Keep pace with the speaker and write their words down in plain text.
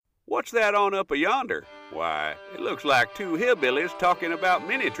What's that on up yonder? Why, it looks like two hillbillies talking about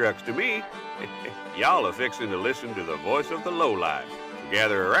mini trucks to me. Y'all are fixing to listen to the voice of the lowlife.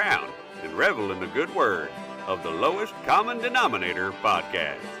 Gather around and revel in the good word of the Lowest Common Denominator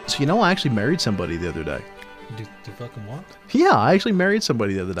podcast. So, I actually married somebody the other day. Do fucking what? Yeah, I actually married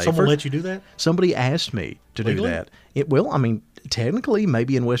somebody the other day. Someone let you do that? Somebody asked me to Legally? do that. Technically,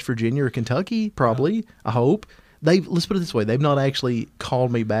 maybe in West Virginia or Kentucky, probably, I hope. Let's put it this way, they've not actually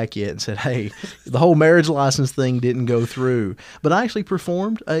called me back yet and said, hey, the whole marriage license thing didn't go through. But I actually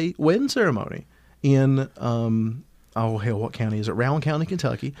performed a wedding ceremony in, what county is it? Rowan County,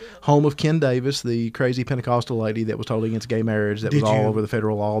 Kentucky, home of Ken Davis, the crazy Pentecostal lady that was totally against gay marriage that was all over the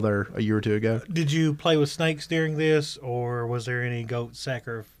federal law there a year or two ago. Did you play with snakes during this, or was there any goat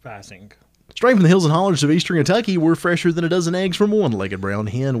sacrificing? Straight from the hills and hollers of eastern Kentucky, we're fresher than a dozen eggs from one-legged brown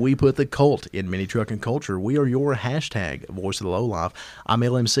hen. We put the cult in mini trucking culture. We are your hashtag voice of the lowlife. I'm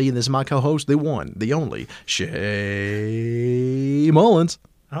LMC, and this is my co-host, the one, the only, Shay Mullins.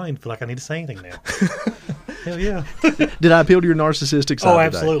 I don't even feel like I need to say anything now. Hell yeah. Did I appeal to your narcissistic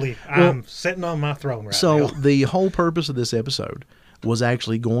side today? Absolutely. I'm sitting on my throne right now. So the whole purpose of this episode was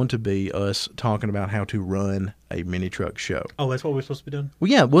actually going to be us talking about how to run a mini truck show. Oh, that's what we're supposed to be doing?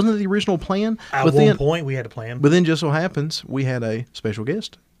 Well, yeah, wasn't it the original plan? At one point, we had a plan. But then just so happens, we had a special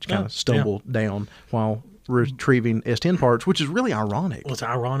guest to kind of stumble down while retrieving S10 parts, which is really ironic. What's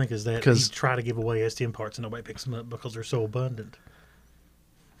ironic is that he tried to give away S10 parts and nobody picks them up because they're so abundant.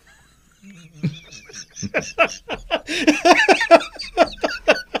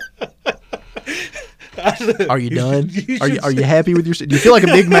 Are you done? Are you happy with yourself? Do you feel like a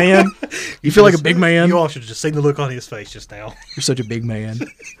big man? You feel like a big man? You all should have just seen the look on his face just now. You're such a big man.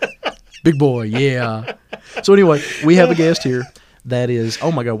 Big boy, yeah. So anyway, we have a guest here that is,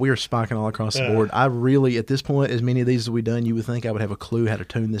 oh my God, we are spiking all across the board. I really, at this point, as many of these as we've done, you would think I would have a clue how to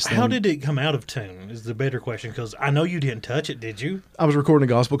tune this thing. How did it come out of tune is the better question, because I know you didn't touch it, did you? I was recording a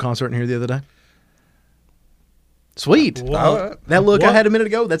gospel concert in here the other day. Sweet. That look I had a minute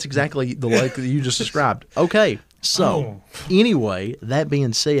ago, that's exactly the look that you just described. Okay. So, anyway, that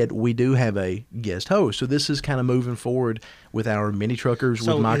being said, we do have a guest host. So this is kind of moving forward with our mini truckers.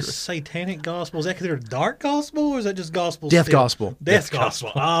 So is satanic gospel, is that considered dark gospel, or is that just gospel? Death gospel. Death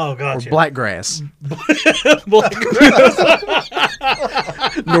gospel. Oh, gotcha. Or blackgrass. Blackgrass.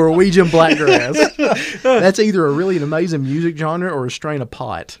 Norwegian blackgrass. That's either a really amazing music genre or a strain of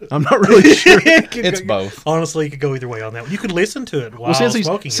pot. I'm not really sure. It's both. Honestly, you could go either way on that one. You could listen to it while since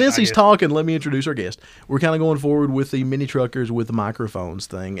smoking he's talking, let me introduce our guest. We're kind of going forward with the mini truckers with the microphones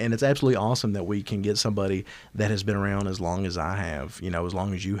thing, and it's absolutely awesome that we can get somebody that has been around as long as I have, as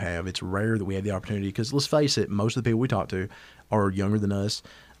long as you have. It's rare that we have the opportunity, because let's face it, most of the people we talk to are younger than us.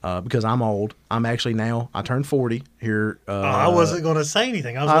 Because I'm old. I'm actually I turned 40 here. I wasn't going to say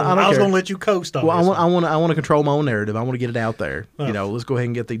anything. I was going to let you coast on this. I want to control my own narrative. I want to get it out there. Let's go ahead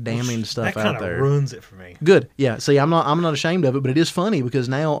and get the damning stuff out there. That kind of ruins it for me. Good. Yeah. See, I'm not ashamed of it, but it is funny because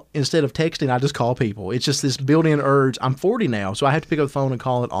now instead of texting, I just call people. It's just this built-in urge. I'm 40 now, so I have to pick up the phone and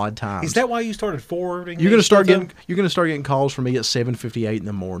call at odd times. Is that why you started forwarding? You're going to start getting calls from me at 7:58 in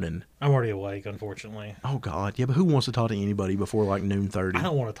the morning. I'm already awake, unfortunately. Oh God, yeah, but who wants to talk to anybody before like noon 30? I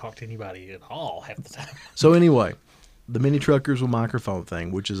don't want to talk to anybody at all half the time. So anyway, the mini truckers with microphone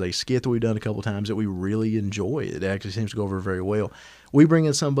thing, which is a skit that we've done a couple times that we really enjoy. It actually seems to go over very well. We bring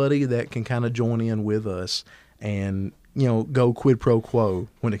in somebody that can kind of join in with us and go quid pro quo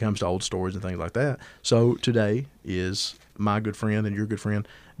when it comes to old stories and things like that. So today is my good friend and your good friend,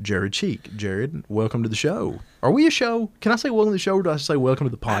 Jared Cheek. Jared, welcome to the show. Are we a show? Can I say welcome to the show, or do I say welcome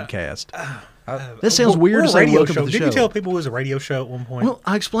to the podcast? That sounds weird to say welcome to the show. Did you tell people it was a radio show at one point? Well,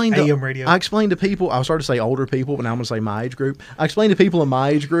 I explained AM radio. I explained to people. I was starting to say older people, but now I'm going to say my age group. I explained to people in my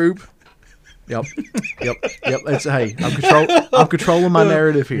age group. Yep. It's I'm controlling my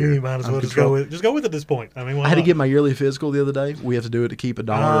narrative here. You might as well just go with it at this point. I mean, I had to get my yearly physical the other day. We have to do it to keep $1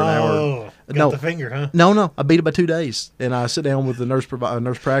 an hour. Got the finger, huh? No. I beat it by 2 days, and I sit down with the nurse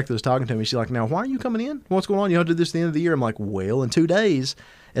practice talking to me. She's like, "Now, why are you coming in? What's going on? You have to do this at the end of the year." I'm like, "Well, in 2 days."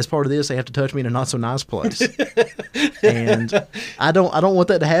 As part of this, they have to touch me in a not so nice place, and I don't want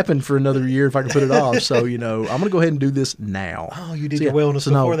that to happen for another year if I can put it off. So I'm going to go ahead and do this now. Oh, you did your wellness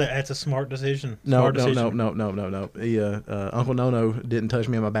before that. That's a smart decision. No. Uncle Nono didn't touch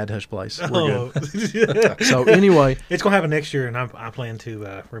me in my bad touch place. We're good. So anyway, it's going to happen next year, and I plan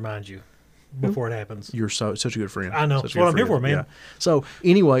to remind you before it happens. You're such a good friend. I know. That's what I'm here for, man. Yeah. So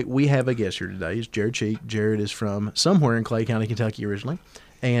anyway, we have a guest here today. It's Jared Cheek. Jared is from somewhere in Clay County, Kentucky originally.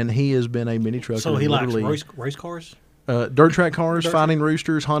 And he has been a mini trucker. So he likes race cars? Dirt track cars, fighting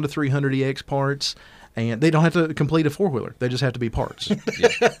roosters, Honda 300EX parts. And they don't have to complete a 4-wheeler. They just have to be parts. Yeah.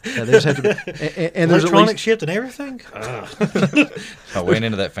 They just have to be. And there's at Electronic least, shift and everything? I went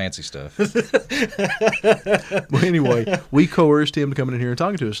into that fancy stuff. well, anyway, we coerced him to come in here and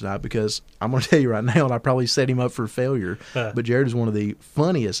talking to us tonight because I'm going to tell you right now, and I probably set him up for failure, but Jared is one of the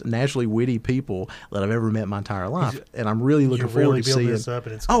funniest, naturally witty people that I've ever met in my entire life. And I'm really looking forward really to building seeing. this up,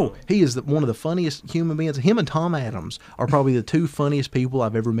 and it's Oh, cool. he is one of the funniest human beings. Him and Tom Adams are probably the two funniest people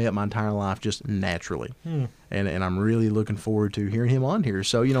I've ever met in my entire life, just naturally. And I'm really looking forward to hearing him on here.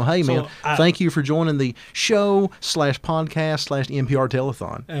 So, hey, So, man, thank you for joining the show/podcast/NPR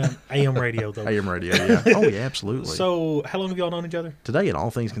telethon. AM radio, though. AM radio, yeah. Oh, yeah, absolutely. So, how long have y'all known each other? Today, in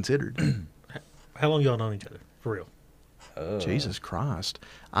all things considered, How long y'all known each other? For real? Jesus Christ.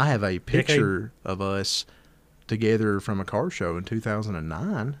 I have a picture of us together from a car show in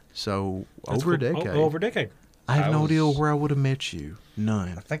 2009. So, That's over a cool. decade. Over a decade. I have I no idea was- where I would have met you.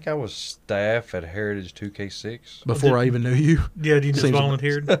 None. I think I was staff at Heritage 2K6. Before I even knew you. Yeah, you just Seems-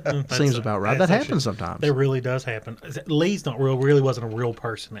 volunteered? That's, Seems about right. That that's happens actually- sometimes. That really does happen. Lee's not real. Really wasn't a real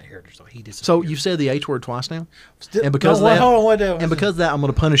person at Heritage, so he just. So, you've said the H word twice now? Still, and because no, of that- hold on, wait there. And because of that, I'm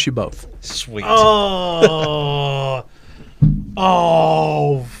going to punish you both. Sweet. Oh,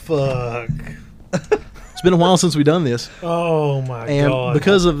 oh, fuck! It's been a while since we've done this. Oh my And god!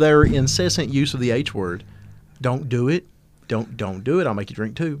 because of their incessant use of the H word, don't do it. Don't do it. I'll make you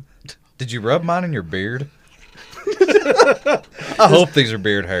drink too. Did you rub mine in your beard? I hope these are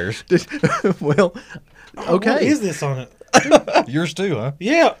beard hairs. Well, okay. what is this on it? Yours too, huh?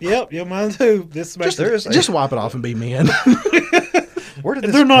 Yeah, mine too. This makes There is Just wipe it off and be men. Where did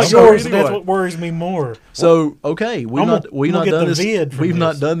this they're not come yours, from? and that's anyway. what worries me more. So, okay, we've I'm not gonna get done the this. vid from We've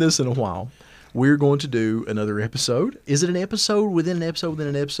not this. done this in a while. We're going to do another episode. Is it an episode within an episode within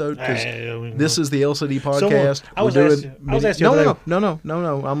an episode? 'Cause this is the LCD podcast. I was We're doing asked- I was asked the other day- no.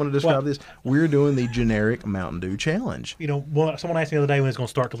 I'm going to describe What? this. We're doing the generic Mountain Dew challenge. Someone asked me the other day when it's going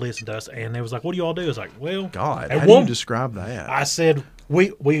to start to listen to us, and they was like, "What do y'all do?" I was like, "Well, God, at how do you one- describe that? I said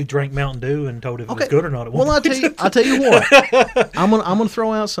we drank Mountain Dew and told if it was good or not. At one Well, point. I tell you what. I'm gonna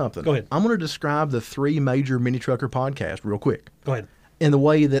throw out something. Go ahead. I'm gonna describe the three major mini trucker podcasts real quick Go ahead. in the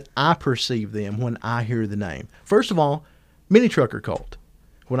way that I perceive them when I hear the name. First of all, Mini Trucker Cult.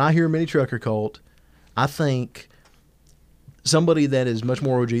 When I hear Mini Trucker Cult, I think somebody that is much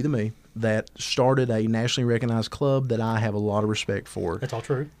more OG than me that started a nationally recognized club that I have a lot of respect for. That's all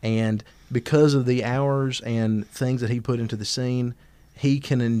true. And because of the hours and things that he put into the scene, he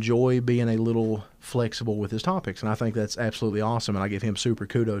can enjoy being a little flexible with his topics. And I think that's absolutely awesome. And I give him super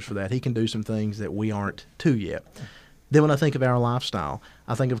kudos for that. He can do some things that we aren't to yet. Then when I think of our lifestyle,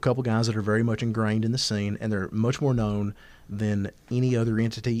 I think of a couple guys that are very much ingrained in the scene, and they're much more known than any other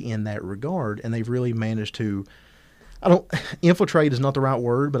entity in that regard. And they've really managed to, infiltrate is not the right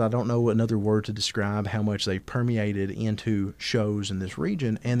word, but I don't know another word to describe how much they permeated into shows in this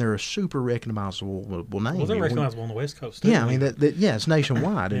region, and they're a super recognizable name. Well, they're I mean, recognizable on the West Coast. Too. yeah, I mean, it's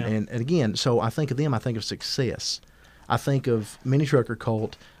nationwide. Yeah. And again, so I think of them, I think of success. I think of Mini Trucker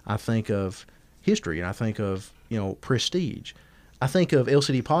Cult, I think of history, and I think of, prestige. I think of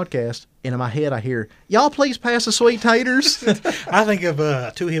LCD Podcast, and in my head I hear, y'all please pass the sweet taters. I think of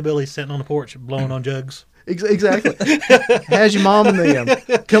two hillbillies sitting on the porch blowing on jugs. Exactly. How's your mom and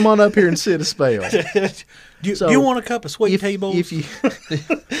them? Come on up here and sit a spell. Do So, you want a cup of sweet If tables? you,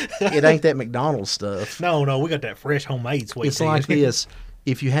 it ain't that McDonald's stuff. No, we got that fresh homemade sweet It's tea. like this.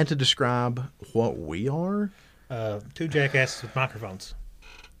 If you had to describe what we are, Two jackasses with microphones.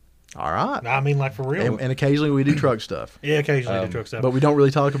 all right. I mean, like for real. And occasionally we do truck stuff, Yeah, occasionally the truck stuff. but we don't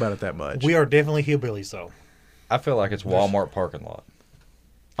really talk about it that much. We are definitely hillbillies, though. I feel like it's Walmart parking lot.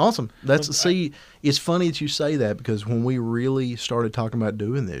 Awesome. It's funny that you say that, because when we really started talking about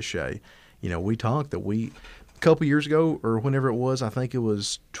doing this, Shay, we talked that a couple years ago, or whenever it was, I think it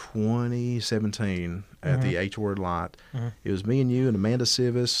was 2017 at the H Word lot. It was me and you and Amanda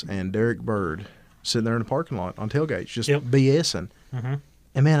Civis and Derek Bird sitting there in the parking lot on tailgates, just Yep. BSing.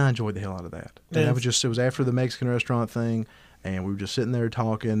 And man, I enjoyed the hell out of that. And that was It's- it was after the Mexican restaurant thing. And we were just sitting there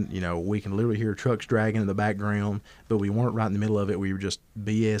talking. We can literally hear trucks dragging in the background, but we weren't right in the middle of it. We were just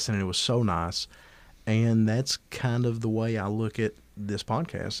BSing, and it was so nice. And that's kind of the way I look at this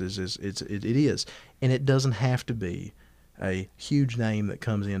podcast. It is, and it doesn't have to be a huge name that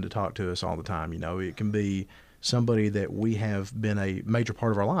comes in to talk to us all the time. It can be somebody that we have been a major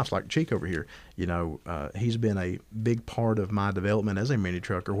part of our lives, like Cheek over here. He's been a big part of my development as a mini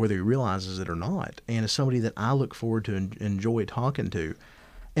trucker, whether he realizes it or not. And it's somebody that I look forward to and enjoy talking to.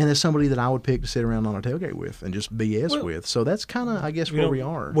 And it's somebody that I would pick to sit around on a tailgate with and just BS with. So that's kind of, I guess, where we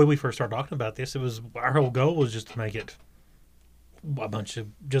are. When we first started talking about this, our whole goal was just to make it a bunch of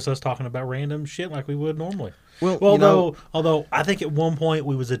just us talking about random shit like we would normally. Well, Although I think at one point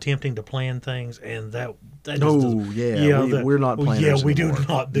we was attempting to plan things, and that just no, doesn't- we're not planners. Yeah, we anymore. do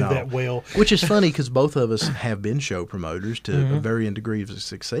not do No. that well. Which is funny because both of us have been show promoters to a varying degree of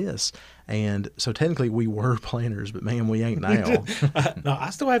success, and so technically we were planners, but man, we ain't now. No, I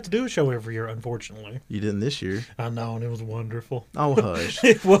still have to do a show every year, unfortunately. You didn't this year. I know, and it was wonderful. Oh, hush.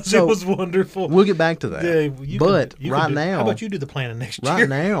 It was. So, it was wonderful. We'll get back to that. Yeah, you but can- you right can do- now, how about you do the planning next right year?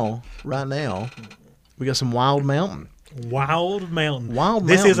 now, we got some Wild Mountain. Wild Mountain. Wild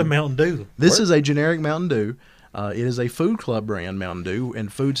This is a Mountain. Mountain Dew. This is a generic Mountain Dew. It is a Food Club brand Mountain Dew,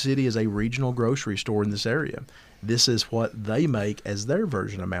 and Food City is a regional grocery store in this area. This is what they make as their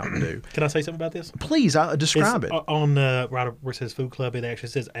version of Mountain Dew. Can I say something about this? Please, describe it. On right where it says Food Club, it actually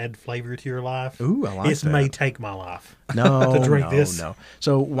says add flavor to your life. Ooh, I like It's that. may take my life. No, to drink no, this. no.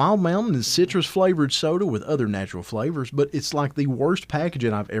 So Wild Mountain is citrus flavored soda with other natural flavors, but it's like the worst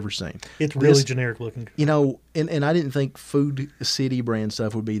packaging I've ever seen. It's really This- generic looking. You know, and I didn't think Food City brand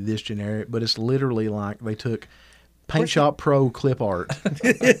stuff would be this generic, but it's literally like they took Paint Shop Pro clip art.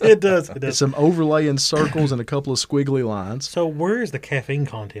 It does. It It's does. some overlay in circles and a couple of squiggly lines. So where is the caffeine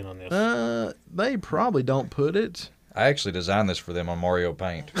content on this? They probably don't put it. I actually designed this for them on Mario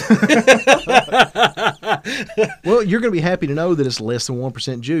Paint. Well, you're going to be happy to know that it's less than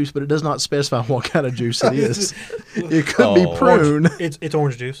 1% juice, but it does not specify what kind of juice it is. It could be Oh. prune. It's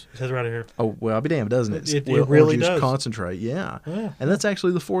orange juice. It says right here. Oh, well, I'll be damned, doesn't it? It Well, really orange juice does. concentrate, yeah. Yeah. And that's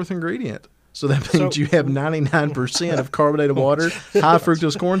actually the fourth ingredient. So that means So- you have 99% of carbonated water, high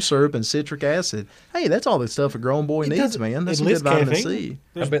fructose corn syrup, and citric acid. Hey, that's all the stuff a grown boy needs, doesn't- man. That's it some good lists vitamin caffeine.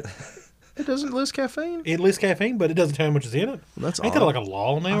 C. I bet It doesn't list caffeine? It lists caffeine, but it doesn't tell you how much is in it. Well, that's Ain't that odd. like a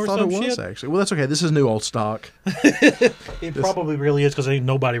law now I or thought some it was, shit? actually. Well, that's okay. This is new old stock. It probably really is because ain't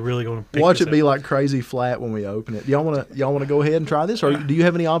nobody really going to pick Watch this it be up. like crazy flat when we open it. Y'all want to go ahead and try this, or do you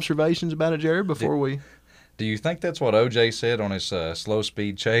have any observations about it, Jared? Before we, Do you think that's what OJ said on his slow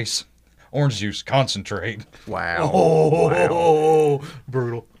speed chase? Orange juice concentrate. wow, Oh,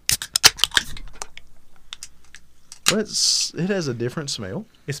 brutal. But it has a different smell.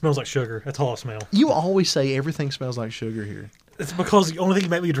 It smells like sugar. That's all I smell. You always say everything smells like sugar here. It's because the only thing you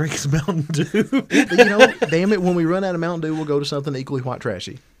make me drink is Mountain Dew. But you know, damn it, when we run out of Mountain Dew, we'll go to something equally white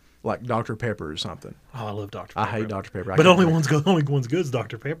trashy, like Dr. Pepper or something. Oh, I love Dr. I Pepper. hate Dr. Pepper. I But can't only drink- one's good is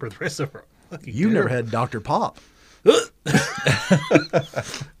Dr. Pepper. The rest of them are fucking You never terrible. had Dr. Pop.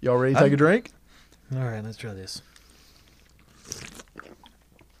 Y'all ready to take a drink? All right, let's try this.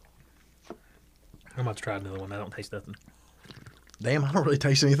 I'm about to try another one. I don't taste nothing. Damn, I don't really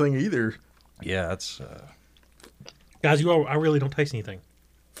taste anything either. Yeah, that's. Guys, I really don't taste anything.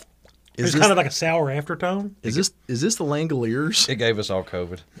 Is It's this, kind of like a sour aftertone. is this the Langoliers? It gave us all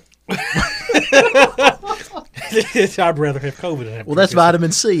COVID. I'd rather have COVID than have Well, that's drink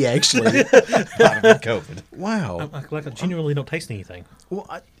vitamin C, actually. Vitamin COVID. Wow. it. Like I genuinely don't taste anything. Well,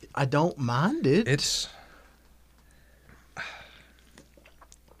 I don't mind it. It's.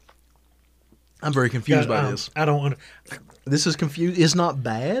 I'm very confused Guys, by this. I don't. This is confused. It's not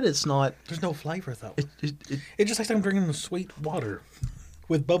bad. It's not. There's no flavor though. It It just tastes like I'm drinking sweet water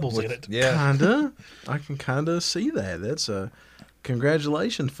with bubbles in it. Yeah. kinda. I can kinda see that. That's a.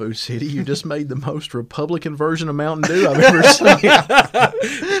 Congratulations, Food City. You just made the most Republican version of Mountain Dew I've ever seen.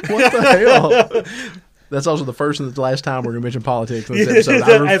 What the hell? That's also the first and the last time we're going to mention politics in this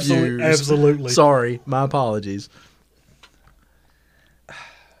episode. I refuse. Absolutely. Sorry. My apologies.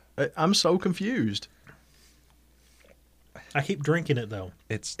 I'm so confused. I keep drinking it though.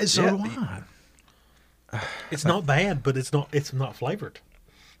 It's. And so yeah, do I. It's not bad, but it's not flavored.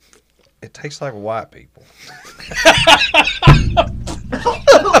 It tastes like white people.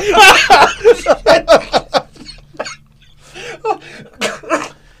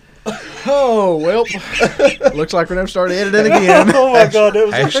 Oh, well. Looks like we're going to start editing again. Oh my god, that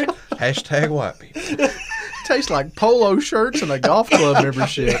was Hashtag white people. Tastes like polo shirts and a golf club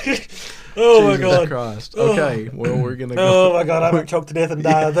membership. oh my Jesus god. Christ. Okay, well, we're going to go. Oh my god, I might choke to death and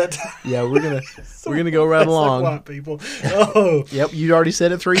die of that. Yeah, we're gonna go right That's along. like white people. Oh, Yep, you already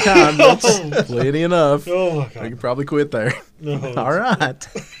said it 3 times. That's plenty enough. oh my We god. can probably quit there. No, All right.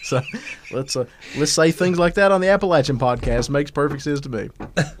 So let's say things like that on the Appalachian podcast. Makes perfect sense to me.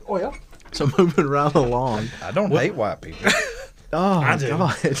 Oh yeah. So moving right along. I don't hate white people. Oh I my do.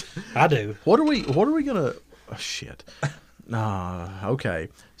 God. I do. What are we gonna? Oh, shit. Nah. Okay.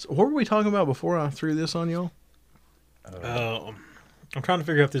 So what were we talking about before I threw this on y'all? I'm trying to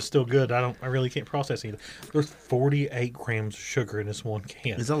figure out if this is still good. I really can't process it. There's 48 grams of sugar in this one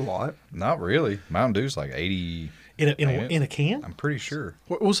can. Is that a lot? Not really. Mountain Dew's like 80. In a can? I'm pretty sure.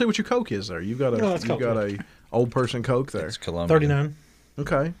 We'll see what your Coke is there. You've got No, that's you've Coke, got yeah. old person Coke there. It's Columbia. 39.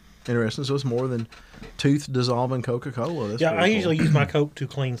 Okay, interesting. So it's more than tooth dissolving Coca-Cola. That's Yeah, very I cool. usually use my Coke to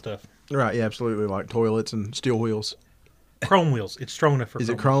clean stuff. Right, yeah, absolutely, like toilets and steel wheels. Chrome wheels. It's strong enough for Is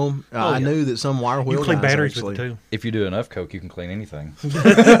it chrome? Oh, I yeah. knew that some wire wheel You clean guys batteries actually, with it too. If you do enough Coke, you can clean anything.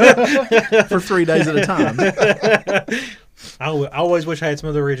 for 3 days at a time I always wish I had some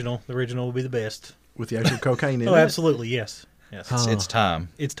of the original. The original would be the best. with the actual cocaine in Oh, it. absolutely, yes. Yes. It's time.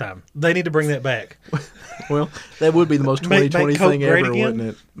 It's time. They need to bring that back. Well, that would be the most Make 2020 Coke thing great ever, again? wouldn't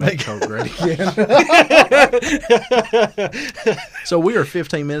it? Make Coke great again. So we are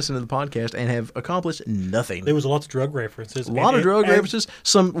 15 minutes into the podcast and have accomplished nothing. There was lots of drug references. A lot of drug references,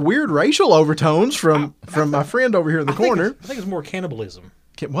 some weird racial overtones from my friend over here in the corner. I think it's more cannibalism.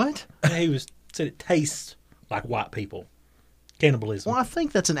 What? He said it tastes like white people. Cannibalism. Well, I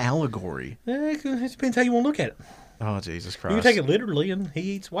think that's an allegory. It depends how you want to look at it. Oh, Jesus You Christ. can take it literally, and he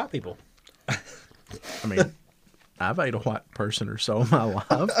eats white people. I mean, I've ate a white person or so in my life,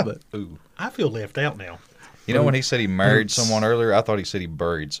 but Ooh. I feel left out now. You know when he said he married someone earlier, I thought he said he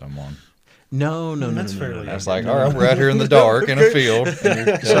buried someone. no. That's no, fairly- no. I was like, all right, we're out here in the dark in a field, and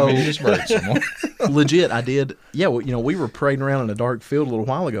you're telling me you just buried someone. Legit, I did. Yeah, well, we were parading around in a dark field a little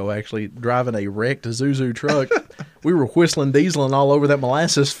while ago, actually, driving a wrecked Zuzu truck. We were whistling, dieseling all over that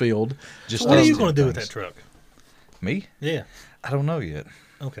molasses field. Just So what are you tasting going to do with that things. truck? Me? Yeah. I don't know yet.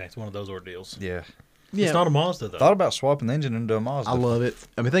 Okay, it's one of those ordeals. Yeah. Yeah, It's not a Mazda, though. Thought about swapping the engine into a Mazda. I love it.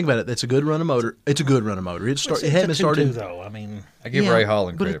 I mean, think about it. It's a good running motor. It's a good running motor. It It's hadn't been started. 2.2, though. I mean, I give Yeah, Ray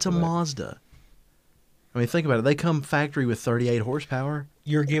Holland but credit it's a for that. Mazda. I mean, think about it. They come factory with 38 horsepower.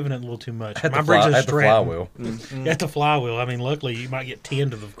 you're giving it a little too much. At Mine the, brings fly, us at the Stratton. flywheel. At the flywheel. I mean, luckily, you might get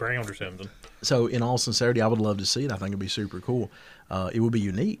 10 to the ground or something. So, in all sincerity, I would love to see it. I think it'd be super cool. It would be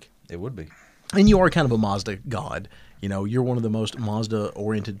unique. It would be. And you are kind of a Mazda god. You're one of the most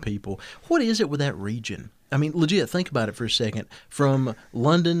Mazda-oriented people. What is it with that region? I mean, legit, think about it for a second. From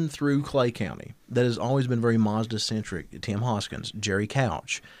London through Clay County, that has always been very Mazda-centric. Tim Hoskins, Jerry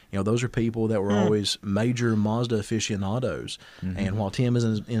Couch, those are people that were always major Mazda aficionados. And while Tim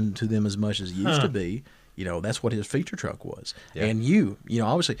isn't into them as much as he used to be, that's what his feature truck was. Yeah. And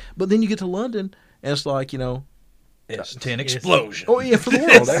obviously. But then you get to London, and it's like, S10 explosion. oh yeah, for the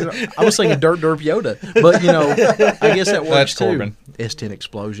world. I was thinking Dirt Derp Yoda, but I guess that works That's too. Corbin. S10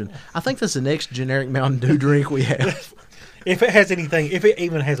 Explosion. I think that's the next generic Mountain Dew drink we have. If it has anything, if it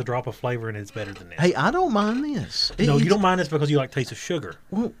even has a drop of flavor in it, it's better than this. Hey, I don't mind this. no, you It's- don't mind this because you like taste of sugar.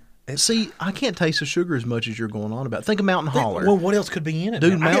 Well, see, I can't taste the sugar as much as you're going on about. Think of Mountain Holler. Well, what else could be in it?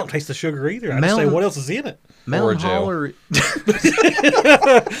 Dude, man? I Mount- don't taste the sugar either. I just say, Mountain- what else is in it? Mountain Orajel. Holler.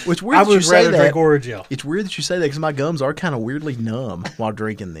 It's weird I that you would say rather that. drink Orajel. It's weird that you say that because my gums are kind of weirdly numb while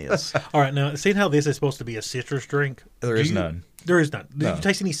drinking this. All right, now, see how this is supposed to be a citrus drink? There Do is you- none. There is none. Did No. you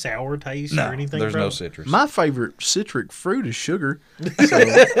taste any sour taste No, or anything? there's from no it? citrus. My favorite citric fruit is sugar.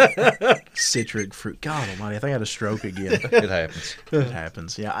 So, citric fruit. God almighty, I think I had a stroke again. It happens. It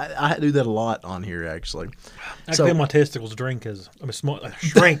happens. Yeah, I do that a lot on here, actually. I So- feel my testicles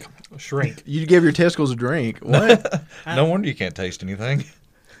shrink. Shrink. You give your testicles a drink. What? No wonder you can't taste anything.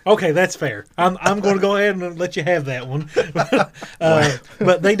 Okay, that's fair. I'm going to go ahead and let you have that one.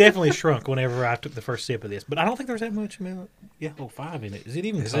 But they definitely shrunk whenever I took the first sip of this. But I don't think there's that much yellow 5 in it. Is it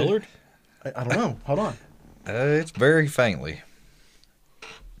even Is it? colored? I don't know. Hold on. It's very faintly.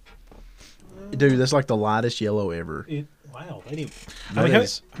 Dude, that's like the lightest yellow ever. Wow, they didn't. That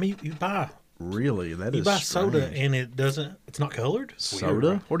is- You buy Really? That you is buy soda strange. and it doesn't. It's not colored. It's weird,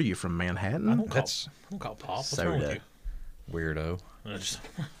 Soda? right? What are you, from I Manhattan? don't call, That's I don't call pop. What's wrong with soda. you? weirdo. It's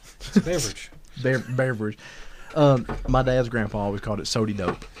a beverage. Beverage. My dad's grandpa always called it sody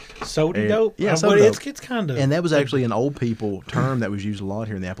dope. Soda And- dope. yeah, But soda it's dope. kind of. And that was actually an old people term that was used a lot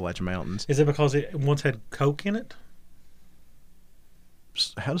here in the Appalachian Mountains. Is it because it once had Coke in it?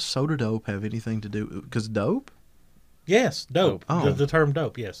 How does soda dope have anything to do? Because dope? Yes, dope. Oh. The term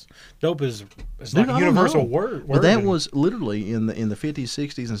dope. Yes, dope is it's Dude, like I a don't universal know. word. But that and- was literally in the 50s,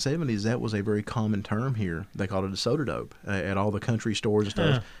 60s, and 70s. That was a very common term here. They called it a soda dope at all the country stores and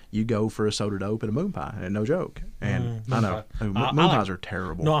stuff. Huh. You go for a soda dope and a moon pie, and no joke. And I moon know pie. moon I like- pies are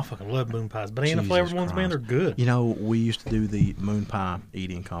terrible. No, I fucking love moon pies. Banana Jesus flavored ones, man, Christ. they're good. You know, we used to do the moon pie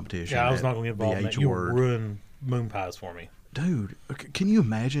eating competition. Yeah, I was at not going to get the involved in H that. You word. ruin moon pies for me. Dude, can you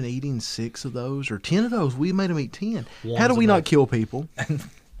imagine eating 6 of those or 10 of those? We made them eat 10. How One's do we not enough. kill people?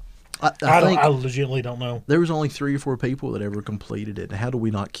 I I think legitimately don't know. there was only 3 or 4 people that ever completed it. How do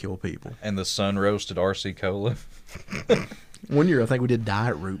we not kill people? And the sun roasted RC Cola. One year, I think we did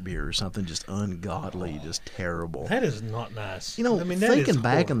diet root beer or something just ungodly, just terrible. That is not nice. You know, I mean, that is thinking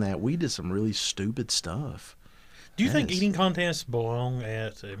back horrible. on that, we did some really stupid stuff. Do you think Yes. eating contests belong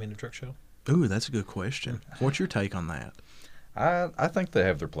at a mini truck show? Ooh, that's a good question. What's your take on that? I think they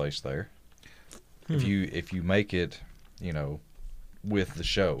have their place there. If you make it, with the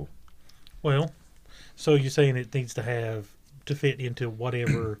show. Well, so you're saying it needs to fit into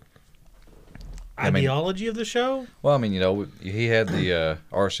whatever ideology of the show? Well, he had the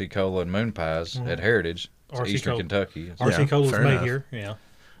RC Cola and Moon Pies at Heritage, RC Eastern Cola. Kentucky. RC Cola's fair made enough. here. Yeah.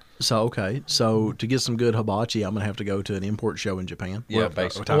 So, okay. So, to get some good hibachi, I'm going to have to go to an import show in Japan. Yeah, Well,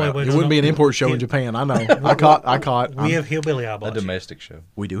 basically. time out. Wait, it no, wouldn't be an no. import show in Japan. I know. I caught. We have hillbilly A hibachi. domestic show.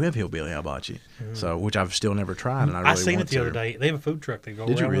 We do have hillbilly hibachi, so which I've still never tried, and I really I seen want it the to. other day. They have a food truck they go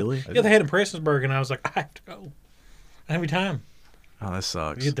Did you around with. really? Yeah, they had it in Prestonsburg, and I was like, I have to go. I don't have any time. Oh, that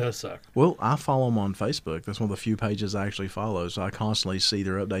sucks. It does suck. Well, I follow them on Facebook. That's one of the few pages I actually follow, so I constantly see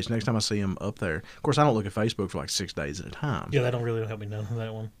their updates. Next time I see them up there, of course, I don't look at Facebook for like 6 days at a time. Yeah, that don't really help me none of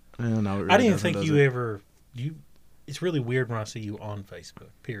that one. No, it really I didn't doesn't, think does you it? ever. It's really weird when I see you on Facebook.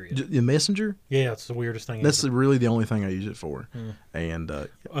 Period. The Messenger. Yeah, it's the weirdest thing. That's ever. really the only thing I use it for, and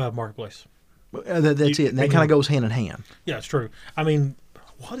Marketplace. that's it. And that kind of goes hand in hand. Yeah, it's true. I mean,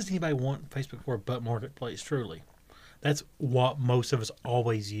 what does anybody want Facebook for but Marketplace? Truly, that's what most of us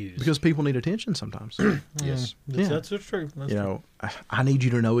always use. Because people need attention sometimes. Yes. Yeah. That's true. That's true. I need you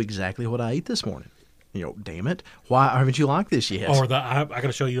to know exactly what I ate this morning. Damn it. Why haven't you liked this yet? Or I got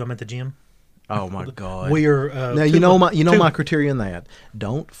to show you. I'm at the gym. Oh my God. We are. Now my criteria in that.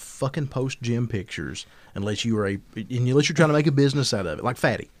 Don't fucking post gym pictures unless you're trying to make a business out of it, like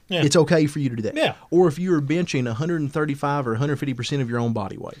Fatty. Yeah. It's okay for you to do that. Yeah. Or if you were benching 135 or 150% of your own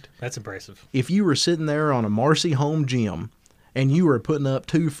body weight. That's impressive. If you were sitting there on a Marcy home gym and you were putting up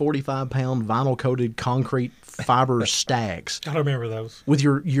 2 45-pound vinyl coated concrete fiber stacks I don't remember those. with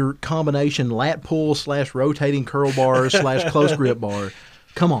your combination lat pull / rotating curl bar / close grip bar.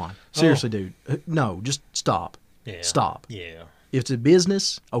 Come on. Seriously, dude. No, just stop. Yeah. Stop. Yeah. If it's a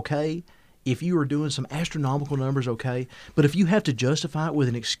business, okay. If you are doing some astronomical numbers, okay. But if you have to justify it with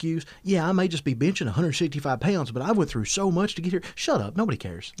an excuse, yeah, I may just be benching 165 pounds, but I went through so much to get here. Shut up. Nobody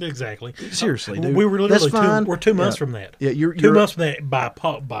cares. Exactly. Seriously, dude. We were literally That's fine. we're 2 months Yeah. from that. Yeah, you're 2 months from that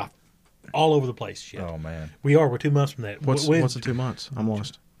by all over the place. Shit. Oh, man. We're 2 months from that. What's When- the 2 months? I'm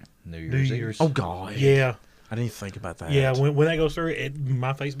lost. New New Year's Eve. Year's? Oh, God. Yeah. I didn't think about that. Yeah, when that goes through,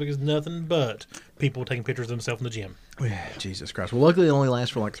 my Facebook is nothing but people taking pictures of themselves in the gym. Jesus Christ. Well, luckily it only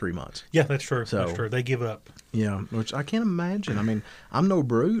lasts for like 3 months. Yeah, that's true. So- That's true. They give up. Yeah, which I can't imagine. I mean, I'm no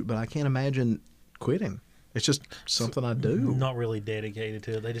brute, but I can't imagine quitting. It's just something I do. Not really dedicated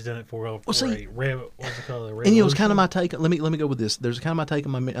to it. They just done it for see- what's it called? And it's kind of my take. Let me go with this. There's kind of my take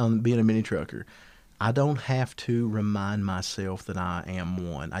on being a mini trucker. I don't have to remind myself that I am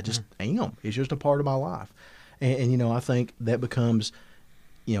one. I just am. It's just a part of my life. And I think that becomes,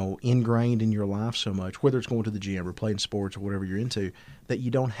 ingrained in your life so much, whether it's going to the gym or playing sports or whatever you're into, that you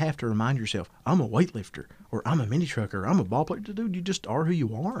don't have to remind yourself, I'm a weightlifter or I'm a mini trucker or I'm a ball player. Dude, you just are who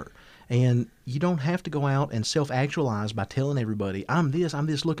you are. And you don't have to go out and self-actualize by telling everybody, I'm this,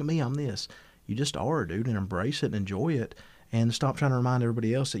 look at me, I'm this. You just are, dude, and embrace it and enjoy it. And stop trying to remind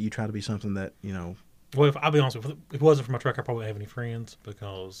everybody else that you try to be something that, Well, I'll be honest with you, if it wasn't for my truck, I probably wouldn't have any friends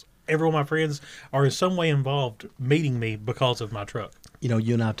because every one of my friends are in some way involved meeting me because of my truck. you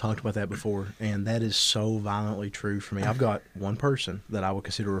and I have talked about that before, and that is so violently true for me. I've got one person that I would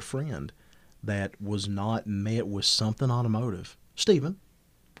consider a friend that was not met with something automotive. Stephen,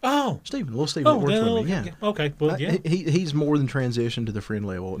 little Stephen that works with me. Yeah. Okay. Well, yeah. He's more than transitioned to the friend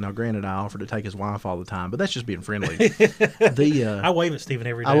level. Now, granted, I offer to take his wife all the time, but that's just being friendly. I wave at Steven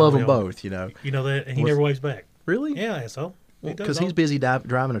every day. I love on them the hill. both, You know that? And he never waves back. Really? Yeah, asshole. Because he's busy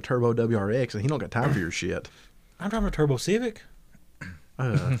driving a turbo WRX, and he don't got time for your shit. I'm driving a Turbo Civic.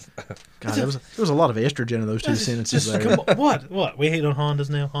 God, there was a lot of estrogen in those two sentences there. Come on, what? We hate on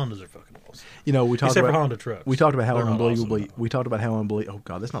Hondas now? Hondas are fucking awesome. We talked Except about for Honda trucks. We talked about how They're not unbelievably. awesome. We talked about how unbelievable. Oh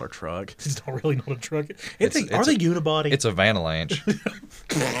God, that's not a truck. It's not really not a truck. Are It's they unibody? It's a Vanalanche.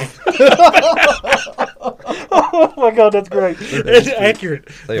 Oh my God, that's great. It's accurate.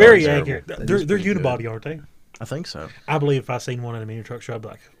 They Very are accurate. terrible. They're pretty good. unibody, aren't they? I think so. I believe if I seen one in a mini truck show, I'd be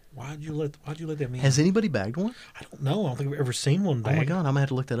like, why'd you let that mean? Has anybody bagged one? I don't know. I don't think I've ever seen one Oh bag. my God, I'm gonna have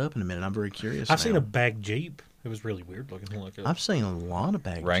to look that up in a minute. I'm very curious. I've seen now. a bag Jeep. It was really weird looking. Look up. I've seen a lot of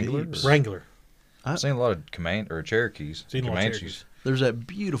bag Wranglers? Jeeps. Wrangler. I've seen a lot of Cherokees. Seen a lot of Comanches. Cherokees. There's that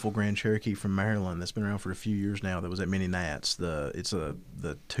beautiful Grand Cherokee from Maryland that's been around for a few years now. That was at Mini Nats. It's the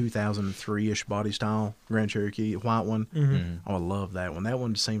 2003-ish body style Grand Cherokee, white one. Mm-hmm. Oh, I love that one. That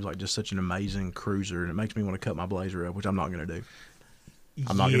one seems like just such an amazing cruiser, and it makes me want to cut my Blazer up, which I'm not going to do.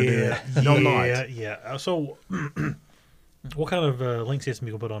 I'm not gonna do it. No, I'm not. Yeah. So, what kind of link system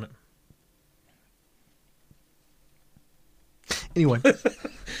you gonna put on it? Anyway,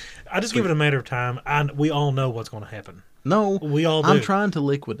 I just give it a matter of time. We all know what's going to happen. No, We all I'm do. trying to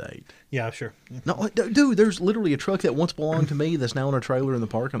liquidate. Yeah, sure. No, dude, there's literally a truck that once belonged to me that's now in a trailer in the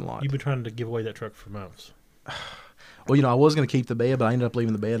parking lot. You've been trying to give away that truck for months. Well, I was going to keep the bed, but I ended up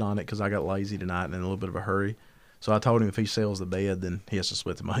leaving the bed on it because I got lazy tonight and in a little bit of a hurry. So I told him if he sells the bed, then he has to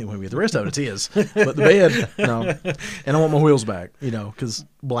split the money with me. The rest of it's his. But the bed, no. And I want my wheels back, because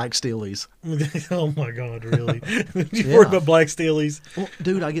black steelies. Oh my God, really? You Yeah. worried about black steelies? Well,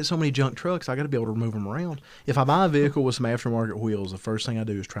 dude, I get so many junk trucks, I got to be able to move them around. If I buy a vehicle with some aftermarket wheels, the first thing I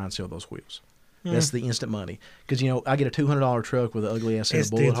do is try and sell those wheels. That's the instant money. Because, I get a $200 truck with an ugly ass set of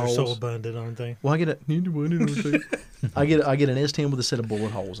bullet S10s are holes. so abundant, aren't they? Well, I get I get an S10 with a set of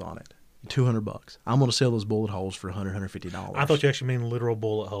bullet holes on it. $200. I'm going to sell those bullet holes for $150. I thought you actually mean literal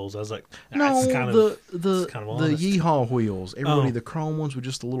bullet holes. I was like, No, that's kind of, the kind of the honest. Yeehaw wheels. Everybody, Oh. the chrome ones with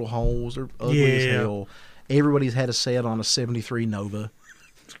just the little holes, they're ugly as Yeah. hell. Everybody's had a set on a '73 Nova.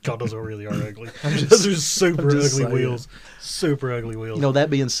 God, those really are ugly. Those are super I'm ugly just saying. wheels. Super ugly wheels.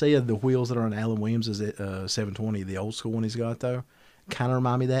 That being said, the wheels that are on Alan Williams' 720, the old school one he's got though, kind of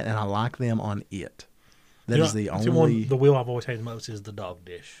remind me of that, and I like them on it. That is the only. The wheel I've always hated the most is the dog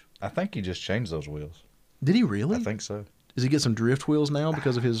dish. I think he just changed those wheels. Did he really? I think so. Does he get some drift wheels now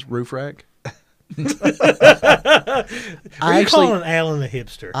because of his roof rack? Are you calling Alan a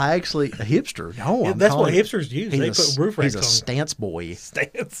hipster? a hipster. No, I'm That's what calling- hipsters use. They put roof racks He's a on stance boy.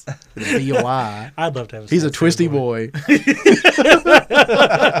 stands. BOI. I'd love to have a He's a stance twisty boy. boy.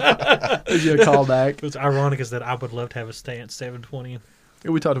 Is you a callback? What's ironic is that I would love to have a stance 720.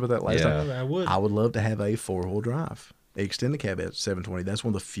 We talked about that last Yeah. time. I would. I would love to have a 4-wheel drive extended cab at 720. That's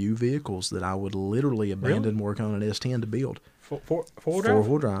one of the few vehicles that I would literally abandon work on an S10 to build. Four-wheel drive?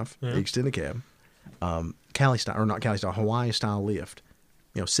 4-wheel drive, Yeah. extended cab, Cali style or not Cali style, Hawaii style lift.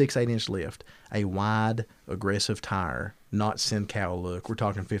 6-8 inch lift, a wide aggressive tire, not Sencow look. We're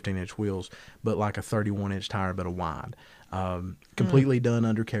talking 15-inch wheels, but like a 31-inch tire, but a wide. Completely done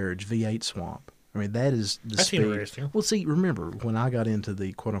undercarriage, V8 swamp. I mean, that is the That's speed. interesting. Well, see, remember when I got into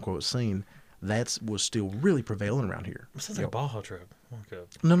the quote unquote scene, that was still really prevalent around here. It sounds like a Baja truck. Okay.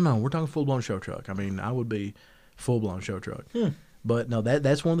 No, we're talking full blown show truck. I mean, I would be full blown show truck. But no,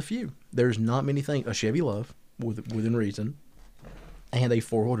 that's one of the few. There's not many things. A Chevy Love, within reason, and a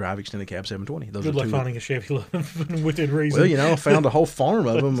 4-wheel drive extended cab 720. Those Good are luck two. finding a Chevy Love within reason. Well, I found a whole farm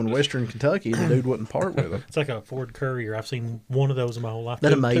of them in western Kentucky. The dude wouldn't part with them. It's like a Ford Courier. I've seen one of those in my whole life. That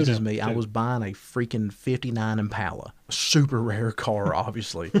Two amazes now. me. I Two. was buying a freaking 59 Impala, a super rare car,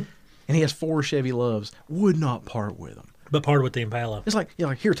 obviously, and he has 4 Chevy Loves. Would not part with them. But part with the Impala. It's like, here,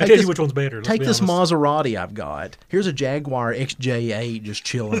 I take tell this. you which one's better. Let's Take be this honest. Maserati I've got. Here's a Jaguar XJ8 just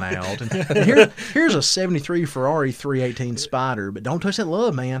chilling out. And here's a 73 Ferrari 318 Spider, but don't touch that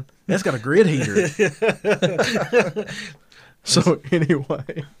Love, man. That's got a grid heater. So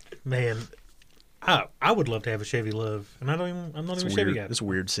anyway, Man, I would love to have a Chevy Love, and I'm not even a Chevy guy. it's a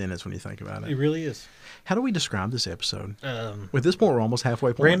weird sentence when you think about It it. really is. How do we describe this episode? Um, At this point, we're almost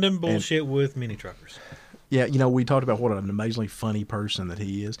halfway point. random And, bullshit with mini truckers. yeah, we talked about what an amazingly funny person that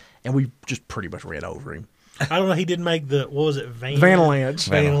he is, and we just pretty much ran over him. I don't know. He didn't make the what was it? Vanillance.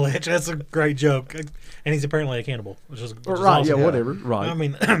 Vanillance. That's a great joke, and he's apparently a cannibal, which is Right, awesome. yeah, whatever. Right. I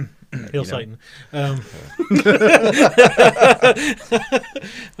mean, Hail Satan.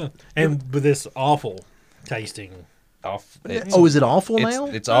 And with this awful tasting, Is it awful now?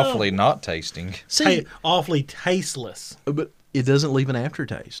 It's awfully not tasting. See, awfully tasteless. but it doesn't leave an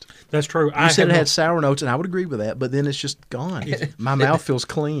aftertaste. That's true. You said it had sour notes, and I would agree with that, but then it's just gone. My mouth feels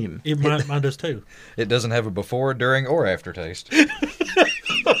clean. Mine does too. It doesn't have a before, during, or aftertaste.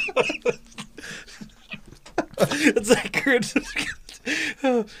 It's accurate.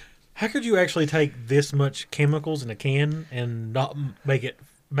 How could you actually take this much chemicals in a can and not make it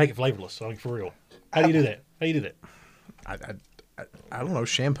flavorless? Like, for real. How do you do that? I don't know.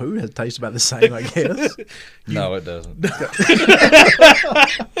 Shampoo has tastes about the same, I guess. No, it doesn't.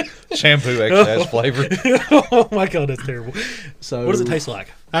 Shampoo actually has flavor. Oh my God, that's terrible. So What does it taste like?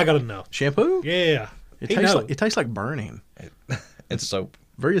 I gotta know. Shampoo? Yeah. It tastes like burning. It's soap.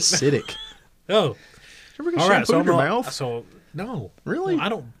 Very acidic. Oh. You ever get All right. shampoo So in your I'm not- mouth? So no. Really? I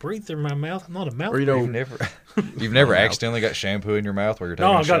don't breathe through my mouth. I'm not a mouth. Or you breather. You've never accidentally got shampoo in your mouth while you're taking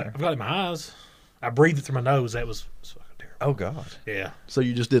No, a I've shower? got it in my eyes. I breathed it through my nose. That was fucking terrible. Oh God. Yeah. So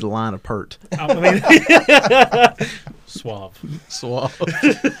you just did a line of pert. I mean, suave. Suave.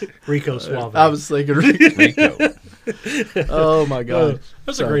 Rico Suave. I was thinking. Rico. Oh my god.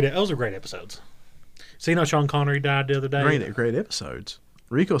 Those are great episodes. So you know Sean Connery died the other day? Great episodes.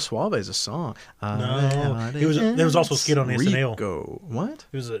 Rico Suave is a song. No, there was also a skit on SNL. Rico. What?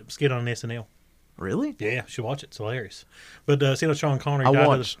 It was a skit on SNL. Really? Yeah, you should watch it. It's hilarious. But seeing Sean Connery I died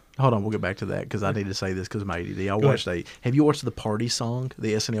watched. Hold on, we'll get back to that because I need to say this because of my ADD. I Go watched Have you watched the Party Song,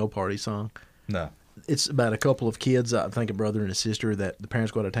 the SNL Party Song? No. It's about a couple of kids, I think a brother and a sister, that the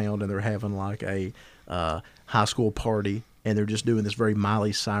parents go out of town and they're having like a high school party, and they're just doing this very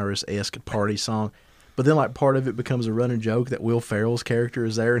Miley Cyrus-esque party song. But then, like, part of it becomes a running joke that Will Ferrell's character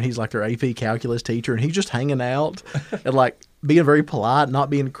is there, and he's like their AP calculus teacher, and he's just hanging out and like being very polite, not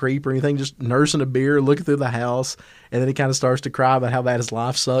being a creep or anything, just nursing a beer, looking through the house, and then he kind of starts to cry about how bad his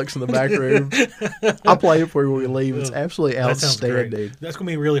life sucks in the back room. I'll play it for you when we leave. It's absolutely That sounds great. outstanding. That's going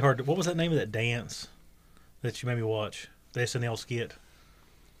to be really hard. What was that name of that dance that you made me watch? The SNL skit.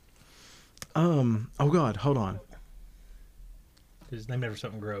 Oh God, hold on. His name after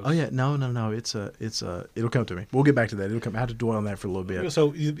something gross. Oh yeah, no. It'll come to me. We'll get back to that. It'll come. I have to dwell on that for a little bit.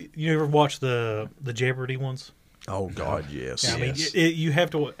 So you ever watch the Jeopardy ones? Oh God, yes. Yeah, I mean, Yes. you have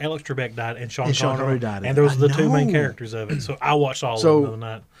to. Alex Trebek died, and Sean Sean Connery Connery died. and those are the I two main know. characters of it. So I watched all So, of them the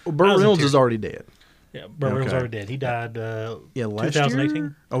other night. Well, I Burt was in Reynolds tears. is already dead. Yeah, Burt Reynolds Okay. already dead. He died. Yeah, last 2018.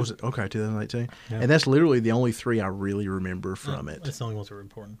 year. Oh, was it? Okay, 2018. Yeah. And that's literally the only three I really remember from it. That's the only ones that were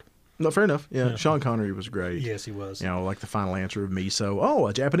important. No, fair enough. Yeah, Yeah. Sean Connery was great. Yes, he was. You know, like the final answer of miso. Oh,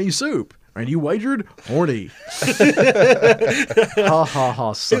 a Japanese soup. And you wagered horny. Ha ha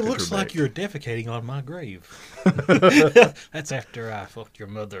ha. Suck It looks like you're defecating on my grave. That's after I fucked your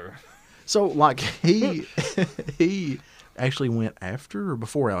mother. So, like, he actually went after or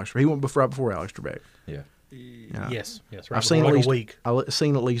before Alex. He went right before Alex Trebek. Yeah. Yes, right. I've seen like at least a week. I've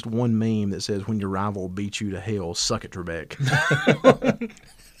seen at least one meme that says, "When your rival beats you to hell, suck it, Trebek."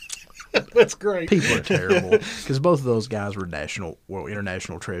 That's great. People are terrible because both of those guys were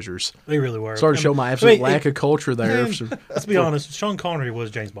international treasures. They really were. Sorry to I show mean- my absolute I mean, lack of culture there. man, let's be honest. Sean Connery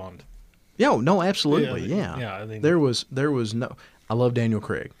was James Bond. Yeah, no, absolutely, Yeah, yeah. yeah, I think- there was no. I love Daniel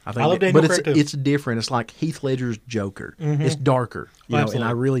Craig. I love Daniel but Craig, too. it's different. It's like Heath Ledger's Joker. It's darker, you know, and Absolutely.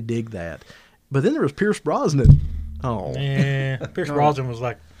 I really dig that. But then there was Pierce Brosnan. Oh, Yeah, Pierce Brosnan was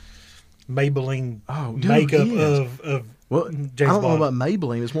like Maybelline Oh, dude, makeup he is. of well, James I don't know Bond. about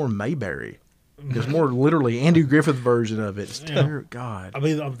Maybelline. It's more Mayberry. It's more literally Andy Griffith version of it. It's Yeah. God. I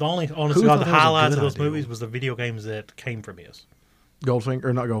mean, the only honest Who to God, thought the that was a highlights good of those idea? movies was the video games that came from his Goldfinger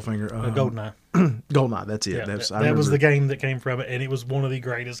or not Goldfinger? GoldenEye. Goldeneye. That's it. Yeah, That's that was the game that came from it, and it was one of the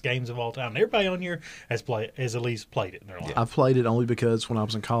greatest games of all time. And everybody on here has at least played it in their life. I played it only because when I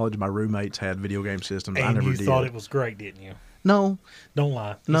was in college, my roommates had video game systems. I And never you did. thought it was great, didn't you? No, Don't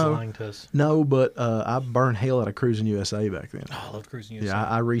lie. He's No. lying to us. no, but I burned hell out of Cruising USA back then. Oh, I love Cruising USA. Yeah,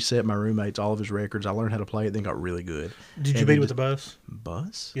 I reset my roommates, all of his records. I learned how to play it, then got really good. Did you And beat he it with the bus?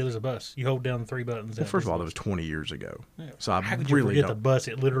 Bus? Yeah, there's a bus. You hold down 3 buttons. Well, first of all, that was 20 years ago. So I How could you really forget don't. the bus?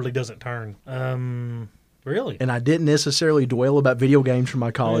 It literally doesn't turn. Really? And I didn't necessarily dwell about video games from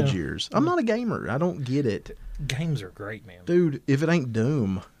my college Yeah. years. I'm not a gamer. I don't get it. Games are great, man. Dude, if it ain't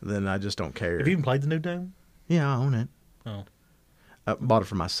Doom, then I just don't care. Have you even played the new Doom? Yeah, I own it. Oh. I bought it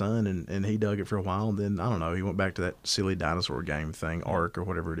for my son, and he dug it for a while. And then, I don't know, he went back to that silly dinosaur game thing, Ark or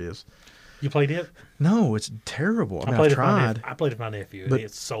whatever it is. You played it? No, it's terrible. I mean, played I've it with my tried. I played it with my nephew. But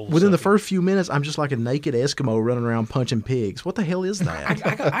It's so within the sucky. first few minutes, I'm just like a naked Eskimo running around punching pigs. What the hell is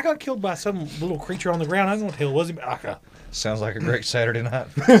that? I got killed by some little creature on the ground. I don't know what the hell it was. Sounds like a great Saturday night.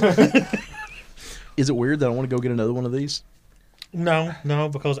 Is it weird that I want to go get another one of these? No,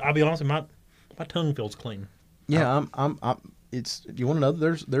 because I'll be honest, my tongue feels clean. Yeah, I'm it's. You want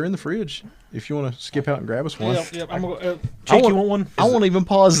another? They're in the fridge. If you want to skip out and grab us one. Yep. I'm gonna go, I Jake, want- you want one? I won't even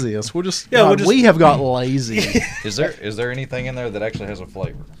pause this. We'll just. Yeah, God, we'll just- we have got lazy. Is there anything in there that actually has a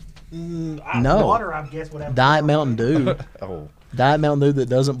flavor? No. Water, I guess, would have. Diet Mountain Dew. Oh, Diet Mountain Dew that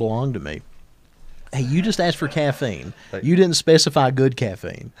doesn't belong to me. Hey, you just asked for caffeine. Hey. You didn't specify good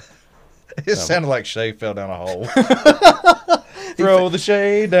caffeine. it sounded like Shay fell down a hole. Throw the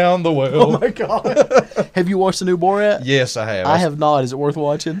shade down the well. Oh my god! Have you watched the new Borat? Yes, I have. I have not. Is it worth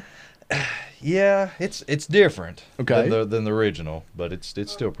watching? Yeah, it's different Okay. than the original, but it's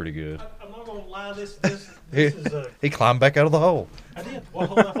still pretty good. I'm not gonna lie. This is He climbed back out of the hole. I did. What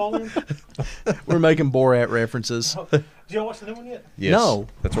hole did I fall in? We're making Borat references. Did y'all watch the new one yet? Yes, No.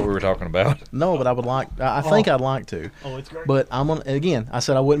 that's what we were talking about. No, but I would like. I think I'd like to. Oh, it's great. But I'm gonna again. I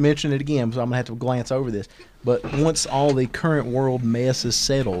said I wouldn't mention it again, so I'm gonna have to glance over this. But once all the current world mess is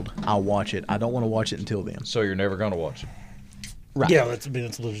settled, I'll watch it. I don't want to watch it until then. So you're never gonna watch it. Right. Yeah, that's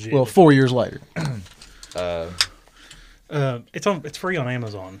legit. Well, 4 years later. it's free on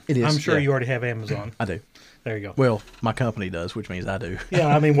Amazon. It is, I'm sure yeah. you already have Amazon. I do. There you go. Well, my company does, which means I do. Yeah,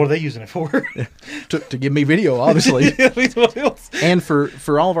 I mean, what are they using it for? to give me video, obviously. I mean, what else? And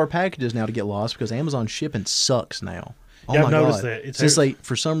for all of our packages now to get lost because Amazon shipping sucks now. Oh Yeah, my I've noticed God. that. It's Since they,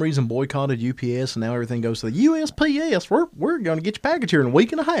 for some reason, boycotted UPS and now everything goes to the USPS, we're going to get your package here in a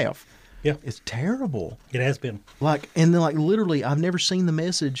week and a half. Yeah, It's terrible. it has been. Like, and then, like, literally, I've never seen the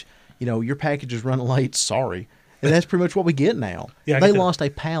message, your package is running late, sorry. And that's pretty much what we get now. Yeah, I they get that. lost a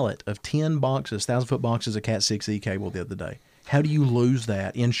pallet of 10 boxes, 1,000-foot boxes of Cat 6E cable the other day. How do you lose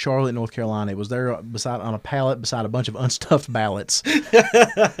that? In Charlotte, North Carolina, it was there on a pallet beside a bunch of unstuffed ballots.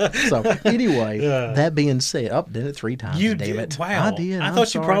 So, anyway, that being said, did it 3 times, You damn did. it. Wow. I did. I I'm thought you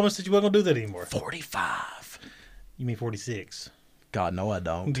sorry. promised that you weren't going to do that anymore. 45. You mean 46? God, no, I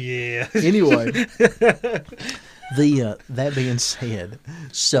don't. Yeah. Anyway, that being said,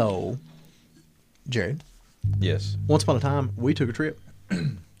 so, Jared, Yes. once upon a time, we took a trip. We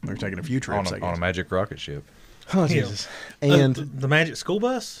were taking a few trips, I guess. On a magic rocket ship. Oh, Yeah. Jesus. And the Magic School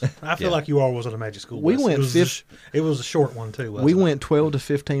Bus? I feel Yeah. like you all was on a Magic School We Bus. went it was, it was a short one, too, wasn't we it? went 12 to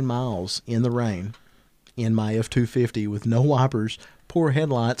 15 miles in the rain in my F-250 with no wipers, poor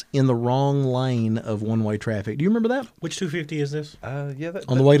headlights, in the wrong lane of one-way traffic. Do you remember that? Which 250 is this? Yeah.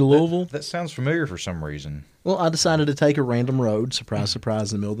 On the way to Louisville? That sounds familiar for some reason. Well, I decided to take a random road, surprise,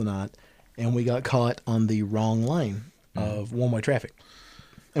 surprise, in the middle of the night, and we got caught on the wrong lane of one-way traffic.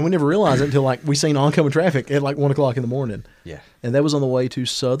 And we never realized it until, like, we seen oncoming traffic at, like, 1 o'clock in the morning. Yeah. And that was on the way to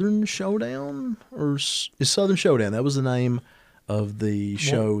Southern Showdown? Is Southern Showdown? That was the name of the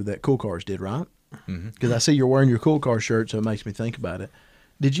show that Cool Cars did, right? Because I see you're wearing your Cool Car shirt, so it makes me think about it.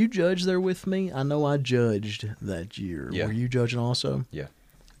 Did you judge there with me? I know I judged that year. Yeah. Were you judging also? Yeah.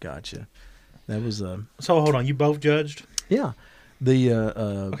 Gotcha. That was, So, hold on. You both judged? yeah. The,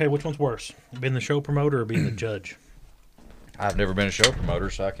 Okay, which one's worse? Being the show promoter or being the judge? I've never been a show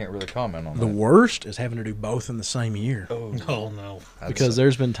promoter, so I can't really comment on the that. worst is having to do both in the same year. Oh, no. Because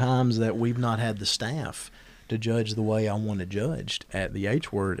there's been times that we've not had the staff to judge the way I want it judged at the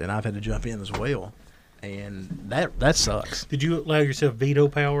H word, and I've had to jump in as well. And that sucks. Did you allow yourself veto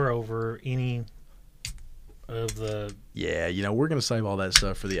power over any of the... Yeah, we're going to save all that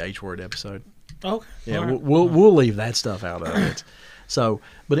stuff for the H word episode. Okay. Yeah, all right. we'll leave that stuff out of it. So,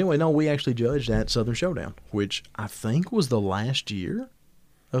 but anyway, no, we actually judged at Southern Showdown, which I think was the last year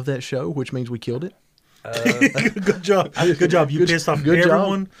of that show, which means we killed it. Good job. Good job. You pissed off Good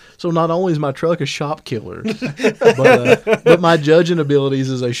everyone. job. So not only is my truck a shop killer, but my judging abilities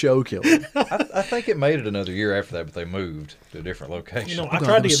is a show killer. I think it made it another year after that, but they moved to a different location. You know, Oh, I God,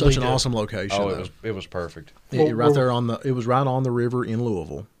 tried it to was get such Lee an to- awesome location. oh, though. it was perfect. It was right on the river in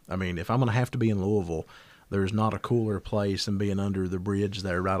Louisville. I mean, if I'm going to have to be in Louisville, there's not a cooler place than being under the bridge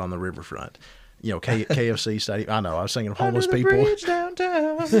there, right on the riverfront. KFC Stadium. I know. I was thinking of homeless people.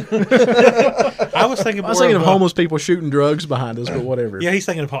 downtown. I was thinking I was more thinking of of homeless people shooting drugs behind us, but whatever. Yeah, he's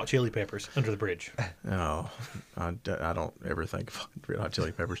thinking of Hot Chili Peppers under the bridge. Oh, I don't ever think of Red Hot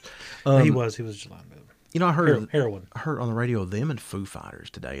Chili Peppers. He was July. I heard Heroin. I heard on the radio them and Foo Fighters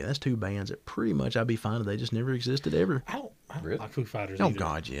today. That's two bands that pretty much I'd be fine if they just never existed ever. I don't Really? like Foo Fighters. Oh, either.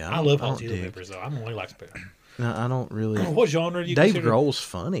 God, yeah. I love I Hot don't Chili dig. Peppers though. I'm only like No, I don't really. what genre do you Dave consider? Grohl's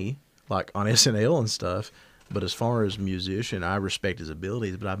funny, like on SNL and stuff. But as far as musician, I respect his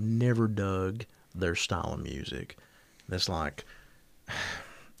abilities, but I've never dug their style of music. That's like,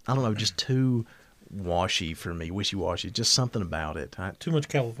 I don't know, just too washy for me, wishy-washy. Just something about it. Too much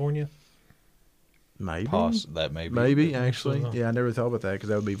California. Maybe. That may be. Maybe, actually. So. Yeah, I never thought about that because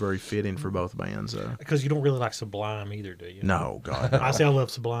that would be very fitting for both bands. Because you don't really like Sublime either, do you? No, God. I say I love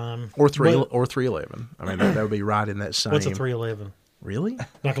Sublime. Or 311. I mean, that would be right in that same. What's a 311? Really?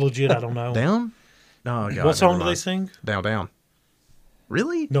 Like legit, I don't know. Down? No, God. What song never do they mind. sing? Down.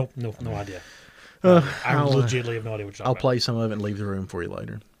 Really? No idea. I I'll, legitimately have no idea what you're I'll talking play some of it and leave the room for you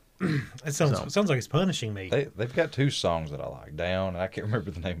later. about. It sounds like it's punishing me. They've got two songs that I like. Down, and I can't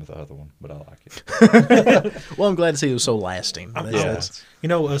remember the name of the other one, but I like it. Well, I'm glad to see it was so lasting. That's- You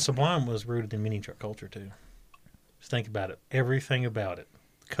know, Sublime was rooted in mini truck culture too. Just think about it. Everything about it.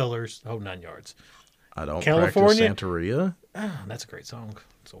 Colors, the whole 9 yards. I don't California? practice Santeria. Ah, that's a great song.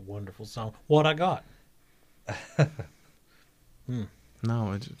 It's a wonderful song. What I Got.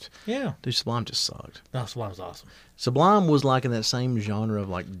 No, it's Yeah. dude, Sublime just sucked. No, Sublime's awesome. Sublime was like in that same genre of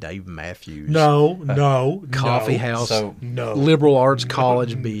like Dave Matthews. No. Coffee no. house. So, No. Liberal arts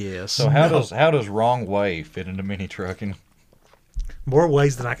college BS. so how does Wrong Way fit into mini trucking? More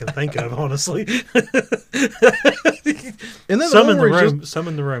ways than I can think of, honestly. and then Some in the other room. just- Some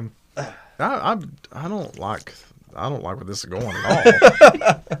in the room. I don't like where this is going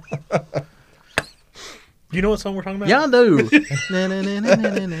at all. You know what song we're talking about? Yeah, I do.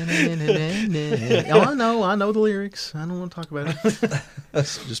 Oh, I know the lyrics. I don't want to talk about it.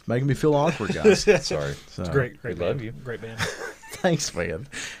 It's just making me feel awkward, guys. Sorry. So, Great We band. love you. Great band. Thanks, man.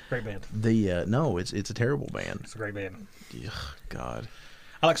 Great band. No, it's a terrible band. It's a great band. Ugh, God.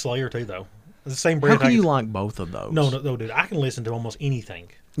 I like Slayer too, though. The same How breath. can you like both of those? No, dude. I can listen to almost anything.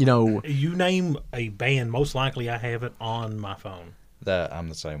 You know, You name a band, most likely I have it on my phone. That I'm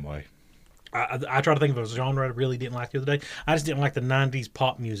the same way. I try to think of a genre I really didn't like the other day. I just didn't like the 90s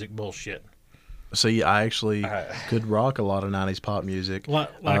pop music bullshit. see, I actually could rock a lot of 90s pop music. Like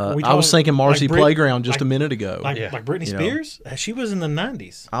I was thinking Marcy Playground just a minute ago. Like Britney You know. Spears? She was in the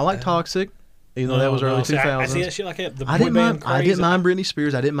 90s. I like Toxic, even though that was early 2000s. I see that shit like that. The I boy didn't band mind. I didn't craze. mind Britney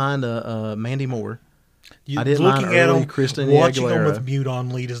Spears. I didn't mind Mandy Moore. I didn't looking mind at early them, Christina watching them Aguilera. with mute on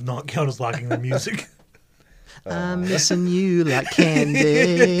lead does not count as liking the music. I'm missing you like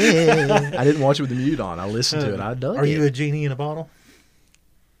candy. I didn't watch it with the mute on. I listened to it. I dug Are it. you a genie in a bottle?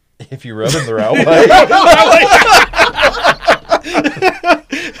 If you rub them the right way.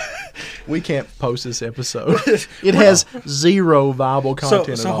 We can't post this episode. It has zero viable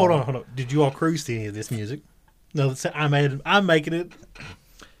content. So at all. hold on. Did you all cruise to any of this music? No, I'm making it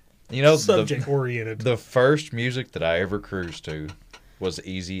You know, subject oriented. the first music that I ever cruised to was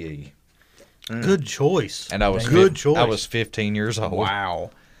Eazy-E. Good choice. And I was good choice. I was 15 years old.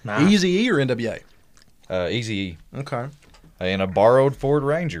 Wow. Nice. Easy E or NWA? Eazy-E. Okay. In a borrowed Ford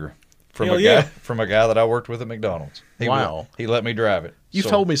Ranger from Hell a yeah. guy that I worked with at McDonald's. Wow. He let me drive it. You've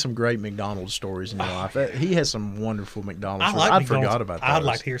So- told me some great McDonald's stories in your life. He has some wonderful McDonald's I stories. like I McDonald's. forgot about those. I'd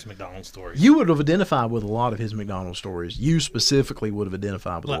like to hear some McDonald's stories. You would have identified with a lot of his McDonald's stories. You specifically would have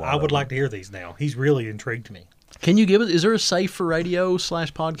identified with a lot I would of like them. to hear these now. He's really intrigued me. Can you give us, is there a safe for radio /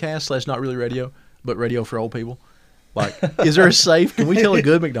 podcast / not really radio, but radio for old people? Like, is there a safe? Can we tell a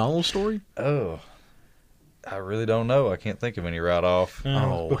good McDonald's story? Oh, I really don't know. I can't think of any right off.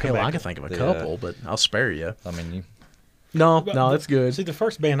 Oh, we'll come hell, back I to can think of a the, couple, but I'll spare you. I mean, No, But that's good. See, the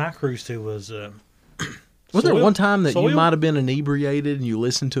first band I cruised to was. Was there Soil? one time that you Soil? might have been inebriated and you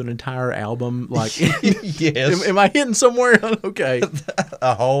listened to an entire album? Like, yes, am I hitting somewhere? Okay.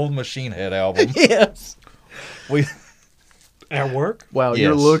 a whole Machine Head album. Yes. we At work? Wow,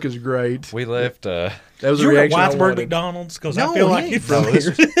 your Yes. look is great. we left. That was You a were at reaction I Whitesburg wanted. McDonald's? Because No, I feel he like ain't you're from from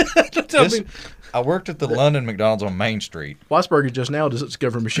here. Tell this, me. I worked at the London McDonald's on Main Street, Weisberger just now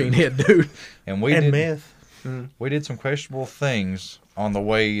discovered Machine Head, dude. and we And did meth. we did some questionable things on the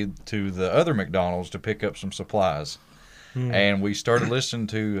way to the other McDonald's to pick up some supplies, and we started listening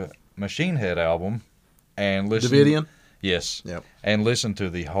to Machine Head album, and listened. Davidian? Yes. Yep. And listened to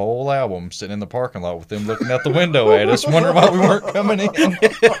the whole album sitting in the parking lot with them looking out the window at us, wondering why we weren't coming in.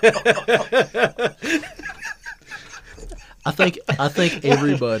 I think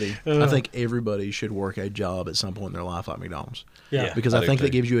everybody should work a job at some point in their life like McDonald's. Yeah. Because I I do think too.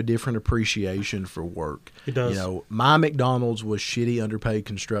 that gives you a different appreciation for work. It does. You know, my McDonald's was shitty, underpaid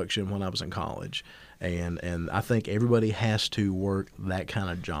construction when I was in college, and I think everybody has to work that kind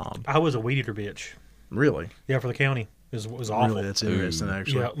of job. I was a weed eater bitch. Really, Yeah, for the county. It was awful. really, that's interesting.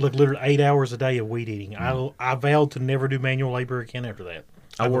 Actually, Yeah, look, literally 8 hours a day of weed eating. I vowed to never do manual labor again after that.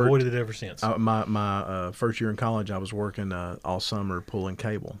 I've worked- avoided it ever since. my first year in college, I was working all summer pulling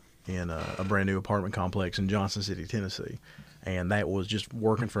cable in a brand new apartment complex in Johnson City, Tennessee, and that was just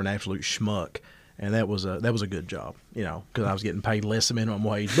working for an absolute schmuck. And that was a good job, you know, because I was getting paid less than minimum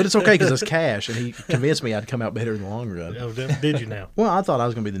wage. But it's okay because it's cash, and he convinced me I'd come out better in the long run. Oh, did you now? Well, I thought I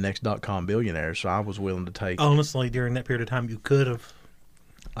was going to be the next .com billionaire, so I was willing to take. Honestly, during that period of time, you could have.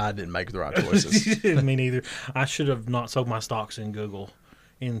 I didn't make the right choices. Me neither. I should have not sold my stocks in Google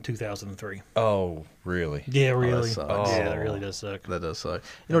in 2003. Oh, really? Yeah, really. sucks. Yeah, that really does suck. That does suck.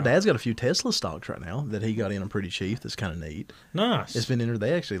 You know, Dad's got a few Tesla stocks right now that he got in them pretty cheap. That's kind of neat. Nice. It's been entered.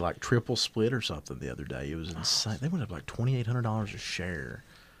 They actually like triple split or something the other day. It was insane. They went up like $2,800 a share,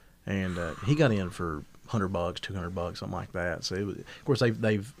 and he got in for $100, $200, something like that. So, of course,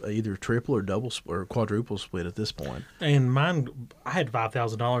 they've either triple or double or quadruple split at this point. And mine, I had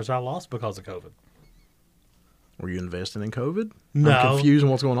 $5,000 I lost because of COVID. Were you investing in COVID? No. I'm confused on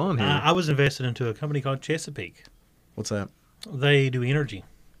what's going on here. I was invested into a company called Chesapeake. What's that? They do energy.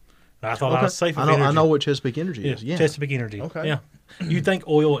 I thought I was safe with I energy. know what Chesapeake Energy is. Yeah. Chesapeake Energy. Okay. Yeah. You'd think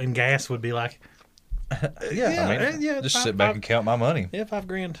oil and gas would be like, I mean, yeah, just sit back and count my money. yeah,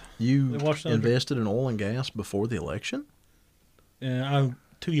 $5,000. You They watched under. invested in oil and gas before the election? 2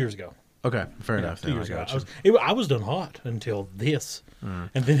 years ago. Okay, fair enough. 2 then, years I ago. got you. I was done hot until this. And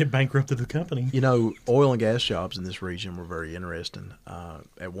then it bankrupted the company. You know, oil and gas jobs in this region were very interesting.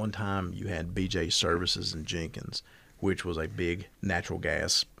 At one time, you had BJ Services in Jenkins, which was a big natural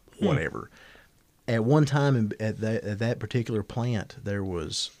gas whatever. At one time, at that particular plant, there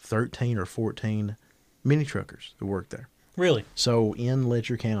was 13 or 14 mini truckers who worked there. Really? So in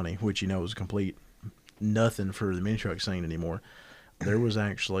Letcher County, which you know is complete nothing for the mini truck scene anymore, there was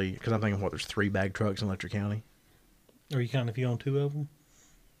actually, because I'm thinking, there's 3 bag trucks in Letcher County. Are you counting if you own 2 of them?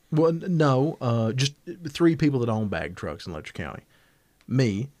 Well, no, just 3 people that own bag trucks in Letcher County.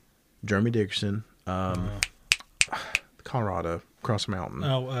 Me, Jeremy Dickerson, Colorado, across the mountain.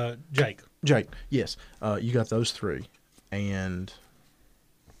 Oh, Jake. Jake, yes. You got those 3. And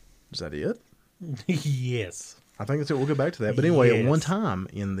is that it? Yes. I think that's it. We'll go back to that. But anyway, at one Yes. time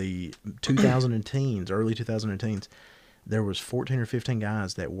in the 2010s, early 2010s, there was 14 or 15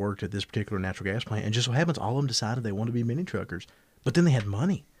 guys that worked at this particular natural gas plant. And just so happens, all of them decided they wanted to be mini truckers. But then they had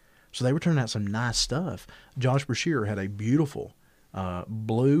money. So they were turning out some nice stuff. Josh Brashear had a beautiful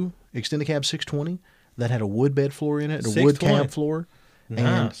blue extended cab 620 that had a wood bed floor in it, a wood 620. cab floor. And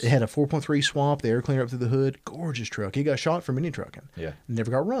Nice. it had a 4.3 swap, the air cleaner up through the hood. Gorgeous truck. He got shot for mini trucking. Yeah.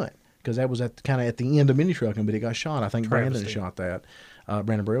 Never got run because that was kind of at the end of mini trucking, but he got shot. I think Brandon Travesty. shot that.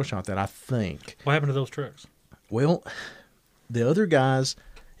 Brandon Burrell shot that, I think. What happened to those trucks? Well, the other guys,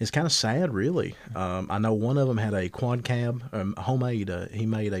 it's kind of sad, really. I know one of them had a quad cab, homemade. He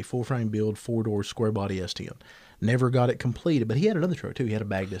made a full frame build 4-door square body S10. Never got it completed, but he had another truck too. He had a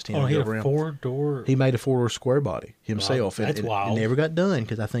bagged S10. Oh, he had drove a around. 4-door. He made a 4-door square body himself. Wow, that's and wild. It never got done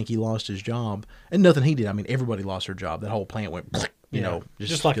because I think he lost his job. And nothing he did. I mean, everybody lost their job. That whole plant went, you Yeah, know.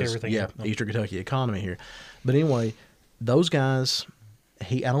 just like 'cause, everything Yeah, else. Eastern Kentucky economy here. But anyway, those guys,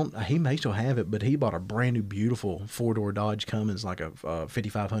 he may still have it, but he bought a brand new, beautiful 4-door Dodge Cummins, like a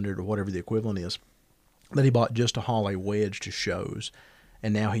 5500 or whatever the equivalent is, that he bought just to haul a wedge to shows.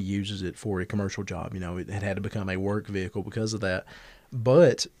 And now he uses it for a commercial job. You know, it had to become a work vehicle because of that.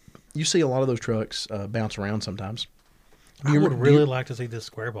 But you see a lot of those trucks bounce around sometimes. I would really like to see this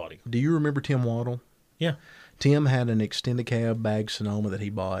square body. Do you remember Tim Waddle? Yeah. Tim had an extended cab bagged Sonoma that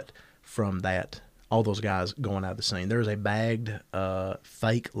he bought from that. All those guys going out of the scene. There was a bagged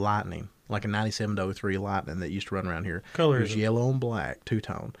fake Lightning, like a 97 to 03 Lightning that used to run around here. Color It was is it? yellow and black,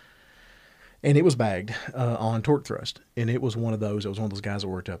 two-tone. And it was bagged on torque thrust. And it was one of those. It was one of those guys that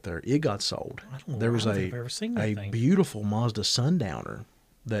worked up there. It got sold. I don't know. There was I don't think I've ever seen that a thing. beautiful Mazda Sundowner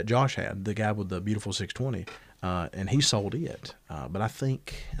that Josh had, the guy with the beautiful 620. And he sold it. But I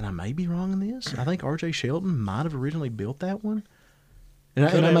think, and I may be wrong in this, I think R.J. Shelton might have originally built that one. And I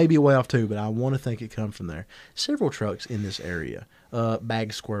have. may be way off too, but I want to think it come from there. Several trucks in this area,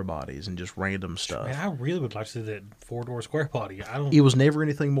 bagged square bodies and just random stuff. Man, I really would like to see that 4-door square body. I don't. It was never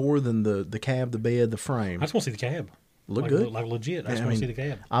anything more than the cab, the bed, the frame. I just want to see the cab. Look like, good. Like legit. I just Yeah, want to see the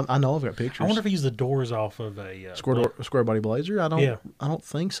cab. I know I've got pictures. I wonder if he used the doors off of a square body Blazer. I don't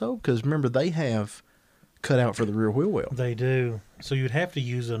think so, because remember they have cut out for the rear wheel well. They do. So you'd have to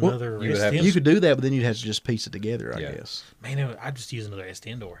use another you would have S10. You could do that, but then you'd have to just piece it together, I Yeah. guess. Man, I'd just use another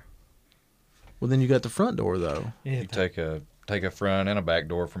S10 door. Well, then you got the front door though. Yeah, You take a front and a back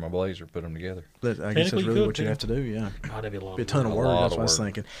door from a Blazer, put them together. I guess that's Technically you really could, what you too. have to do. Yeah. Oh, that'd be a lot. Be a ton of A work. lot That's of what I was work.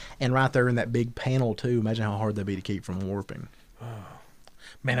 thinking. And right there in that big panel too. Imagine how hard that'd be to keep from warping.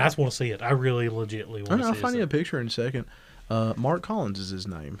 Man, I just want to see it. I really legitimately want to see I'll it. find you a picture in a second. Mark Collins is his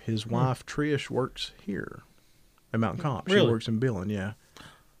name. His wife Trish works here at Mountain Comp. She Really? works in billing. Yeah.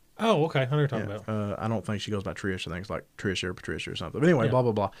 Oh, okay. I know what you're talking Yeah. about. I don't think she goes by Trish. I think it's like Trish or Patricia or something. But anyway, Yeah. blah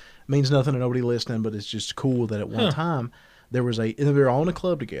blah blah. Means nothing to nobody listening, but it's just cool that at one time there was they were all in a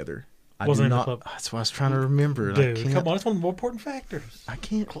club together. I What's do the name of not. the club? That's what I was trying to remember. and I Dude, can't, come on. That's one of the more important factors. I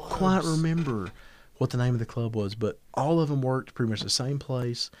can't Clubs. quite remember what the name of the club was, but all of them worked pretty much the same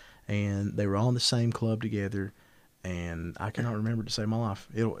place, and they were all in the same club together. And I cannot remember to save my life.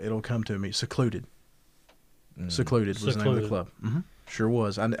 It'll come to me. Secluded. Secluded was the name of the Secluded. club. Sure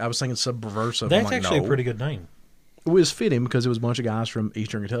was. I was thinking Subversive. That's I'm like, actually no. a pretty good name. It was fitting because it was a bunch of guys from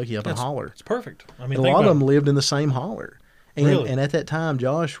Eastern Kentucky up in Holler. It's perfect. I mean, And a think lot of about them it. lived in the same holler. And, Really? and at that time,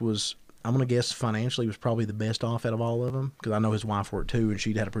 Josh was, I'm going to guess financially, was probably the best off out of all of them because I know his wife worked too, and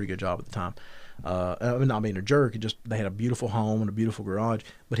she'd had a pretty good job at the time. I mean, not being a jerk, it just they had a beautiful home and a beautiful garage,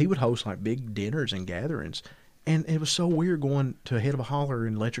 but he would host like big dinners and gatherings. And it was so weird going to a head of a holler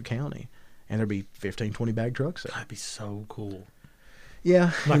in Letcher County, and there'd be 15, 20 bag trucks there. That'd be so cool.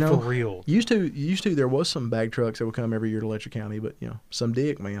 Yeah, Like, you know, for real. Used to there was some bag trucks that would come every year to Letcher County, but some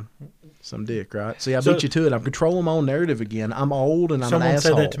dick, man. Some dick, right? See, I So- beat you to it. I'm controlling my own narrative again. I'm old and I'm Someone an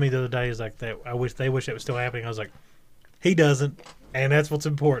said asshole. that to me the other day. Is like that. They wish that was still happening. I was like, he doesn't, and that's what's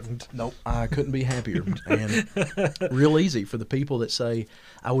important. Nope, I couldn't be happier. And real easy for the people that say,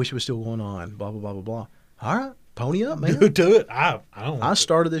 I wish it was still going on, blah, blah, blah, blah, blah. All right, pony up, man. Do it. I don't. I want to.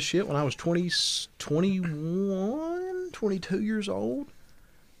 started this shit when I was 21, 22 years old.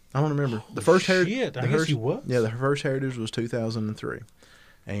 I don't remember. The first shit, I guess you was. Yeah, the first Heritage was 2003.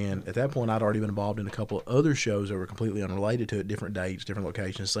 And at that point, I'd already been involved in a couple of other shows that were completely unrelated to it, different dates, different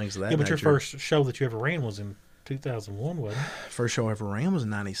locations, things of that Yeah, but your nature. first show that you ever ran was in 2001, wasn't it? First show I ever ran was in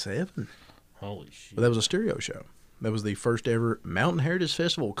 '97. Holy shit. But that was a stereo show. That was the first ever Mountain Heritage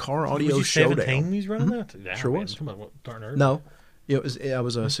Festival car audio was you showdown. 17 when you was running that? Yeah, Sure man, was. come on, what, darn early. No, it was. I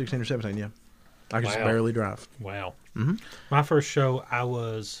was 16 or 17. Yeah, I could just Wow. barely drive. Wow. Mhm. My first show, I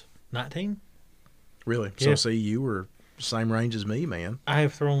was 19. Really. Yeah. So see, you were same range as me, man. I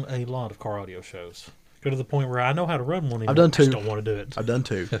have thrown a lot of car audio shows. Go to the point where I know how to run one. I've done I just two. don't want to do it. I've done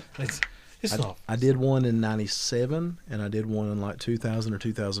two. It's not. I did one in '97, and I did one in like 2000 or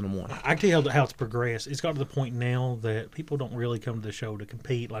 2001. I can tell how it's progressed. It's got to the point now that people don't really come to the show to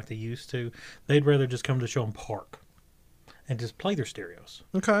compete like they used to. They'd rather just come to the show and park and just play their stereos.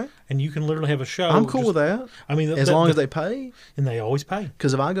 Okay, And you can literally have a show. I'm cool with that. I mean, As long as they pay. and they always pay.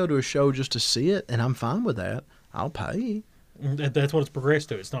 Because if I go to a show just to see it, and I'm fine with that, I'll pay. That's what it's progressed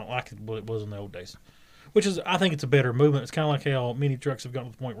to. It's not like what it was in the old days. Which is, I think it's a better movement. It's kind of like how mini trucks have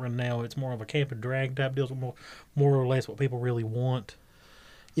gotten to the point where now it's more of a camp and drag type deal, more or less what people really want.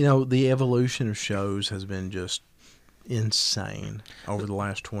 You know, the evolution of shows has been just insane over the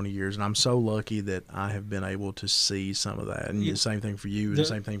last 20 years, and I'm so lucky that I have been able to see some of that. And Yeah. the same thing for you, and The- the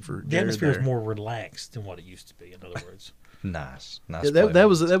same thing for The Jared atmosphere there. is more relaxed than what it used to be, in other words. Nice. Yeah, play, that man.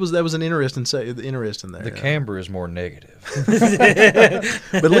 was an interesting interesting there. The camber is more negative.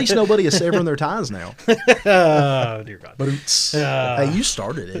 But at least nobody is severing their ties now. Oh, dear God. But hey, you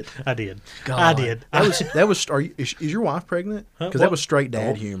started it. I did. God. I did. That was. Is your wife pregnant? Because Well- that was straight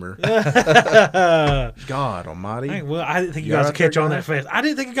dad humor. God Almighty! Hey, well, I didn't think you You guys all would right catch there, on guy? that fast. I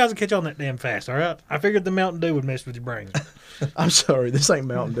didn't think you guys would catch on that damn fast, all right? I figured the Mountain Dew would mess with your brain. I'm sorry, this ain't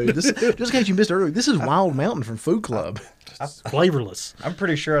Mountain Dew. This just in case you missed it earlier. This is Wild Mountain from Food Club. It's flavorless. I'm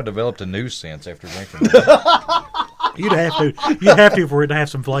pretty sure I developed a new sense after drinking that. You'd have to. You'd have to for it to have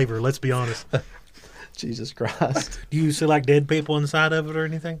some flavor, let's be honest. Jesus Christ! Do you see like dead people inside of it or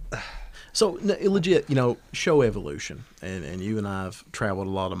anything? So legit, show evolution, and you and I have traveled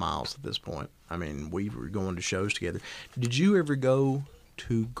a lot of miles at this point. I mean, we were going to shows together. Did you ever go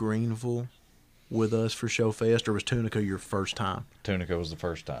to Greenville with us for Show Fest, or was Tunica your first time? Tunica was the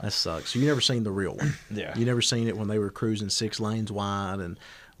first time. That sucks. So you never seen the real one. Yeah. You never seen it when they were cruising 6 lanes wide, and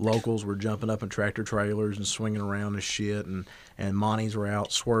locals were jumping up in tractor trailers and swinging around and shit, and Monties were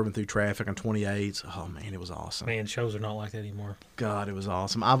out swerving through traffic on 28s. Oh man, it was awesome. Man, shows are not like that anymore. God, it was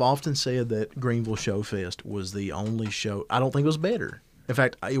awesome. I've often said that Greenville Show Fest was the only show. I don't think it was better. In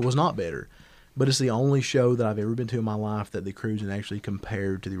fact, it was not better. But it's the only show that I've ever been to in my life that the cruising actually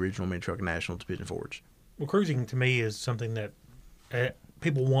compared to the original Mini Truck National at Pigeon Forge. Well, cruising to me is something that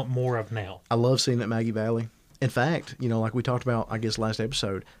people want more of now. I love seeing it at Maggie Valley. In fact, like we talked about, I guess, last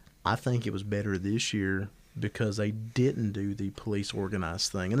episode, I think it was better this year because they didn't do the police organized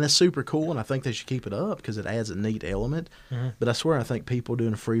thing. And that's super cool, and I think they should keep it up because it adds a neat element. Mm-hmm. But I swear I think people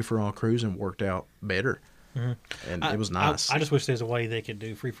doing free-for-all cruising worked out better. And it was nice. I just wish there's a way they could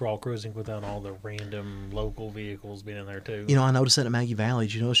do free-for-all cruising without all the random local vehicles being in there, too. I noticed that at Maggie Valley.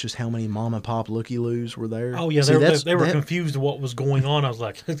 Did you notice just how many mom-and-pop looky-loos were there? Oh, yeah, See, they were that- confused what was going on. I was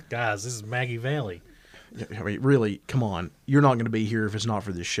like, guys, this is Maggie Valley. I mean, really, come on. You're not going to be here if it's not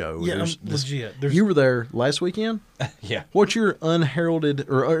for this show. Yeah, There's legit. You were there last weekend? Yeah. What's your unheralded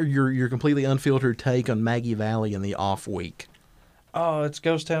or your completely unfiltered take on Maggie Valley in the off week? Oh, it's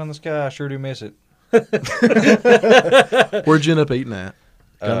Ghost Town in the Sky. I sure do miss it. Where'd you end up eating at?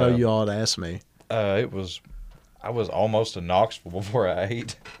 I know you all had asked me. I was almost in Knoxville before I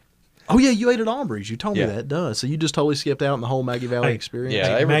ate. Oh, yeah, you ate at Aubrey's. You told me Yeah. that, duh. So you just totally skipped out on the whole Maggie Valley Hey, experience?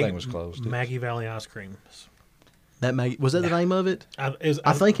 Yeah, everything was closed. Maggie Valley ice cream. Was that the name of it? I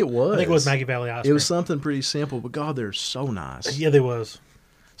think it was. I think it was Maggie Valley ice It was cream. something pretty simple, but God, they're so nice. Yeah, there was.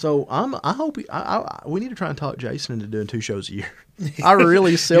 So I hope we need to try and talk Jason into doing 2 shows a year. I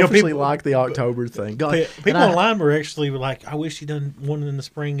really selfishly people- like the October thing. God, People and I- online were actually like, I wish he'd done one in the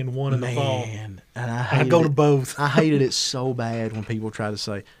spring and one in the fall. Man, and I I'd hated go to it. both. I hated it so bad when people try to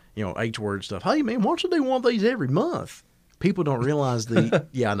say, H-word stuff. Hey, man, why don't you do one of these every month? People don't realize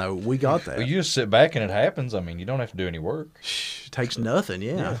yeah, I know, we got that. Well, you just sit back and it happens. I mean, you don't have to do any work. It takes nothing,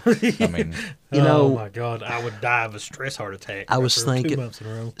 yeah. I mean, Oh my God, I would die of a stress heart attack. I was after thinking- 2 months in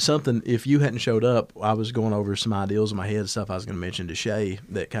a row. Something, if you hadn't showed up, I was going over some ideals in my head, stuff I was going to mention to Shay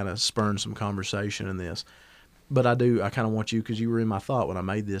that kind of spurned some conversation in this. But I kind of want you, because you were in my thought when I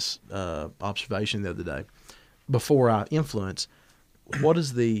made this observation the other day. Before I influence, what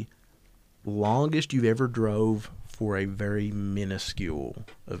is the longest you've ever drove for a very minuscule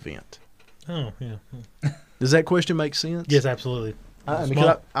event? Oh yeah. Does that question make sense? Yes, absolutely. I mean, Small-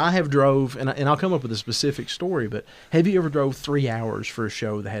 'cause I have drove, and I'll come up with a specific story, but have you ever drove 3 hours for a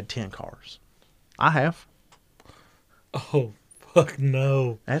show that had 10 cars? I have. Oh, Fuck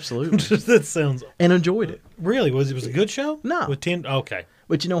no. Absolutely. That sounds And enjoyed it. really was a good show. No. with 10. Okay,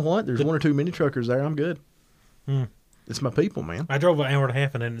 But you know what? There's one or two mini truckers there. I'm good. It's my people, man. I drove an hour and a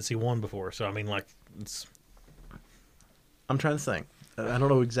half and I didn't see one before. So I mean, like, it's I'm trying to think. I don't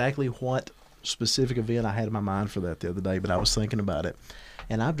know exactly what specific event I had in my mind for that the other day, but I was thinking about it.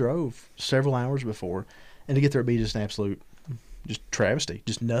 And I drove several hours before, and to get there would be just an absolute just travesty,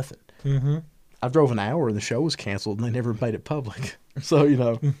 just nothing. mm-hmm. I drove an hour and the show was canceled, and they never made it public. So, you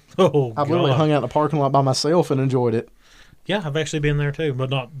know, Oh I literally God. hung out in the parking lot by myself and enjoyed it. Yeah, I've actually been there too, but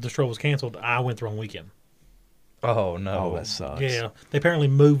not the show was canceled. I went the wrong weekend. Oh no. Oh, that sucks. Yeah, they apparently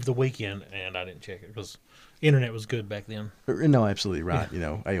moved the weekend, and I didn't check it because internet was good back then. No, absolutely right. You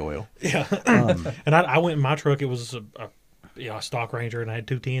know, AOL. Yeah, and I went in my truck. It was a stock Ranger, and I had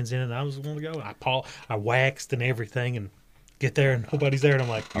 210s in it. And I was going to go. I waxed and everything, and get there, and nobody's there, and I'm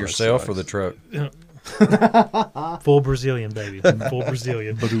like, Yourself or the truck? full Brazilian, baby, full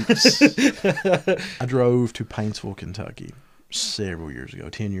Brazilian. I drove to Paintsville, Kentucky several years ago,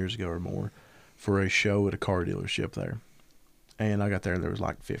 10 years ago or more, for a show at a car dealership there. And I got there, and there was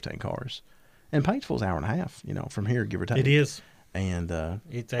like 15 cars. And Paintsville's an hour and a half, you know, from here, give or take. It is. And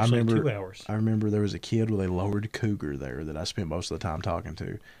It's actually 2 hours. I remember there was a kid with a lowered Cougar there that I spent most of the time talking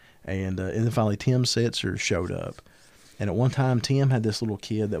to. And then finally Tim Setzer showed up. And at one time, Tim had this little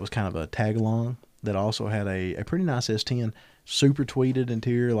kid that was kind of a tag-along that also had a pretty nice S10, super tweeded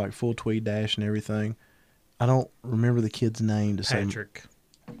interior, like full tweed dash and everything. I don't remember the kid's name to say. Patrick.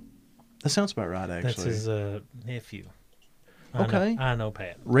 That sounds about right, actually. That's his nephew. Okay. I know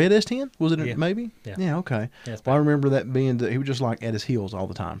Pat. Red S10? Was it Yeah. maybe? Yeah. Okay. Yeah, it's Well, I remember that being, he was just like at his heels all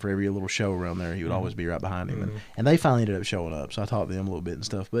the time for every little show around there. He would always be right behind him. And they finally ended up showing up, so I talked to them a little bit and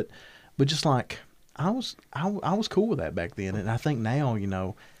stuff. But just like, I was cool with that back then. And I think now, you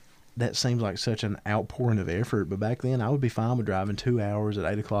know, that seems like such an outpouring of effort. But back then, I would be fine with driving 2 hours at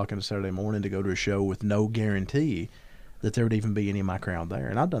 8 o'clock on a Saturday morning to go to a show with no guarantee that there would even be any of my crowd there.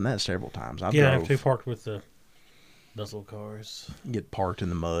 And I've done that several times. I Yeah, I drove, actually parked with those little cars. get parked in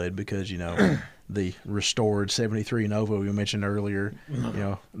the mud because, you know, the restored 73 Novo you mentioned earlier, you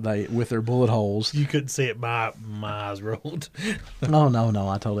know, they with their bullet holes. You couldn't see it. My eyes rolled. Oh, no,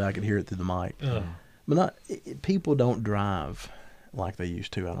 I could hear it through the mic. But people don't drive like they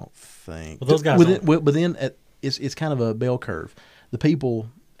used to, I don't think. Well, those guys But then it's kind of a bell curve. The people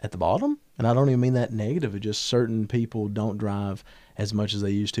at the bottom, and I don't even mean that negative, it's just certain people don't drive as much as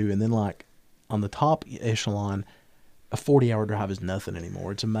they used to. And then, like, on the top echelon, a 40-hour drive is nothing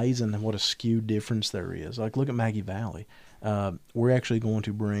anymore. It's amazing what a skewed difference there is. Like, look at Maggie Valley. We're actually going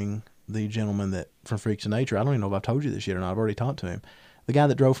to bring the gentleman that from Freaks of Nature. I don't even know if I've told you this yet or not. I've already talked to him. The guy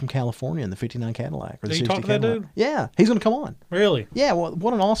that drove from California in the 59 Cadillac. Or the Did you 60 talk to that Cadillac. dude? Yeah, he's going to come on. Really? Yeah, well,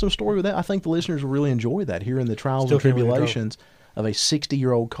 what an awesome story with that. I think the listeners will really enjoy that, hearing the trials Still and can't believe he tribulations of a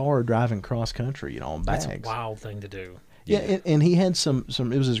 60-year-old car driving cross country, you know, on bags. That's a wild thing to do. Yeah, and he had some.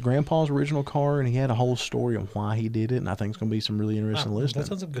 It was his grandpa's original car, and he had a whole story on why he did it. And I think it's going to be some really interesting listening. That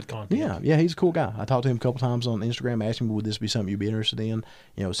sounds like good content. Yeah, he's a cool guy. I talked to him a couple times on Instagram, asked him, would this be something you'd be interested in?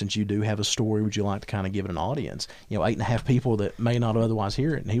 You know, since you do have a story, would you like to kind of give it an audience? You know, 8.5 people that may not otherwise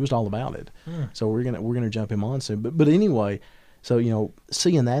hear it, and he was all about it. So we're gonna jump him on soon. But anyway, so, you know,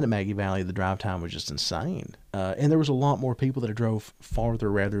 seeing that at Maggie Valley, the drive time was just insane. And there was a lot more people that drove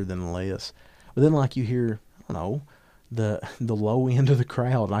farther rather than less. But then, like, you hear, I don't know, the low end of the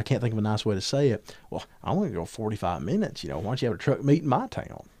crowd, and I can't think of a nice way to say it. Well, I want to go 45 minutes. You know, why don't you have a truck meet in my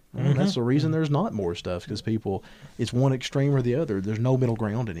town? Well, that's the reason there's not more stuff, because people, it's one extreme or the other. There's no middle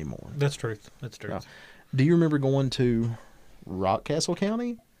ground anymore. That's truth. That's truth. Do you remember going to Rockcastle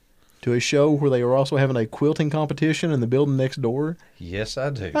County to a show where they were also having a quilting competition in the building next door? Yes, I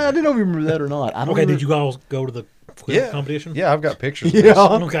do. I didn't know if you remember that or not. I don't Okay, remember. did you guys go to the quilt competition? Yeah, I've got pictures. Of Yeah. this.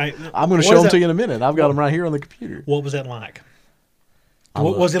 Okay. I'm going to show them to you in a minute. I've got them right here on the computer. What was that like?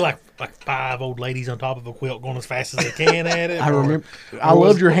 Was it like 5 old ladies on top of a quilt going as fast as they can at it? I or- remember. I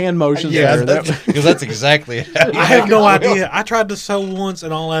loved your hand motions Yeah, there. because that's exactly how I have no idea. I tried to sew once,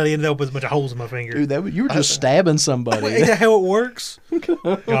 and all I ended up with a bunch of holes in my finger. Dude, you were just stabbing somebody. Is that how it works?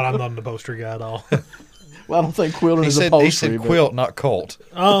 God, I'm not an upholstery guy at all. Well, I don't think quilting he is said. upholstery. He said but- quilt, not cult.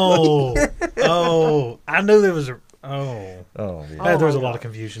 Oh, I knew there was a. Oh, yeah. There's a lot of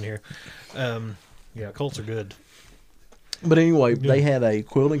confusion here. Yeah, Colts are good. But anyway, they had a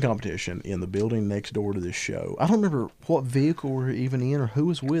quilting competition in the building next door to this show. I don't remember what vehicle we were even in or who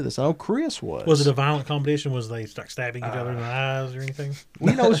was with us. I know Chris was. Was it a violent competition? Was they start stabbing each other in the eyes or anything?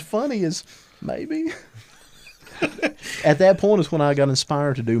 Well, you know what's funny is maybe. At that point is when I got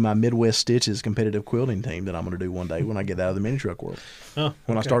inspired to do my Midwest Stitches competitive quilting team that I'm going to do one day when I get out of the mini truck world. Oh,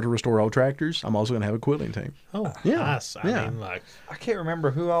 When I okay. start to restore old tractors, I'm also going to have a quilting team. Oh, Yeah, nice. I yeah. mean, like, I can't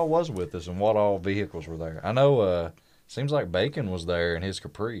remember who all was with us and what all vehicles were there. I know. Seems like Bacon was there in his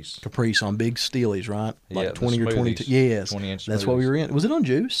Caprice. Caprice on big steelies, right? Like Yeah, the 20 or 22. smoothies. Yes. 20-inch That's what we smoothies. were in. Was it on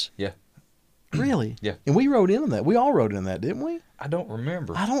Juice? Yeah, Really? Yeah. And we rode in on that. We all rode in that, didn't we? I don't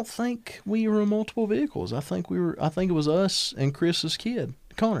remember. I don't think we were in multiple vehicles. I think it was us and Chris's kid,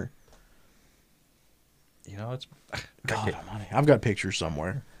 Connor. You know, it's God almighty. I've got pictures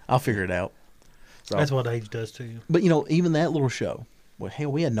somewhere. I'll figure it out. So, that's what age does to you. but, even that little show, well,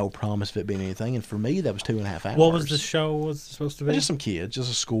 hell, we had no promise of it being anything. And for me, that was 2.5 hours. What was the show was supposed to be? Just some kids,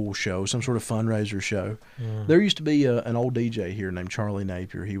 just a school show, some sort of fundraiser show. There used to be an old DJ here named Charlie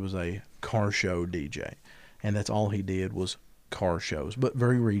Napier. He was a car show DJ, and that's all he did was car shows, but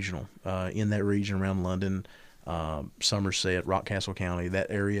very regional. In that region around London, Somerset, Rockcastle County, that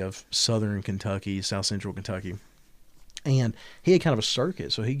area of southern Kentucky, south central Kentucky. And he had kind of a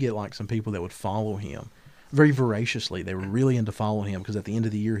circuit, so he'd get like some people that would follow him very voraciously. They were really into following him because at the end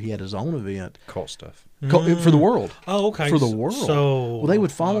of the year he had his own event cult stuff. for the world. Oh, okay. For the world. So Well, they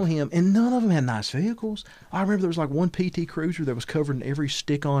would follow him, and none of them had nice vehicles. I remember there was like one PT Cruiser that was covered in every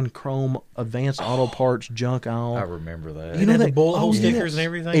stick-on chrome advanced auto parts junk aisle. I remember that. You know, the that- bullet hole oh, stickers yes. and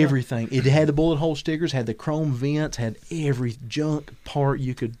everything? Everything. It had the bullet hole stickers, had the chrome vents, had every junk part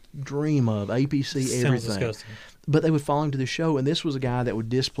you could dream of, APC, Sounds everything. disgusting. But they would follow him to the show, and this was a guy that would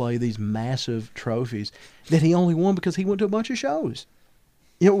display these massive trophies that he only won because he went to a bunch of shows.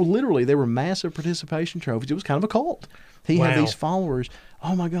 Literally, they were massive participation trophies. It was kind of a cult. He had Wow. these followers.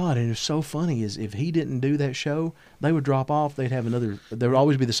 Oh my God! And it was so funny is if he didn't do that show, they would drop off. They'd have another. There would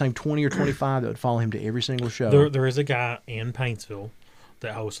always be the same 20 or 25 that would follow him to every single show. There is a guy in Paintsville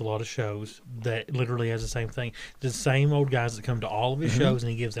that hosts a lot of shows that literally has the same thing. The same old guys that come to all of his shows,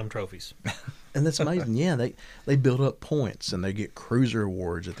 and he gives them trophies. And that's amazing. Yeah, they build up points and they get cruiser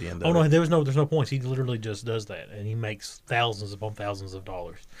awards at the end of Oh no, it. there's no points. He literally just does that, and he makes thousands upon thousands of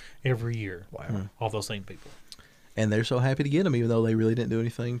dollars every year. Wow. All those same people. And they're so happy to get them, even though they really didn't do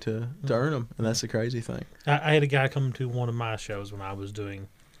anything to earn them. And that's the crazy thing. I had a guy come to one of my shows when I was doing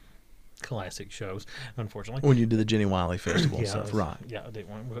classic shows, unfortunately. When you do the Jenny Wiley Festival and Yeah, stuff, right? Yeah, I didn't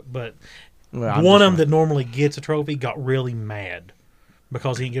want, but Well, I'm one just of them that normally gets a trophy got really mad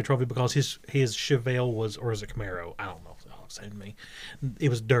because he didn't get a trophy because his Chevelle was, or is it Camaro? I don't know. Oh, same to me. It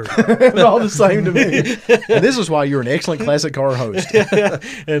was dirty. It's all the same to me. And this is why you're an excellent classic car host.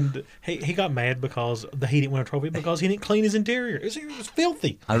 And he got mad because he didn't win a trophy because he didn't clean his interior. It was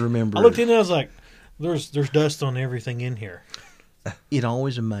filthy. I remember. I looked in and I was like, there's dust on everything in here. It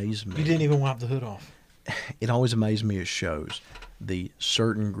always amazed me. You didn't even wipe the hood off. It always amazed me at shows the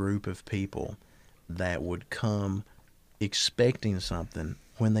certain group of people that would come expecting something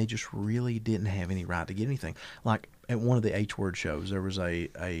when they just really didn't have any right to get anything. Like at one of the H-word shows, there was a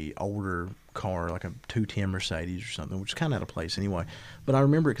older car, like a 210 Mercedes or something, which is kind of out of place anyway. But I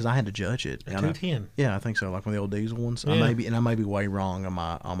remember it because I had to judge it. A And I- 210. Yeah, I think so. Like one of the old diesel ones. Yeah. I may be way wrong on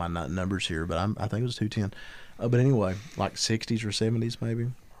my numbers here, but I think it was 210. But anyway, like 60s or 70s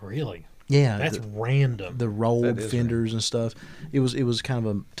maybe. Really? Yeah, That's the, random. the rolled That is fenders and stuff. It was kind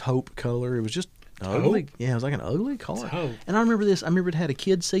of a taupe color. It was just ugly. Yeah, it was like an ugly car. Taupe. And I remember this. I remember it had a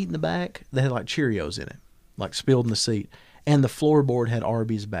kid seat in the back that had like Cheerios in it, like spilled in the seat. And the floorboard had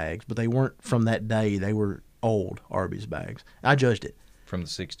Arby's bags, but they weren't from that day. They were old Arby's bags. I judged it. From the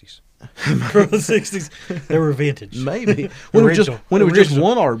 60s. From the 60s. They were vintage. Maybe when it Original. was just Original.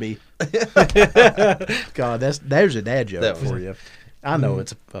 one Arby. God, there's a dad joke That was- for you. I know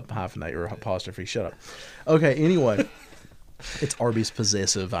it's a hyphenate or a apostrophe. Shut up. Okay. Anyway, it's Arby's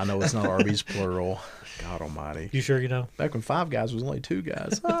possessive. I know it's not Arby's plural. God Almighty. You sure you know? Back when 5 guys was only 2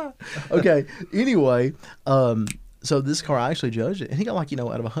 guys. Okay. Anyway, so this car I actually judged it, and he got like out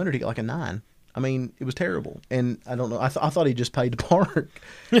of 100, he got like a 9. I mean, it was terrible, and I don't know. I thought he just paid to park,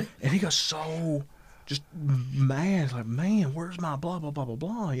 and he got so just mad. It's like, man, where's my blah blah blah blah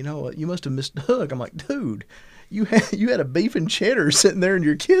blah? You must have mistook. I'm like, dude, you had a beef and cheddar sitting there in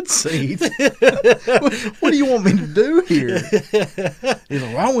your kid's seat. What do you want me to do here? He's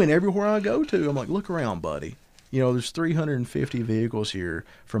like, well, I win everywhere I go to. I'm like, look around, buddy. There's 350 vehicles here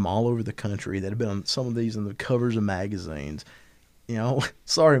from all over the country that have been on some of these in the covers of magazines.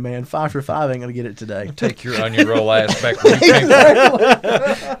 Sorry, man, 5 for 5 ain't gonna get it today. Take your onion roll ass back where you came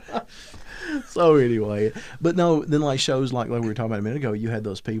from. So anyway, but no, then like shows like we were talking about a minute ago, you had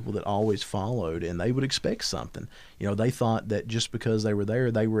those people that always followed, and they would expect something. You know, they thought that just because they were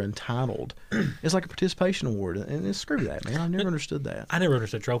there, they were entitled. It's like a participation award, and screw that, man. I never understood that. I never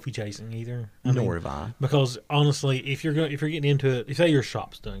understood trophy chasing either. Nor have I. Because honestly, if you're getting into it, if say your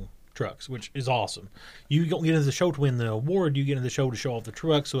shop's doing trucks, which is awesome, you don't get into the show to win the award. You get into the show to show off the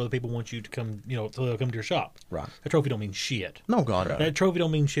truck, so other people want you to come. You know, so they'll come to your shop. Right. That trophy don't mean shit. No, God, no. That trophy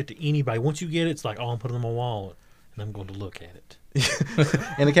don't mean shit to anybody. Once you get it, it's like, oh, I'm putting it on my wall, and I'm going to look at it.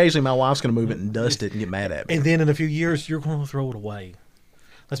 And occasionally my wife's going to move it and dust it and get mad at me. And then in a few years, you're going to throw it away.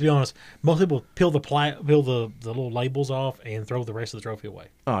 Let's be honest. Most people peel the little labels off and throw the rest of the trophy away.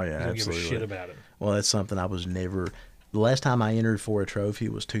 Oh, yeah, They don't absolutely. give a shit about it. Well, that's something I was never. The last time I entered for a trophy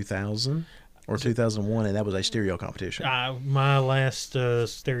was 2000 or 2001, and that was a stereo competition. My last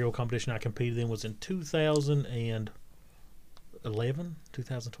stereo competition I competed in was in 2011,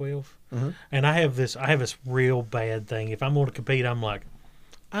 2012. And I have this real bad thing. If I'm going to compete, I'm like,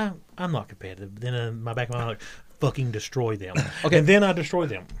 I'm not competitive. Then in my back of my mind, I'm like, fucking destroy them. Okay. And then I destroy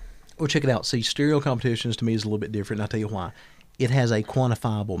them. Well, check it out. See, stereo competitions to me is a little bit different, and I'll tell you why. It has a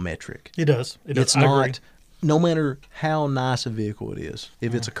quantifiable metric. It does. It's I agree. not, no matter how nice a vehicle it is,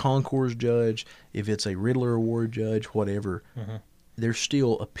 if it's a concours judge, if it's a Riddler Award judge, whatever, there's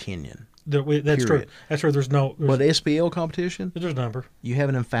still opinion. That's true. Period. That's true. There's But SPL competition, a number. you have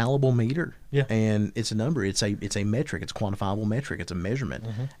an infallible meter. Yeah. And it's a number. It's a metric. It's a quantifiable metric. It's a measurement.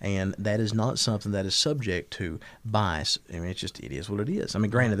 And that is not something that is subject to bias. I mean, it is what it is. I mean,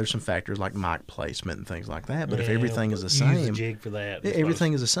 granted, there's some factors like mic placement and things like that, but if everything is the Use same, the jig for that.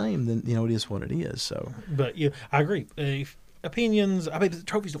 everything is the same, then, it is what it is. So, But yeah, I agree. Opinions. I mean, the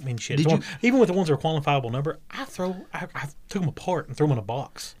trophies don't mean shit. Did So you- even with the ones that are quantifiable number, I took them apart and threw them in a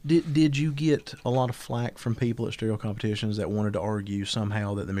box. did you get a lot of flack from people at stereo competitions that wanted to argue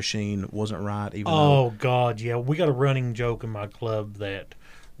somehow that the machine wasn't right, even though Oh God, yeah. We got a running joke in my club that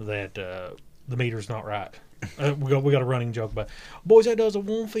the meter's not right. We got a running joke about, boys, that does a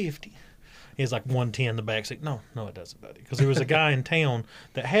 150. It's like 110 in the back seat. No, it doesn't, buddy. Because there was a guy in town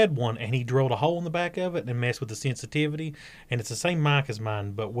that had one, and he drilled a hole in the back of it and messed with the sensitivity. And it's the same mic as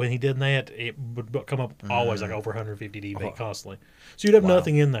mine, but when he did that, it would come up always like over 150 dB constantly. So you'd have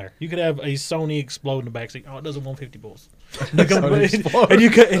nothing in there. You could have a Sony explode in the back seat. Oh, it does a 150 bulls. You come,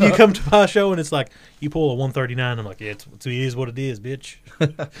 and you come to my show, and it's like you pull a 139. I'm like, yeah, it is what it is, bitch.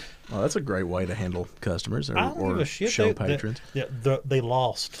 well, that's a great way to handle customers I don't give or a shit. show patrons. They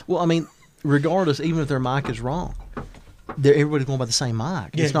lost. Well, I mean, regardless, even if their mic is wrong, everybody's going by the same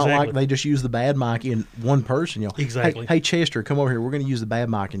mic. Yeah, It's not like exactly. they just use the bad mic in one person. Exactly. Hey, Chester, come over here. We're going to use the bad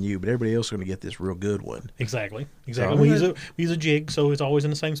mic in you, but everybody else is going to get this real good one. Exactly. So- We use a jig, so it's always in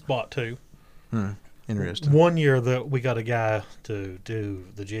the same spot too. Interesting. One year that we got a guy to do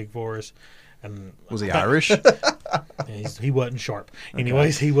the jig for us, and Was he Irish? he wasn't sharp.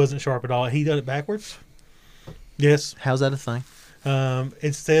 Anyways, he wasn't sharp at all. He done it backwards. Yes. How's that a thing?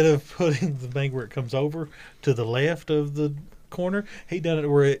 Instead of putting the bank where it comes over to the left of the corner, he done it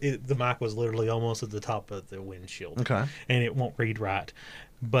where the mic was literally almost at the top of the windshield. Okay. And it won't read right.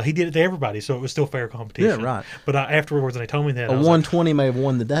 But he did it to everybody, so it was still fair competition. Yeah, right. But afterwards, when they told me that, A I was 120 may have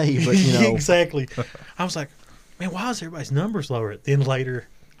won the day, but exactly. I was like, man, why is everybody's numbers lower? Then later,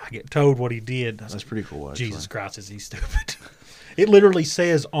 I get told what he did. I was that's like, pretty cool. Actually. Jesus Christ, is he stupid? It literally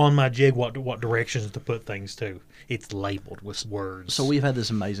says on my jig what directions to put things to. It's labeled with words. So we've had this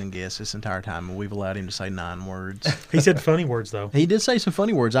amazing guest this entire time, and we've allowed him to say 9 words. He said funny words though. He did say some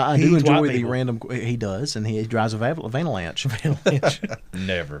funny words. I do He's enjoy white the people. random. He does, and he drives a Avalanche.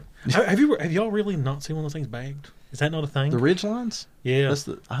 Never. Have y'all really not seen one of those things bagged? Is that not a thing? The Ridgelines? Yeah.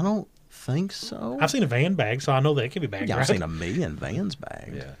 I don't think so. I've seen a van bag, so I know that can be bagged. Yeah, right? I've seen a million vans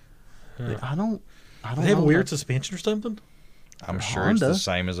bagged. Yeah. I don't. Do they have a know weird about- suspension or something? I'm A sure it's Honda. the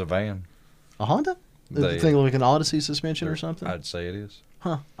same as a van. A Honda? The They- thing like an Odyssey suspension or something? I'd say it is.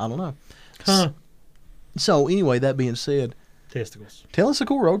 Huh? I don't know. Huh. So anyway, that being said, Testicles. tell us a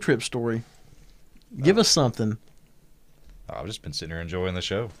cool road trip story. Give us something. I've just been sitting here enjoying the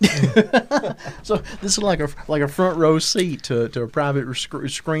show. So this is like a front row seat to a private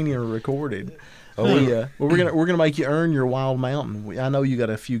screening or recording. Well, we're gonna make you earn your Wild Mountain. I know you got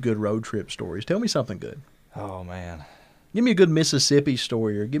a few good road trip stories. Tell me something good. Oh man. Give me a good Mississippi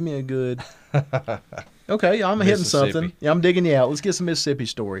story, or give me a good. Okay, I'm hitting something. Mississippi. Yeah, I'm digging you out. Let's get some Mississippi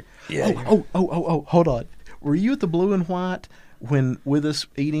story. Yeah. Oh! Hold on. Were you at the Blue and White when with us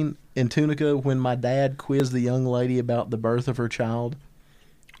eating in Tunica when my dad quizzed the young lady about the birth of her child?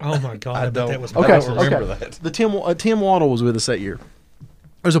 Oh my God! I bet don't- that was I Okay, don't priceless. remember okay. that. The Tim Waddle was with us that year.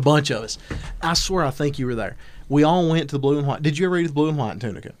 There's a bunch of us. I swear, I think you were there. We all went to the Blue and White. Did you ever eat at the Blue and White in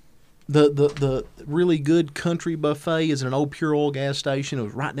Tunica? The really good country buffet is at an old Pure Oil gas station. It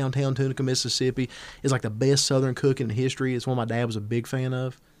was right downtown Tunica, Mississippi. It's like the best Southern cooking in history. It's one my dad was a big fan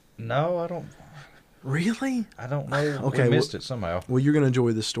of. No, I don't. Really? I don't know. Okay, We missed it somehow. Well, you're going to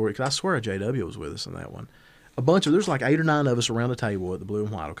enjoy this story because I swear JW was with us in that one. There's like 8 or 9 of us around the table at the Blue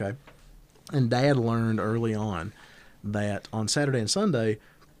and White, okay? And Dad learned early on that on Saturday and Sunday,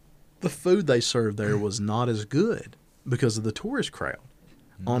 the food they served there was not as good because of the tourist crowd.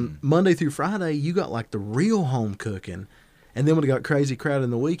 On Monday through Friday, you got like the real home cooking. And then when it got crazy crowded in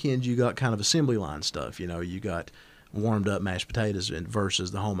the weekends, you got kind of assembly line stuff. You know, you got warmed up mashed potatoes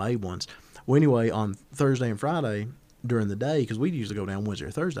versus the homemade ones. Well, anyway, on Thursday and Friday during the day, because we usually go down Wednesday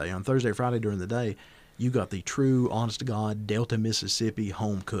or Thursday, on Thursday or Friday during the day, you got the true, honest-to-God, Delta, Mississippi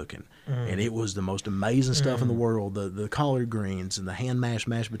home cooking. And it was the most amazing stuff in the world. The collard greens and the hand-mashed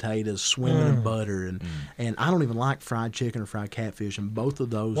mashed potatoes swimming in butter. And I don't even like fried chicken or fried catfish, and both of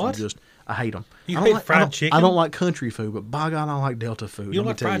those are just, I hate them. You I don't hate like, fried I don't, chicken? I don't like country food, but by God, I like Delta food. You don't let me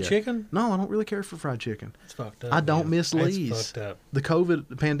like tell fried you. chicken? No, I don't really care for fried chicken. It's fucked up. I don't man. miss That's Lee's. fucked up. The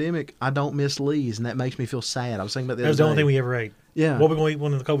COVID pandemic, I don't miss Lee's, and that makes me feel sad. I was thinking about the That was other the only day. thing we ever ate. Yeah. What are we going to eat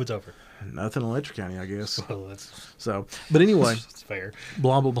when the COVID's over? Nothing in Electric County, I guess. Well, that's But anyway, fair.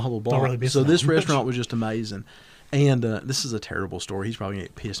 blah, blah, blah, blah, blah. Don't really miss So that this much. restaurant was just amazing. And this is a terrible story. He's probably going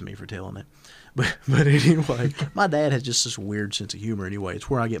to get pissed at me for telling it. But anyway, my dad has just this weird sense of humor anyway. It's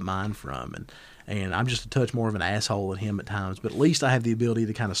where I get mine from. And I'm just a touch more of an asshole than him at times. But at least I have the ability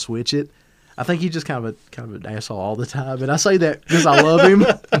to kind of switch it. I think he's just kind of an asshole all the time, and I say that because I love him.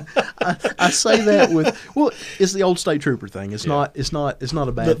 I say that it's the old state trooper thing. It's not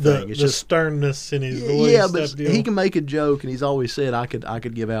a bad thing. It's the just sternness in his voice. yeah, but type deal. he can make a joke, and he's always said I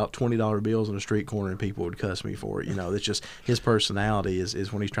could give out $20 bills on a street corner and people would cuss me for it. You know, it's just his personality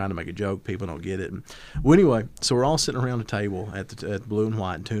is when he's trying to make a joke, people don't get it. Well, anyway, so we're all sitting around the table at Blue and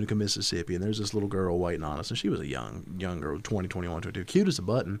White in Tunica, Mississippi, and there's this little girl waiting on us, and she was a young girl, 20, 21, 22, cute as a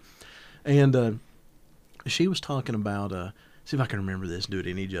button. And she was talking about, see if I can remember this, do it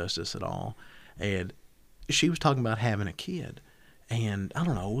any justice at all. And she was talking about having a kid. And I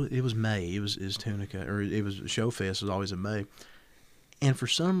don't know, it was May. It was Tunica, or it was Show Fest. It was always in May. And for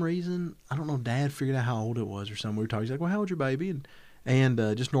some reason, I don't know, Dad figured out how old it was or something. We were talking. He's like, well, how old's your baby? And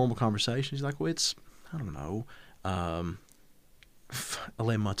just normal conversation. He's like, well, it's, I don't know,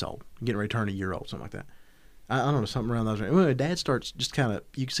 11 months old. Getting ready to turn a year old, something like that. I don't know, something around those. Well, Dad starts just kind of,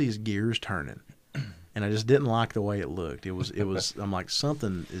 you can see his gears turning. And I just didn't like the way it looked. It was. I'm like,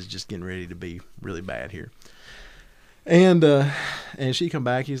 something is just getting ready to be really bad here. And she come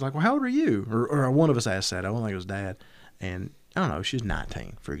back. He's like, well, how old are you? Or one of us asked that. I don't think it was Dad. And I don't know. She's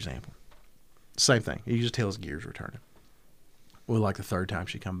 19, for example. Same thing. You just tell his gears were turning. Well, like the third time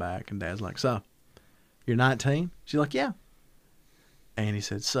she come back, and Dad's like, so, you're 19? She's like, yeah. And he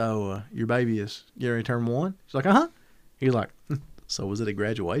said, so your baby is getting ready to turn 1? She's like, uh-huh. He's like, so was it a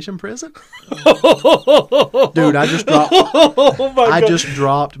graduation present? Dude, I just dropped. Oh my I God. just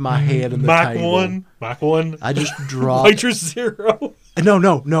dropped my head in the Mach table. Mach 1. I just dropped. Waitress 0.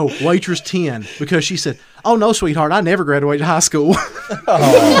 No, waitress 10, because she said, "Oh no, sweetheart, I never graduated high school."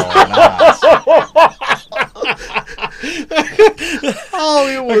 Oh,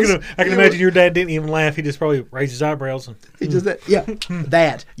 it was. I can imagine your dad didn't even laugh. He just probably raised his eyebrows. And, He just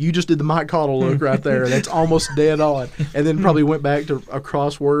that you just did the Mike Cottle look right there. That's almost dead on, and then probably went back to a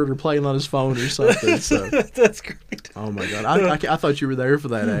crossword or playing on his phone or something. So, that's great. oh my God, I thought you were there for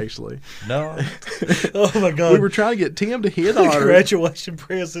that actually. No. Oh my God. We were trying to get Tim to hit on her. Graduation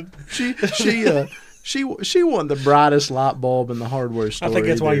present. She wasn't the brightest light bulb in the hardware store. I think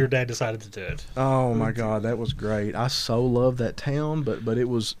that's why either. your dad decided to do it. Oh my God, that was great. I so love that town, but it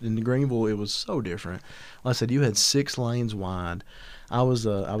was in Greenville. It was so different. Like I said, you had 6 lanes wide. I was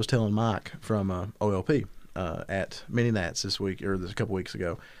telling Mike from OLP at Mini Nats this week or a couple weeks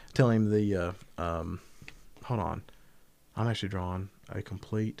ago, telling him the hold on, I'm actually drawing a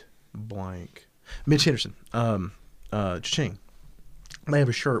complete blank. Mitch Henderson, Cha-Ching. They have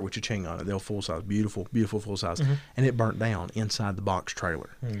a shirt with Cha-Ching on it. They're full size, beautiful full size, and it burnt down inside the box trailer.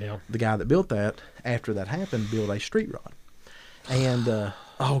 Yeah. The guy that built that, after that happened, built a street rod, and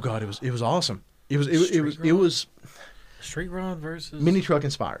oh God, it was awesome. It was Street rod versus mini truck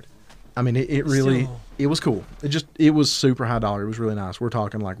inspired. I mean, it really it was cool. It was super high dollar. It was really nice. We're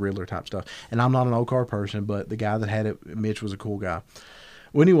talking like Riddler type stuff. And I'm not an old car person, but the guy that had it, Mitch, was a cool guy.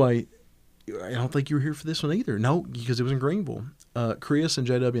 Well, anyway, I don't think you were here for this one either. No, because it was in Greenville. Chris and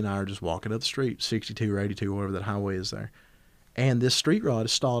JW and I are just walking up the street, 62 or 82, whatever that highway is there. And this street rod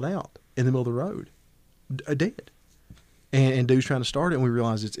is stalled out in the middle of the road, dead. And dude's trying to start it, and we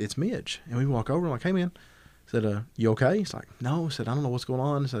realize it's Mitch. And we walk over and like, hey, man, I said, you okay? He's like, no. I said, I don't know what's going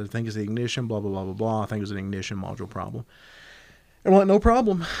on. I said, I think it's the ignition, blah, blah, blah, blah, blah. I think it was an ignition module problem. And I'm like, no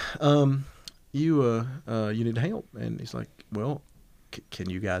problem. You need help. And he's like, well, can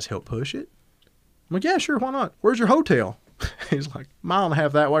you guys help push it? I'm like, yeah, sure, why not? Where's your hotel? He's like, mile and a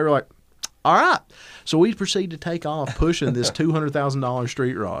half that way. We're like, all right. So we proceed to take off pushing this $200,000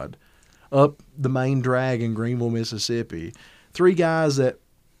 street rod up the main drag in Greenville, Mississippi. 3 guys that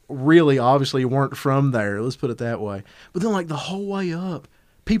really obviously weren't from there, let's put it that way. But then like the whole way up,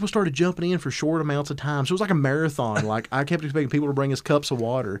 people started jumping in for short amounts of time. So it was like a marathon. Like I kept expecting people to bring us cups of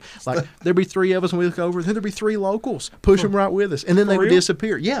water. Like there'd be 3 of us and we'd look over, then there'd be 3 locals push them right with us. And then they would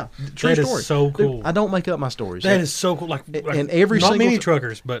disappear. Yeah. True That story. is so cool. Dude, I don't make up my stories. That is so cool. Like and every not single many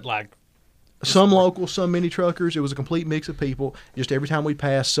truckers, but like some locals, some mini truckers. It was a complete mix of people. Just every time we'd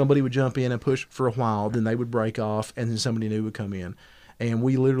pass, somebody would jump in and push for a while. Then they would break off, and then somebody new would come in. And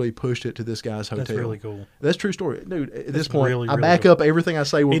we literally pushed it to this guy's hotel. That's really cool. That's a true story. Dude, at this That's point, really, I really back cool. up everything I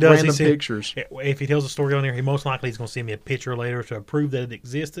say with random pictures. If he tells a story on there, he most likely is going to send me a picture later to prove that it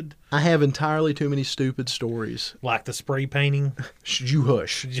existed. I have entirely too many stupid stories. Like the spray painting. You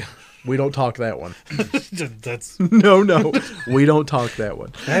hush. We don't talk that one. That's No. We don't talk that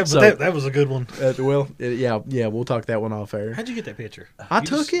one. that was a good one. Yeah, we'll talk that one off air. How'd you get that picture? I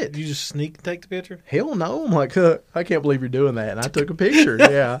took it. You just sneak take the picture? Hell no. I'm like, I can't believe you're doing that. And I took a picture.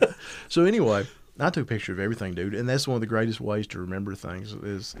 Yeah. So anyway, I took a picture of everything, dude. And that's one of the greatest ways to remember things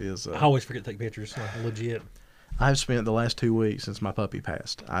is I always forget to take pictures. Like, legit. I've spent the last 2 weeks since my puppy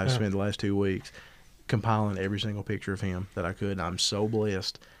passed. I've spent the last 2 weeks compiling every single picture of him that I could. And I'm so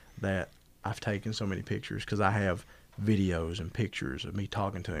blessed that I've taken so many pictures because I have videos and pictures of me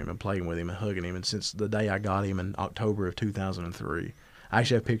talking to him and playing with him and hugging him. And since the day I got him in October of 2003, I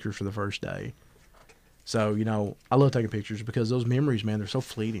actually have pictures for the first day. So, I love taking pictures because those memories, man, they're so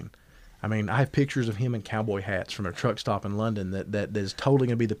fleeting. I mean, I have pictures of him in cowboy hats from a truck stop in London that is totally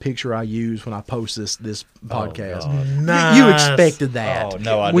going to be the picture I use when I post this podcast. Nice. You expected that. Oh,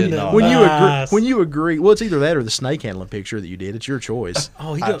 no, I when, did not. When you agree, well, it's either that or the snake handling picture that you did. It's your choice.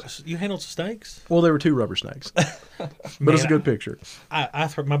 Oh, you handled snakes? Well, there were 2 rubber snakes, but it's a good picture. I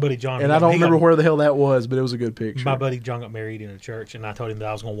heard my buddy John, and I don't remember where the hell that was, but it was a good picture. My buddy John got married in a church, and I told him that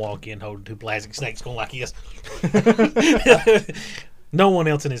I was going to walk in holding 2 plastic snakes, going like this. No one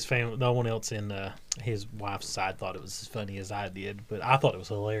else in his family, no one else in his wife's side thought it was as funny as I did, but I thought it was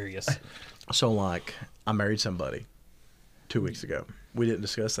hilarious. So, like, I married somebody 2 weeks ago. We didn't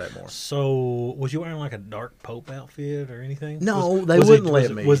discuss that more. So, was you wearing like a dark Pope outfit or anything? No, they wouldn't let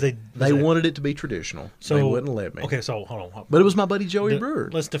me. They wanted wanted it to be traditional. So they wouldn't let me. Okay, so hold on. But it was my buddy Joey Brewer.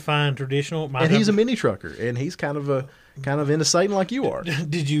 Let's define traditional. And he's a mini trucker, and he's kind of into Satan like you are.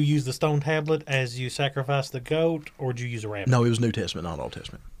 Did you use the stone tablet as you sacrificed the goat, or did you use a rabbit? No, it was New Testament, not Old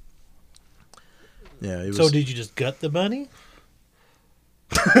Testament. Yeah, it was. So did you just gut the bunny?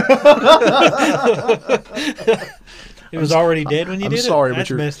 It was already dead when you did it? I'm sorry, That's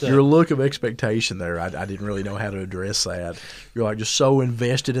but messed up. your look of expectation there, I didn't really know how to address that. You're like just so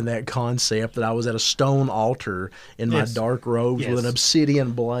invested in that concept that I was at a stone altar in my dark robes with an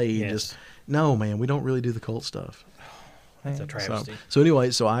obsidian blade. Yes. No, man, we don't really do the cult stuff. That's a travesty. So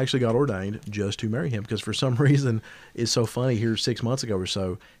anyway, I actually got ordained just to marry him because for some reason it's so funny. Here 6 months ago or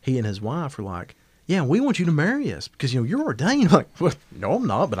so, he and his wife were like, yeah, we want you to marry us because, you're ordained. I'm like, well, no, I'm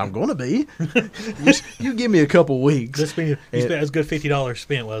not, but I'm going to be. you give me a couple weeks. It was a good $50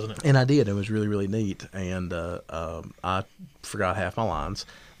 spent, wasn't it? And I did. It was really, really neat. And I forgot half my lines.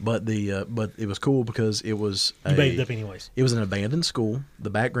 But it was cool because it was you bathed up anyways. It was an abandoned school.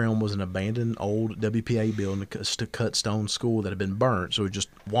 The background was an abandoned old WPA building, a cut stone school that had been burnt. So it was just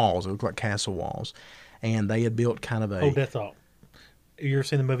walls. It looked like castle walls. And they had built kind of a... Hold that thought. You ever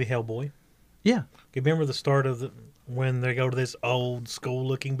seen the movie Hellboy? Yeah. You remember the start of when they go to this old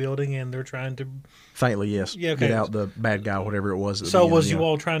school-looking building and they're trying to... Faintly, yes. Yeah, okay. Get out the bad guy, whatever it was. So was you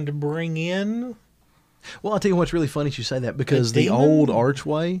all trying to bring in... Well, I'll tell you what's really funny you say that because the demon? old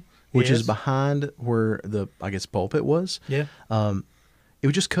archway, which Yes. is behind where the, I guess, pulpit was, Yeah. it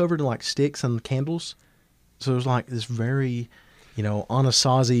was just covered in like sticks and candles. So it was like this very,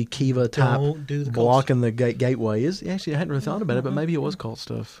 Anasazi Kiva type Don't do the cult blocking the gateway. Actually, I hadn't really thought about it, but maybe it was cult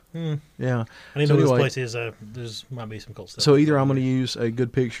stuff. Yeah. I didn't So know anyway, this place is. There's might be some cool stuff. So either I'm going to use a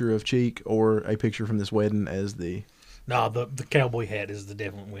good picture of Cheek or a picture from this wedding as the... No, the cowboy hat is the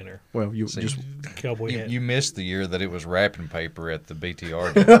definite winner. Well, you See, just... The cowboy hat. You missed the year that it was wrapping paper at the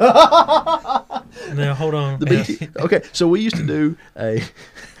BTR. Now, hold on. The BT. Okay, so we used to do a...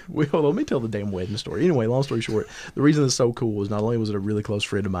 Hold on, let me tell the damn wedding story. Anyway, long story short, the reason it's so cool is not only was it a really close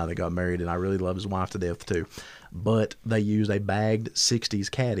friend of mine that got married, and I really love his wife to death too, but they used a bagged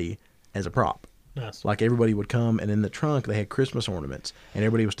 60s caddy as a prop. Nice. Like everybody would come, and in the trunk they had Christmas ornaments, and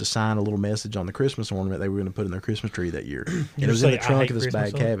everybody was to sign a little message on the Christmas ornament they were going to put in their Christmas tree that year. And it was in say, the "I trunk hate of this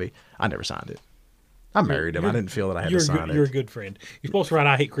Christmas" bag on it? cavity. I never signed it. I married him. I didn't feel that I had You're to a sign good, You're a it. good friend. You're supposed to write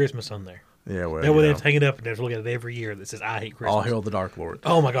 "I hate Christmas" on there. Yeah, well, That way they you have to hang it up and they have to look at it every year that says "I hate Christmas." all hail the Dark Lord.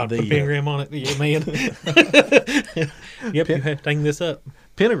 Oh my God! Put a pentagram on it, yeah, man. Yep, you have to hang this up.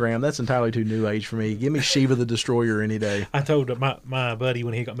 Pentagram, that's entirely too new age for me. Give me Shiva the Destroyer any day. I told my buddy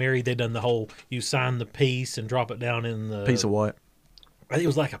when he got married, they'd done the whole you sign the piece and drop it down in the Piece of what? I think it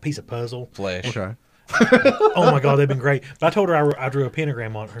was like a piece of puzzle. Flesh. Okay. Oh my God, they've been great. But I told her I drew a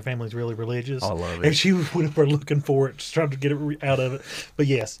pentagram on it. Her family's really religious. I love it. And she went up there looking for it, just trying to get it out of it. But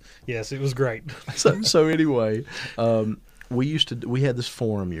yes, it was great. So anyway, we had this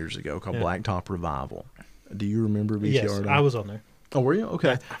forum years ago called Blacktop Revival. Do you remember BTR? Yes, I was on there. Oh, were you?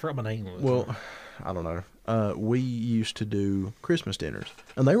 Okay. I forgot my name. Well, I don't know. We used to do Christmas dinners,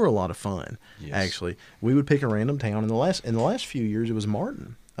 and they were a lot of fun. Yes. Actually, we would pick a random town. In the last few years, it was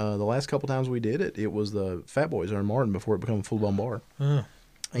Martin. The last couple times we did it, it was the Fat Boys there in Martin before it became a full-blown bar. Man,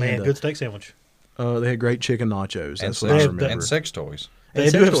 And, good steak sandwich. They had great chicken nachos. And, That's what I sex, remember. and sex toys. They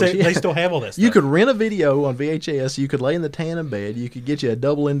And do sex have toys, they yeah. still have all that stuff. You could rent a video on VHS. You could lay in the tanning bed. You could get you a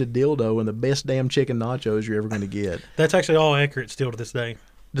double-ended dildo and the best damn chicken nachos you're ever going to get. That's actually all accurate still to this day.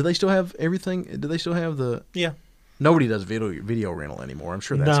 Do they still have everything? Do they still have the? Yeah. Nobody does video rental anymore. I'm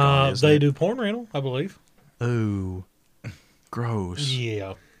sure that's gone. Nah, Isn't they it? do porn rental, I believe. Ooh, gross.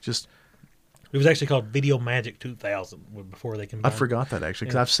 Yeah. Just It was actually called Video Magic 2000 before they I combined. forgot that actually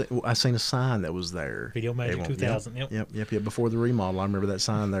because I've seen a sign that was there. Video Magic Yep, 2000. Yep. Yep. Before the remodel, I remember that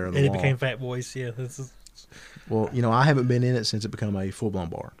sign there on the And it wall. became Fat Boys. Yeah. This is. Well, I haven't been in it since it became a full-blown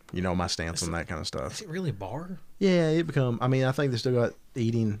bar. You know my stance on that kind of stuff. Is it really a bar? Yeah, it become. I mean, I think they still got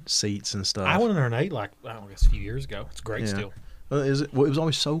eating seats and stuff. I went in there and ate I guess a few years ago. It's great Yeah. still. Is it? Well, it was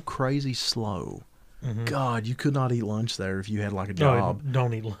always so crazy slow. God, you could not eat lunch there if you had like a No, job.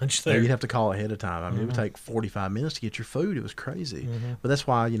 don't eat lunch So there. you'd have to call ahead of time. I mean, it would take 45 minutes to get your food. It was crazy. But that's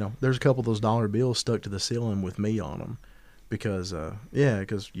why, there's a couple of those dollar bills stuck to the ceiling with me on them. Because,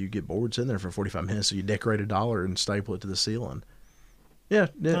 because you get bored sitting there for 45 minutes, so you decorate a dollar and staple it to the ceiling. Yeah,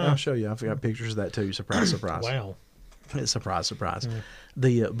 I'll show you. I've got pictures of that too. Surprise, surprise. Wow. Surprise, surprise.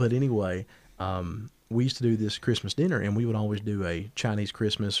 But anyway, we used to do this Christmas dinner, and we would always do a Chinese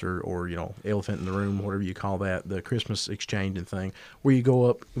Christmas or elephant in the room, whatever you call that, the Christmas exchange and thing, where you go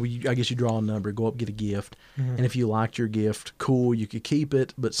up, I guess you draw a number, go up, get a gift, and if you liked your gift, cool, you could keep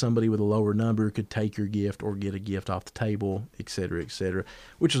it, but somebody with a lower number could take your gift or get a gift off the table, et cetera,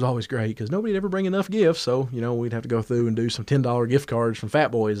 which was always great because nobody'd ever bring enough gifts, so, we'd have to go through and do some $10 gift cards from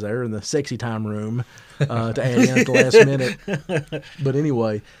Fat Boys there in the sexy time room to add in at the last minute. But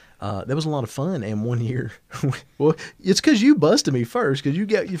anyway, that was a lot of fun. And one year, well, it's because you busted me first.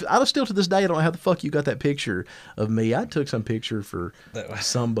 Because I still to this day I don't know how the fuck you got that picture of me. I took some picture for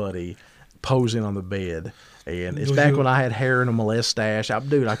somebody posing on the bed, and it's back when I had hair and a mustache.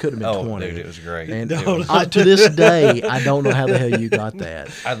 Dude, I couldn't have been 20. Dude, it was great. And It was- to this day, I don't know how the hell you got that.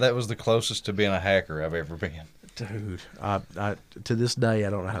 that was the closest to being a hacker I've ever been. Dude, I to this day I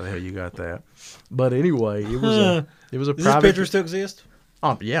don't know how the hell you got that. But anyway, it was a Does this private. picture still exist?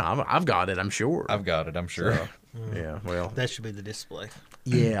 Yeah, I've got it. I'm sure. I've got it, I'm sure. Yeah, well, That should be the display.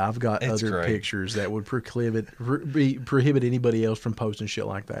 yeah, I've got It's other great. pictures that would prohibit anybody else from posting shit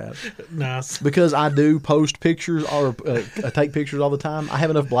like that. Nice. Because I do post pictures or take pictures all the time. I have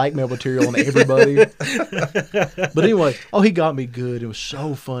enough blackmail material on everybody. But anyway, he got me good. It was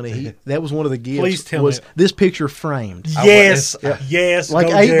so funny. That was one of the gifts. Please tell was me. this picture framed, Yes. Yeah. Yes. like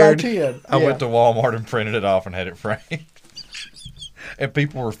go 8 Jared. by 10. I Yeah. went to Walmart and printed it off and had it framed. And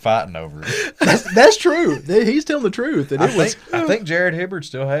people were fighting over it. That's true. He's telling the truth. And I it was. think Jared Hibbard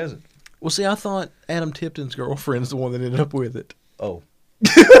still has it. Well, see, I thought Adam Tipton's girlfriend's the one that ended up with it. Oh.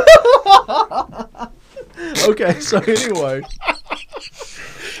 Okay, so anyway,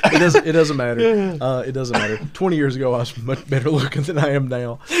 it doesn't matter. It doesn't matter. 20 years ago, I was much better looking than I am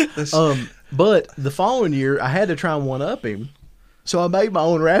now. But the following year, I had to try and one up him, so I made my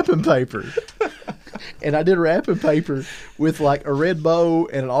own wrapping paper. And I did wrapping paper with like a red bow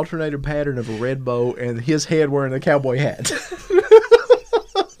and an alternating pattern of a red bow and his head wearing a cowboy hat.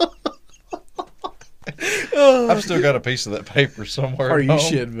 I've still got a piece of that paper somewhere. Are at you home.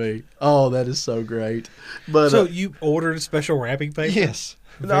 shitting me? Oh, that is so great. But So you ordered a special wrapping paper? Yes.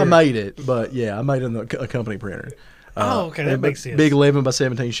 I made it, but yeah, I made it in a company printer. Okay, that makes sense. Big 11 by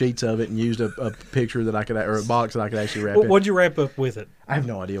 17 sheets of it, and used a picture that I could, or a box that I could actually wrap in. What'd you wrap up with it? I have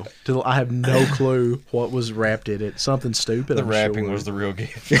no idea. I have no clue what was wrapped in it. Something stupid. The I'm wrapping sure. was the real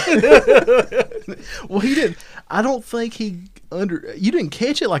gift. Well, he didn't. I don't think he. You didn't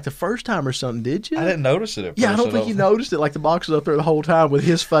catch it like the first time or something, did you? I didn't notice it at first. Yeah, I don't think you noticed it. Like the box was up there the whole time with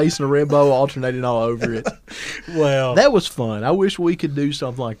his face and a red bow alternating all over it. Well, That was fun. I wish we could do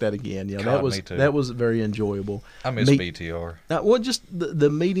something like that again. You know, God, that was me too. that was very enjoyable. I miss Meet- BTR. Well, just the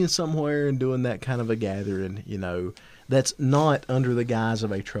meeting somewhere and doing that kind of a gathering. You know, that's not under the guise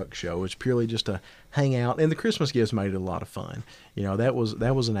of a truck show. It's purely just a hang out, and the Christmas gifts made it a lot of fun. You know, that was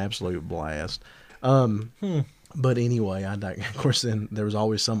an absolute blast. But anyway, of course, then there was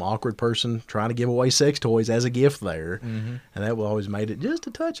always some awkward person trying to give away sex toys as a gift there, and that always made it just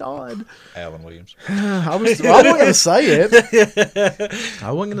a touch odd. Alan Williams. I wasn't going to say it.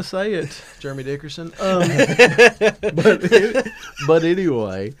 I wasn't going to say it, Jeremy Dickerson. But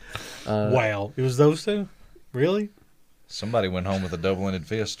anyway, wow, it was those two, really? Somebody went home with a double-ended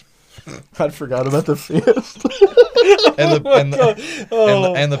fist. I'd forgot about the fist.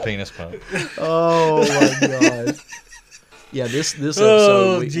 And the penis pump. Oh my god. Yeah, this episode.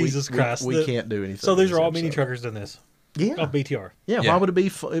 Oh, Jesus Christ. We can't do anything. So these this are all episode. mini truckers in this. Yeah. Oh, BTR. Yeah. Yeah. Why would it be?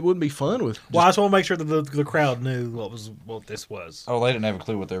 It wouldn't be fun with. Well, I just want to make sure that the crowd knew what this was. Oh, they didn't have a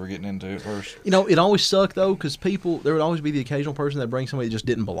clue what they were getting into at first. You know, it always sucked though because there would always be the occasional person that brings somebody that just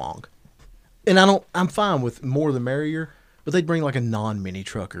didn't belong. And I'm fine with more the merrier. But they'd bring like a non-mini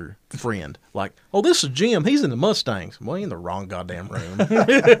trucker friend. Like, oh, this is Jim. He's in the Mustangs. Well, you're in the wrong goddamn room.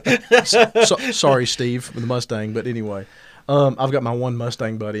 Sorry, Steve, with the Mustang. But anyway, I've got my one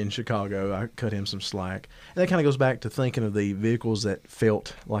Mustang buddy in Chicago. I cut him some slack. And that kind of goes back to thinking of the vehicles that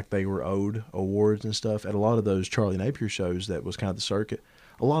felt like they were owed awards and stuff. At a lot of those Charlie Napier shows that was kind of the circuit,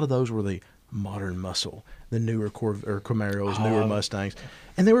 a lot of those were the modern muscle, the newer Camaros, newer Mustangs.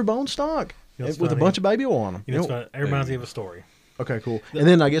 And they were bone stock. You know, it's With a funny. bunch of baby oil on them. You know, it's funny. It reminds me of a story. Okay, cool. And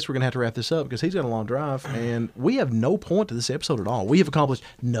then I guess we're going to have to wrap this up because he's got a long drive, and we have no point to this episode at all. We have accomplished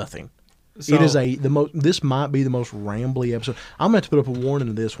nothing. So- It is this might be the most rambly episode. I'm going to have to put up a warning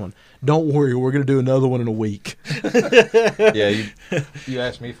to this one. Don't worry, we're going to do another one in a week. Yeah, you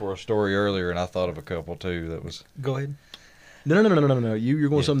asked me for a story earlier, and I thought of a couple too. That was Go ahead. No. You're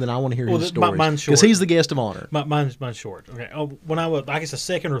going something that I want to hear Well, his mine's stories short. because he's the guest of honor. Mine's short. Okay. Oh, when I was, I guess, the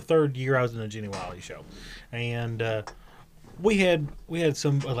second or third year I was in the Jenny Wiley show, and we had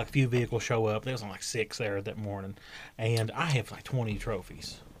some like a few vehicles show up. There was like 6 there that morning, and I have like 20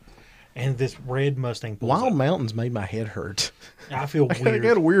 trophies. And this red Mustang pulls Wild up. Mountains made my head hurt. I feel I weird.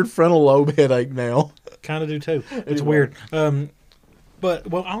 got a weird frontal lobe headache now. Kind of do too. It's weird.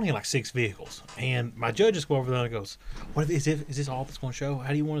 But I only had like 6 vehicles, and my judges go over there and goes, "What is this all that's going to show? How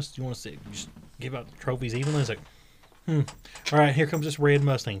do you want us? Do you want us to just give out trophies evenly?" It's like, all right, here comes this red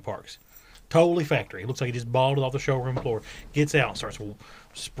Mustang Parks, totally factory. It looks like he just balled it off the showroom floor. Gets out, and starts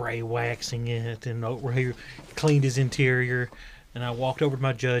spray waxing it, and over here cleaned his interior. And I walked over to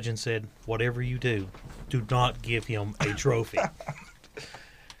my judge and said, "Whatever you do not give him a trophy."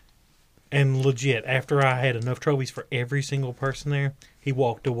 And legit, after I had enough trophies for every single person there, he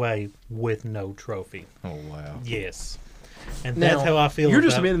walked away with no trophy. oh wow. Yes. And that's how I feel You're about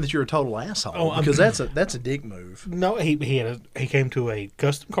just admitting that you're a total asshole Oh, I'm- because that's a dick move. No, he came to a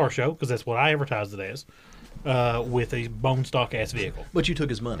custom car show, because that's what I advertised it as, with a bone stock ass vehicle. But you took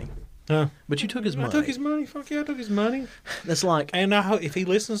his money. Huh? But you took his money. I took his money. Fuck yeah, I took his money. That's like And if he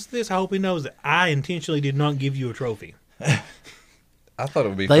listens to this, I hope he knows that I intentionally did not give you a trophy. I thought it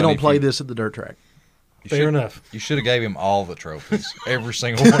would be. they funny don't if play you- this at the dirt track. you Fair should- enough. You should have gave him all the trophies, every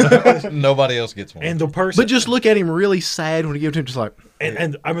single one. Nobody else gets one. And the person, But just look at him really sad when you give it to him, just like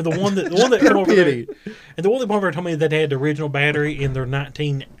and I mean the one that come over pity. there, and the one that came over there told me that they had the original battery in their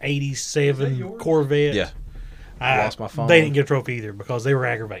 1987 Corvette. yeah, I lost my phone. They didn't get a trophy either because they were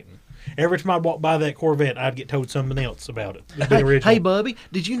aggravating. Every time I'd walk by that Corvette, I'd get told something else about it. The original. Hey, Bubby,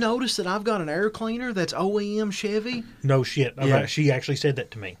 did you notice that I've got an air cleaner that's OEM Chevy? No shit. Yeah. She actually said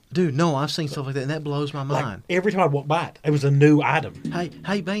that to me. Dude, no, I've seen stuff like that, and that blows my Like mind. every time I'd walk by it was a new item.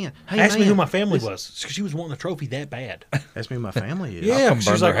 Hey, man. Hey, Ask me man. who my family was. She was wanting a trophy that bad. Ask me who my family is. Yeah, come she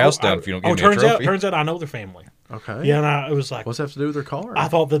burn was their like, house down if you don't give me a trophy. Turns out I know their family. Okay. Yeah, and it was like, What's that have to do with their car? I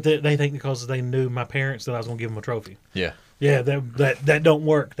thought that they think because they knew my parents that I was going to give them a trophy. yeah. Yeah, that don't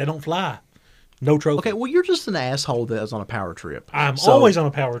work. That don't fly. No trophy. Okay, well, you're just an asshole that was on a power trip. I'm So, always on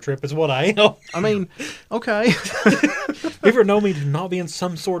a power trip, is what I am. I mean, okay. You ever know me to not be in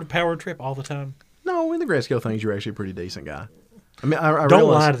some sort of power trip all the time? No, in the grand scale of things, you're actually a pretty decent guy. I mean, I Don't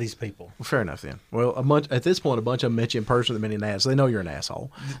realize, lie to these people. Well, fair enough then. Well, at this point, a bunch of them met you in person with many an ass. They know you're an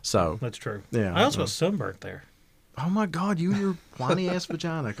asshole. So, That's true. Yeah. I also got sunburnt there. oh my God, you and your whiny ass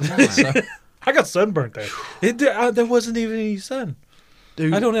vagina. Come on. I got sunburnt there. There wasn't even any sun.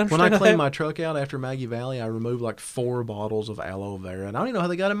 Dude, I don't when understand I cleaned that. my truck out after Maggie Valley, I removed like 4 bottles of aloe vera, and I don't even know how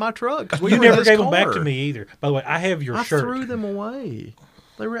they got in my truck. 'cause we You were in never this gave them back car. to me either. By the way, I have your I shirt. threw them away.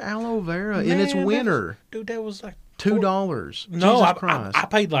 They were aloe vera, and Man, it's that winter. was- dude, that was like $2. No, Jesus I Christ. I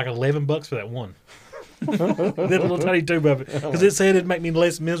paid like $11 for that one. That little tiny tube of it because it said it'd make me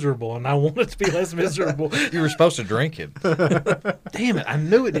less miserable, and I wanted to be less miserable. You were supposed to drink it. Damn it! I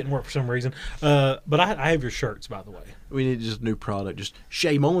knew it didn't work for some reason. But I have your shirts, by the way. We need just a new product. Just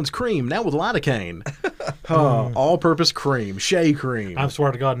Shea Mullins cream now with lidocaine. All-purpose cream, Shea cream. I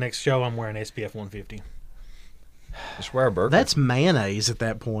swear to God, next show I'm wearing SPF 150. Just wear a burqa. That's mayonnaise at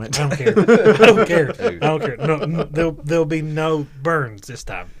that point. I don't care. I don't care. I don't care. No, there'll be no burns this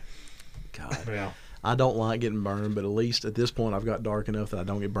time. God. Yeah. I don't like getting burned, but at least at this point I've got dark enough that I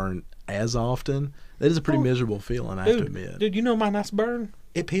don't get burned as often. That is a pretty miserable feeling, I have to admit. Dude, you know my nice burn?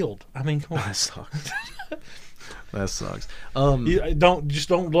 It peeled. I mean, come on. That sucks. That sucks.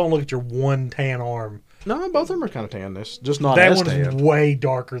 Don't look at your one tan arm. No, both of them are kind of tan. This just not That as one's tan. way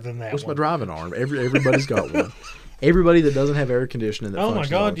darker than that What's my one. driving arm? Everybody's got one. Everybody that doesn't have air conditioning. That Oh my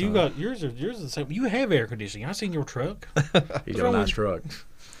functions all God, the you time. got yours is the same. You have air conditioning. I seen your truck. He's got a wrong nice with- truck.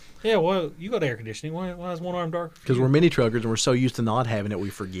 Yeah, well, you got air conditioning. Why is one arm darker? Because we're mini truckers and we're so used to not having it, we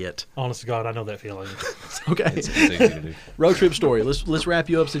forget. Honest to God, I know that feeling. Okay. It's easy to do. Road trip story. Let's wrap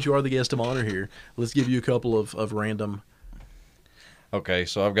you up since you are the guest of honor here. Let's give you a couple of random. Okay,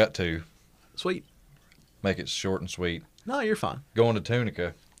 so I've got 2. Sweet. Make it short and sweet. No, you're fine. Going to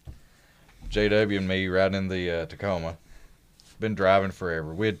Tunica. JW and me riding in the Tacoma. Been driving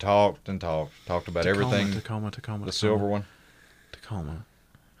forever. We had talked about everything. Tacoma. The silver one, Tacoma.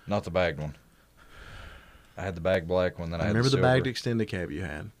 not the bagged one. I had the bagged black one. Then I I had remember the the silver. bagged extended cab you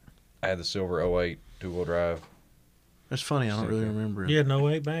had. I had the silver 08 2-wheel drive. That's funny. I don't really remember it. You had no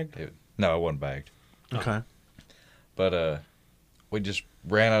 8 bag? No, it wasn't bagged. Okay. But we just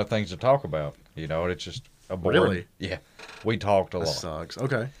ran out of things to talk about. You know, and it's just a boring. Really? Yeah, we talked a That lot, sucks.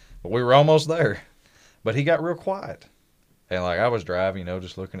 Okay. but we were almost there. But he got real quiet, and like I was driving, you know,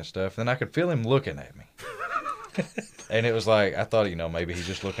 just looking at stuff. Then I could feel him looking at me, and it was like I thought, you know, maybe he's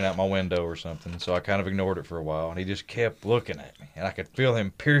just looking out my window or something. So I kind of ignored it for a while, and he just kept looking at me, and I could feel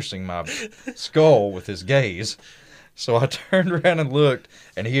him piercing my skull with his gaze. So I turned around and looked,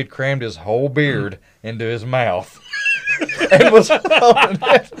 and he had crammed his whole beard into his mouth. And was holding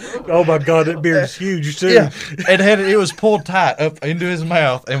it. Oh my God, that beard's huge too. Yeah, and it was pulled tight up into his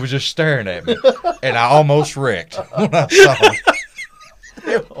mouth and was just staring at me. And I almost wrecked when I saw him.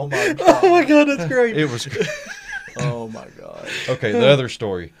 Oh my god. Oh my God, that's great. It was Oh my god. okay. The other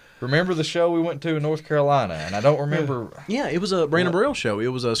story. Remember the show we went to in North Carolina, and I don't remember. Yeah, it was a Brandon Burrell show. It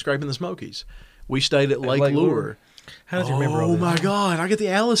was a Scraping the Smokies. We stayed at Lake Lake Lure. Lure. How did you remember all Oh this? my God! I get the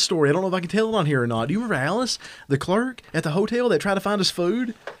Alice story. I don't know if I can tell it on here or not. Do you remember Alice, the clerk at the hotel that tried to find us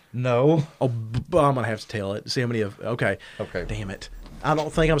food? No. Oh, I'm gonna have to tell it. See how many of. Okay. Okay. Damn it! I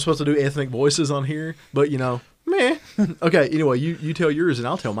don't think I'm supposed to do ethnic voices on here, but you know, meh. Okay. Anyway, you tell yours and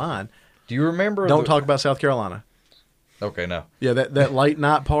I'll tell mine. Do you remember? Don't talk about South Carolina. Okay, no. Yeah, that late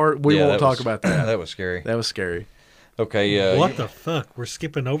night part. We Yeah, won't that talk was- about that. That was scary. That was scary. Okay. What the fuck? We're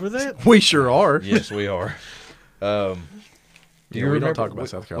skipping over that? We sure are. Yes, we are. Do Yeah, you we don't remember? talk about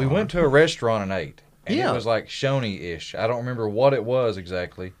South Carolina. We went to a restaurant and ate, and Yeah. it was like Shoney-ish. I don't remember what it was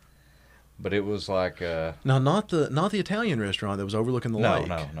exactly, but it was like No, not the Italian restaurant that was overlooking the lake.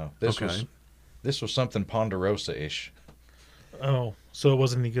 no. This was something Ponderosa-ish. Oh, so it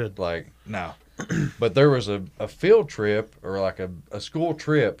wasn't any good. Like no, but there was a field trip or like a school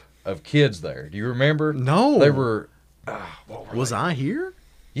trip of kids there. Do you remember? No. They were. Was I here?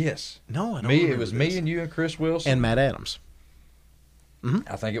 Yes. No, I don't. Me. It remember was this. me and you and Chris Wilson. and Matt Adams.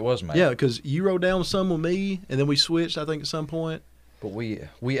 I think it was Matt. Yeah, because you rode down some with me, and then we switched. I think at some point. But we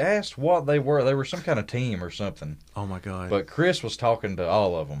asked what they were. They were some kind of team or something. Oh my god! But Chris was talking to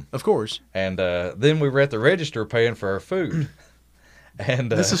all of them. of course, And then we were at the register paying for our food.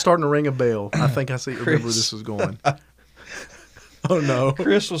 And this is starting to ring a bell. I think I see. Remember Chris. this was going. Oh no!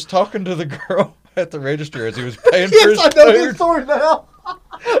 Chris was talking to the girl at the register as he was paying for his food. story now.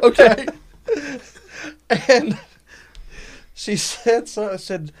 Okay. And she said, so I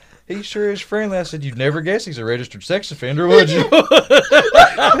said, he sure is friendly. I said, you'd never guess he's a registered sex offender, would you?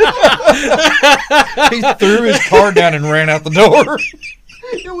 He threw his card down and ran out the door.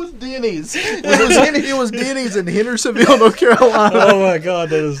 It was Denny's. It was Denny's in Hendersonville, North Carolina. Oh my God,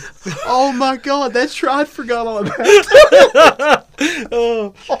 that is. Oh my god, that's true. I forgot all about that.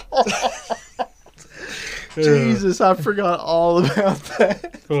 Oh. Jesus, I forgot all about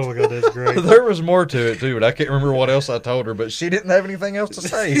that. Oh my God, that's great. There was more to it, too, but I can't remember what else I told her, but she didn't have anything else to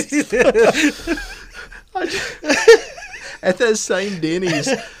say. At that same Denny's,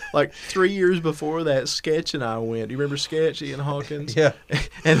 like 3 years before that, Sketch and I went. Do you remember Sketch, Ian Hawkins? Yeah.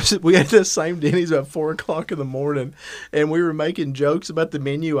 And we had the same Denny's about 4 o'clock in the morning, and we were making jokes about the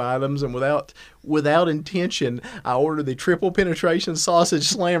menu items, and without intention, I ordered the triple penetration sausage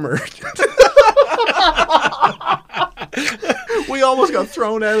slammer. We almost got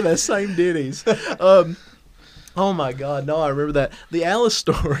thrown out of that same Denny's. Oh my God! No, I remember that. The Alice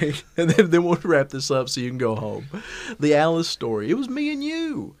story, and then we'll wrap this up so you can go home. The Alice story. It was me and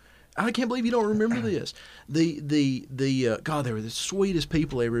you. I can't believe you don't remember this. God, they were the sweetest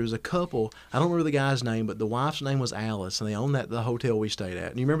people ever. It was a couple. I don't remember the guy's name, but the wife's name was Alice, and they owned the hotel we stayed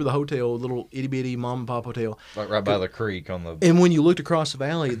at. And you remember the hotel, little itty bitty mom and pop hotel, Like right by the creek on the and when you looked across the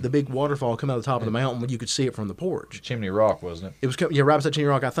valley, the big waterfall come out of the top of the mountain, you could see it from the porch. Chimney Rock, wasn't it? It was right beside Chimney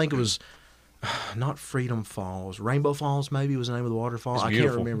Rock. I think it was not Freedom Falls, Rainbow Falls maybe was the name of the waterfall. It's I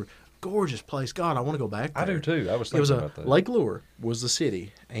beautiful. can't remember. Gorgeous place. God, I want to go back there. I do too. I was It thinking was about that. Lake Lure was the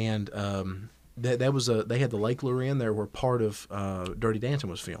city, and that was they had the Lake Lure Inn there where part of Dirty Dancing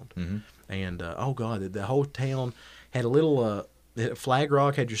was filmed. Mm-hmm. And oh God, the whole town had a little Flag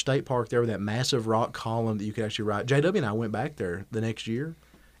Rock had your state park there with that massive rock column that you could actually ride. JW and I went back there the next year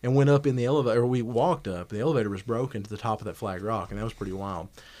and went up in the elevator. Or we walked up. The elevator was broken to the top of that Flag Rock, and that was pretty wild.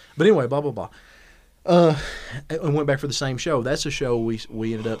 But anyway, blah blah blah. And went back for the same show. That's a show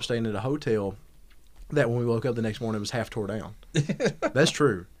we ended up staying at a hotel that when we woke up the next morning it was half tore down. That's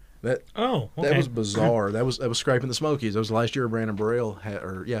true. That was bizarre. That was scraping the Smokies. That was the last year Brandon Burrell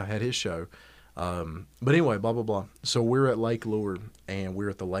had his show. But anyway, blah blah blah. So we're at Lake Lure, and we're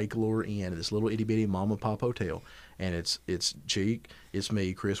at the Lake Lure Inn, this little itty bitty mom and pop hotel, and it's Cheek, it's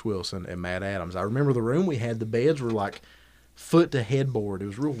me, Chris Wilson, and Matt Adams. I remember the room we had. The beds were like foot to headboard. It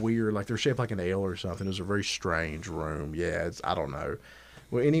was real weird, like they're shaped like an L or something. It was a very strange room. Yeah, I don't know.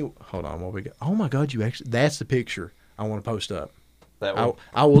 Well, hold on, what we got? Oh my God, that's the picture I want to post up. That one.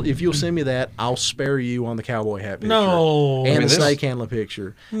 I will if you'll send me that. I'll spare you on the cowboy hat picture. No. And the this- snake handler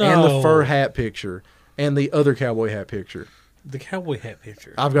picture. No. And the fur hat picture. And the other cowboy hat picture. The cowboy hat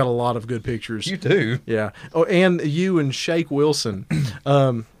picture. I've got a lot of good pictures. You do. Yeah. Oh, and you and Shake Wilson.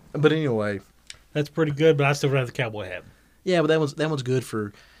 But anyway, That's pretty good, but I still have the cowboy hat. yeah, but that one's good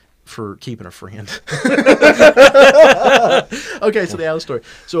for keeping a friend. Okay, so the Alice story.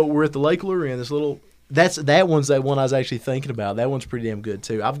 So we're at the Lake Lure Inn. That one's that one I was actually thinking about. That one's pretty damn good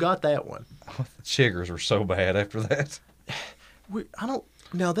too. I've got that one. The chiggers were so bad after that.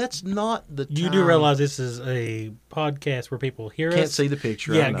 Now that's not the time. You do realize this is a podcast where people hear Can't us. see the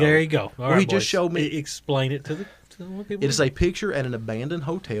picture. I Yeah, know. there you go. All Well, right, he just boys. showed me- Explain it to the people. It is a picture at an abandoned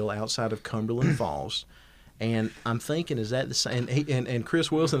hotel outside of Cumberland Falls. And I'm thinking, is that the same? And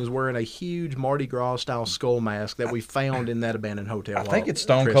Chris Wilson is wearing a huge Mardi Gras style skull mask that we found in that abandoned hotel. I think it's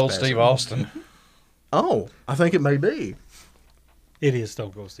Stone Cold Steve Austin. Oh, I think it may be. It is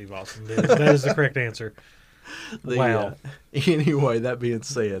Stone Cold Steve Austin. That is the correct answer. Wow. Anyway, that being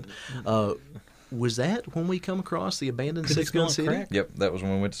said, was that when we come across the abandoned Could Six it Gun gone City? crack? Yep, that was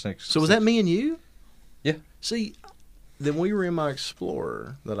when we went to Six. So was that me and you? Yeah. See, then we were in my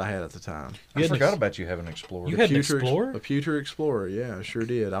Explorer that I had at the time. I forgot about you having an Explorer. You had an Explorer? A Pewter Explorer, yeah, I sure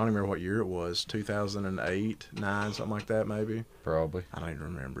did. I don't even remember what year it was, 2008, 9, something like that maybe. Probably. I don't even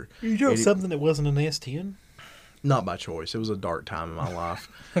remember. You drove 80 something that wasn't an S10? Not by choice. It was a dark time in my life.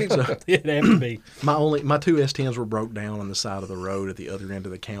 So It had to be. my two S10s were broke down on the side of the road at the other end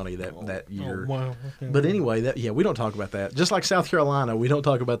of the county that year. Oh, wow. But anyway, we don't talk about that. Just like South Carolina, we don't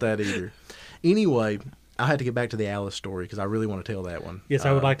talk about that either. Anyway, I had to get back to the Alice story because I really want to tell that one. Yes,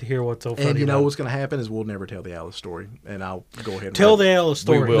 I would like to hear what's so funny. And you know about what's going to happen is we'll never tell the Alice story, and I'll go ahead and Tell the Alice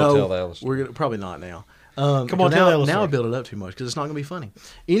story. We will No, tell the Alice story. we're gonna probably not now. Come on, Because tell the Alice now I story. build it up too much because it's not going to be funny.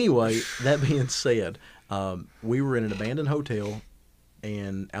 Anyway, that being said, we were in an abandoned hotel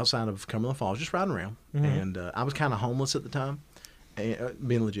and outside of Cumberland Falls, just riding around, Mm-hmm. and I was kind of homeless at the time, and,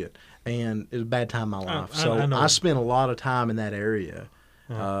 being legit, and it was a bad time in my life. I So know. I spent a lot of time in that area.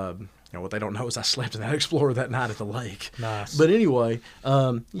 What they don't know is I slept in that Explorer that night at the lake. Nice. But anyway,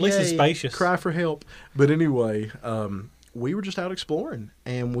 At least it's yay, spacious. Cry for help. But anyway, we were just out exploring,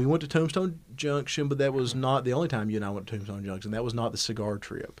 and we went to Tombstone Junction, but that was not the only time you and I went to Tombstone Junction. That was not the cigar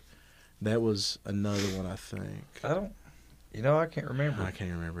trip. That was another one, I think. I can't remember. I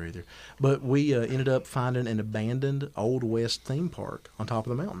can't remember either. But we ended up finding an abandoned Old West theme park on top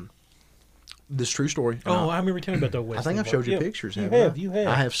of the mountain. This true story. Oh, I remember telling you about the West. I think I've showed you pictures. You haven't I? have. You have.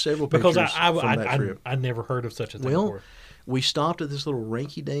 I have several pictures Because from that trip. I never heard of such a thing Well, before. we stopped at this little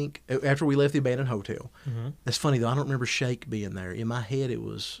rinky-dink after we left the abandoned hotel. Mm-hmm. That's funny, though. I don't remember Shake being there. In my head, it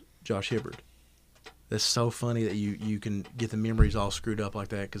was Josh Hibbard. That's so funny that you can get the memories all screwed up like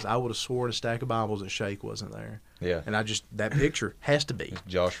that, because I would have sworn a stack of Bibles that Shake wasn't there. Yeah. And that picture has to be.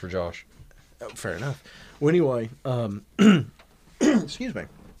 Josh for Josh. Oh, fair enough. Well, anyway, excuse me.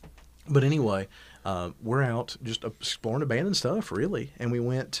 But anyway, we're out just exploring abandoned stuff, really. And we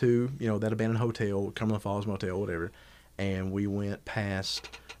went to, that abandoned hotel, Cumberland Falls Motel, whatever. And we went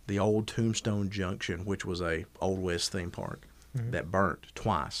past the old Tombstone Junction, which was a Old West theme park that burnt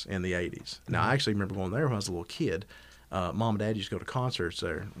twice in the 80s. Now, I actually remember going there when I was a little kid. Mom and Dad used to go to concerts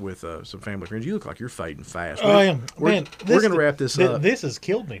there with some family friends. You look like you're fading fast. Oh, I am. We're going to wrap this up. This has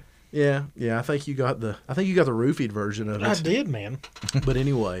killed me. Yeah. I think you got the roofied version of it. I did, man. But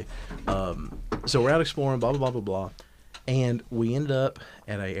anyway, so we're out exploring, blah, blah, blah, blah, blah. And we ended up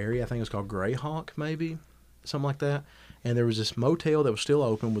at an area, I think it was called Greyhawk, maybe, something like that. And there was this motel that was still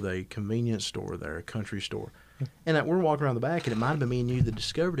open with a convenience store there, a country store. And we're walking around the back, and it might have been me and you that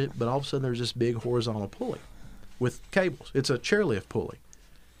discovered it, but all of a sudden there's this big horizontal pulley with cables. It's a chairlift pulley.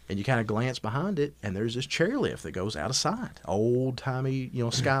 And you kind of glance behind it, and there's this chairlift that goes out of sight. Old-timey,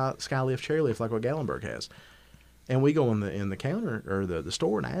 skylift chairlift like what Gallenberg has. And we go in the counter, or the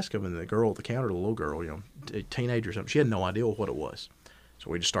store, and ask them, and the girl at the counter, the little girl, a teenager or something, she had no idea what it was. So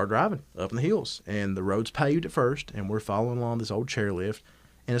we just started driving up in the hills, and the road's paved at first, and we're following along this old chairlift.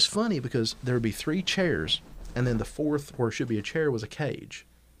 And it's funny because there would be 3 chairs, and then the fourth, where it should be a chair, was a cage.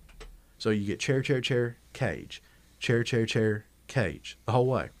 So you get chair, cage, chair, cage, the whole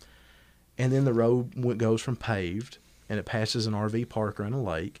way. And then the road goes from paved, and it passes an RV park around a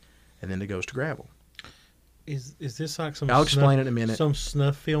lake, and then it goes to gravel. Is this like some? I'll explain it in a minute. Some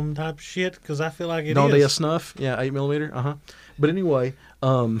snuff film type shit? Because I feel like it Don't is. they snuff? Yeah, 8mm. But anyway,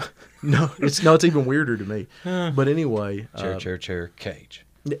 no, it's even weirder to me. But anyway, Chair, cage.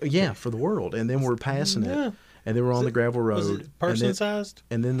 Yeah, for the world. And then we're passing it, and then we're on the gravel road. Was it person sized?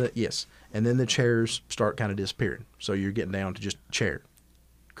 And then the chairs start kind of disappearing. So you're getting down to just chair,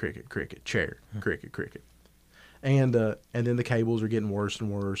 cricket, chair, cricket. And then the cables are getting worse and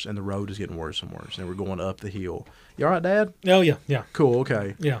worse, and the road is getting worse and worse, and we're going up the hill. You all right, Dad? Oh, yeah. Cool,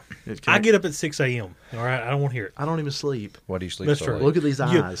 okay. Yeah. I get up at 6 a.m., all right? I don't want to hear it. I don't even sleep. Why do you sleep That's so true. late? Look at these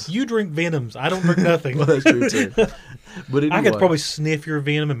eyes. You drink Venoms. I don't drink nothing. Well, that's true, too. But anyway, I could probably sniff your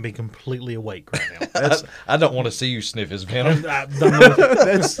Venom and be completely awake right now. I don't want to see you sniff his venom. I don't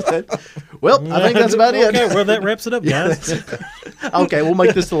know. Well, I think that's about it. Okay, well, that wraps it up, guys. Okay, we'll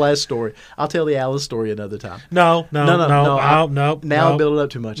make this the last story. I'll tell the Alice story another time. No. Now I'm building up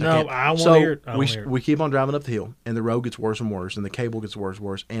too much. No, I want to hear it. We keep on driving up the hill, and the road gets worse and worse, and the cable gets worse and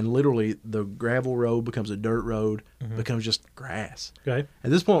worse, and literally the gravel road becomes a dirt road, becomes just grass. Okay. At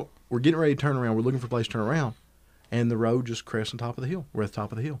this point, we're getting ready to turn around. We're looking for a place to turn around, and the road just crests on top of the hill. We're at the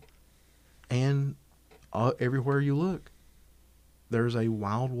top of the hill, and everywhere you look, there's a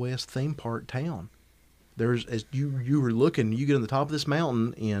Wild West theme park town. There's, as you were looking, you get on the top of this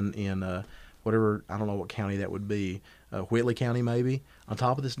mountain in whatever, I don't know what county that would be, Whitley County maybe, on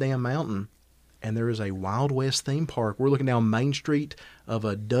top of this damn mountain, and there is a Wild West theme park. We're looking down Main Street of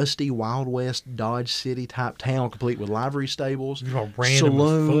a dusty Wild West Dodge City type town, complete with livery stables,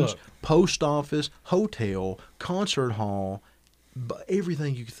 saloons, post office, hotel, concert hall,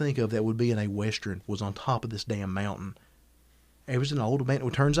 everything you could think of that would be in a Western was on top of this damn mountain. It was an old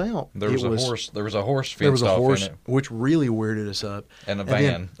abandoned. It turns out There was a horse fenced off in it. which really weirded us up. And a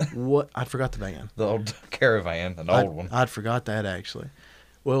van. What? I forgot the van. The old caravan, an old one. I'd forgot that, actually.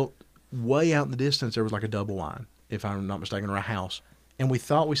 Well, way out in the distance, there was like a double line, if I'm not mistaken, or a house. And we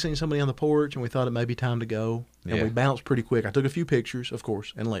thought we seen somebody on the porch, and we thought it may be time to go. And we bounced pretty quick. I took a few pictures, of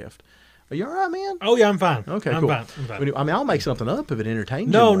course, and left. Are you all right, man? Oh, yeah, I'm fine. Okay, I'm cool. fine. I mean, I'll make something up if it entertains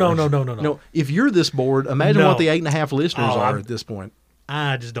you. No. If you're this bored, imagine what the 8.5 listeners are at this point.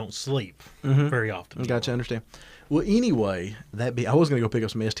 I just don't sleep very often. Gotcha, understand. Well, anyway, I was going to go pick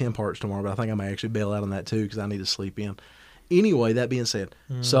up some S10 parts tomorrow, but I think I may actually bail out on that too because I need to sleep in. Anyway, that being said,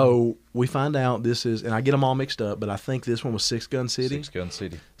 so we find out this is, and I get them all mixed up, but I think this one was Six Gun City.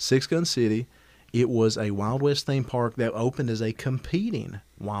 Six Gun City. It was a Wild West theme park that opened as a competing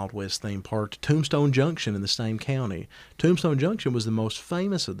Wild West theme park to Tombstone Junction in the same county. Tombstone Junction was the most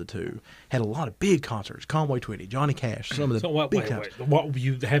famous of the two. Had a lot of big concerts. Conway Twitty, Johnny Cash, some of the big concerts. What,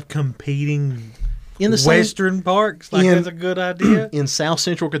 you have competing in the Western parks? Like, that's a good idea? In South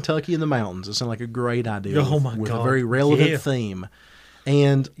Central Kentucky in the mountains. It sounded like a great idea. Oh, my with God. a very relevant theme.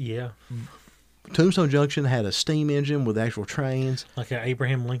 And Tombstone Junction had a steam engine with actual trains. Like an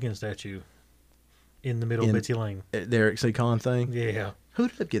Abraham Lincoln statue in the middle of Betsy Lane. The Eric C. Kahn thing? Yeah. Who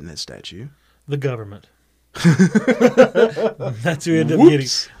ended up getting that statue? The government. That's who ended up getting.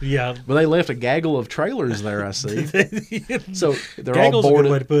 Whoops. Yeah. But they left a gaggle of trailers there, I see. So they're Gaggle's a all good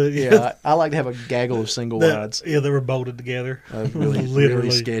boarded. way to put it. Yeah, I like to have a gaggle of single wides. Yeah, they were bolted together. Really, Literally.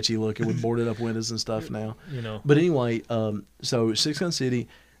 really sketchy looking with boarded up windows and stuff now. You know. But anyway, so Six Gun City,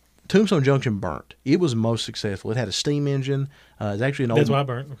 Tombstone Junction burnt. It was most successful. It had a steam engine. It was actually an old. That's why I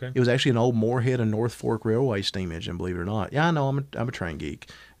burnt. Okay. It was actually an old Moorhead and North Fork Railway steam engine, believe it or not. Yeah, I know. I'm a train geek.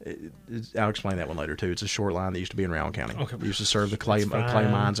 I'll explain that one later too. It's a short line that used to be in Rowan County. Okay. It used to serve the clay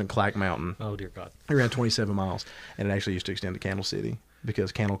fine. mines in Clack Mountain. Oh dear God. It ran 27 miles, and it actually used to extend to Candle City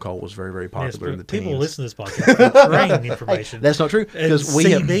because candle coal was very, very Yes, popular in the people teens. listen to this podcast for train information. That's not true And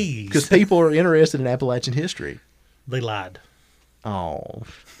CDs. because people are interested in Appalachian history. They lied. Oh,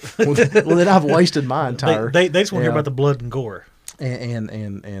 well then I've wasted my entire. They just want to hear yeah. about the blood and gore. and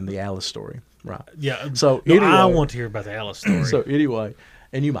the Alice story, right? Yeah. So no, I anyway- want to hear about the Alice story. So anyway,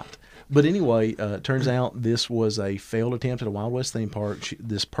 and you might. But anyway, turns out this was a failed attempt at a Wild West theme park.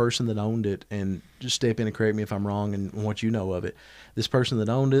 This person that owned it, and just step in and correct me if I'm wrong and what you know of it. This person that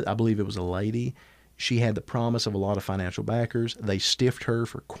owned it, I believe it was a lady. She had the promise of a lot of financial backers. They stiffed her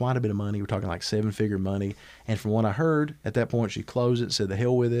for quite a bit of money. We're talking like 7-figure money. And from what I heard, at that point, she closed it, said, the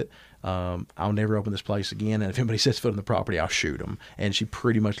hell with it. I'll never open this place again. And if anybody sets foot on the property, I'll shoot them. And she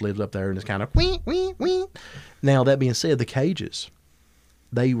pretty much lives up there and is kind of wee, wee, wee. Now, that being said, the cages,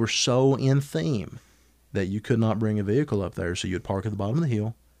 they were so in theme that you could not bring a vehicle up there. So you'd park at the bottom of the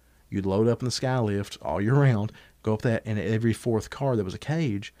hill. You'd load up in the sky lift all year round, go up that, and every fourth car that was a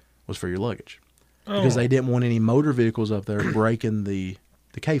cage was for your luggage. Because they didn't want any motor vehicles up there breaking the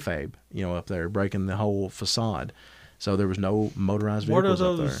kayfabe, up there, breaking the whole facade. So there was no motorized What are vehicles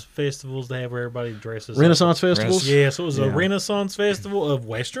up there. those festivals they have where everybody dresses up? Renaissance festivals? Yeah, so it was a Yeah. Renaissance festival of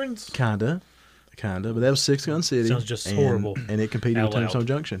westerns. Kinda. But that was Six Gun City. Sounds just and- horrible. And it competed with Out loud. Tombstone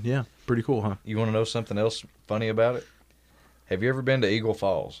Junction. Yeah, pretty cool, huh? You want to know something else funny about it? Have you ever been to Eagle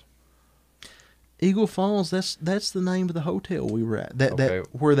Falls? Eagle Falls, that's the name of the hotel we were at. That Okay.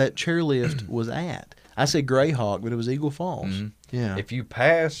 where that chairlift was at. I said Greyhawk, but it was Eagle Falls. Mhm. Yeah. If you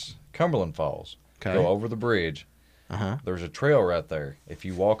pass Cumberland Falls, Okay. go over the bridge, Uh-huh. there's a trail right there. If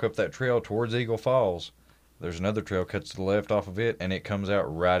you walk up that trail towards Eagle Falls, there's another trail cuts to the left off of it, and it comes out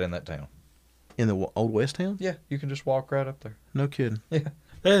right in that town. In the Old West Town? Yeah, you can just walk right up there. No kidding. Yeah.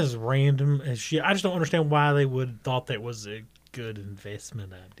 That is random as shit. I just don't understand why they would thought that was a good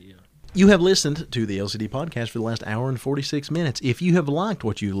investment idea. You have listened to the LCD podcast for the last hour and 46 minutes. If you have liked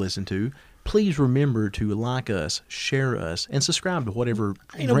what you listened to, please remember to like us, share us, and subscribe to whatever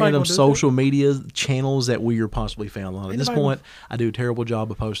Ain't nobody random gonna do social media channels that we are possibly found on. At Ain't this nobody point, I do a terrible job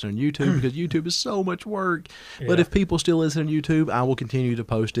of posting on YouTube because YouTube is so much work. But Yeah. if people still listen on YouTube, I will continue to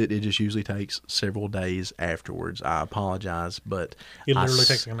post it. It just usually takes several days afterwards. I apologize, but It I literally s-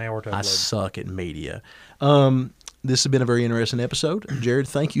 takes like an hour to I upload. suck at media. This has been a very interesting episode. Jared,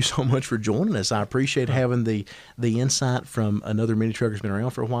 thank you so much for joining us. I appreciate having the insight from another mini trucker who's been around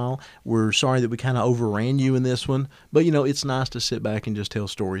for a while. We're sorry that we kind of overran you in this one, but it's nice to sit back and just tell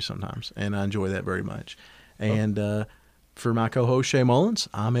stories sometimes, and I enjoy that very much. And for my co-host Shay Mullins,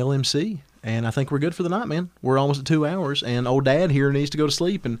 I'm LMC, and I think we're good for the night, man. We're almost at 2 hours, and old Dad here needs to go to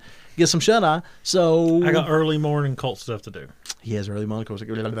sleep and get some shut-eye. So I got early morning cult stuff to do. he has early morning cult.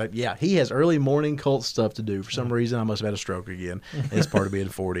 Yeah, he has early morning cult stuff to do. For some reason, I must have had a stroke again. It's part of being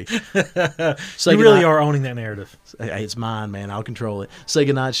 40. Say You really goodnight. are owning that narrative. Hey, it's mine, man. I'll control it. Say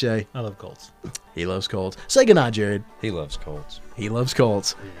goodnight, Shay. I love cults. He loves Colts. Say goodnight, Jared. He loves Colts. He loves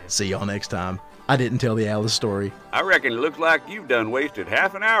Colts. See y'all next time. I didn't tell the Alice story. I reckon it looks like you've done wasted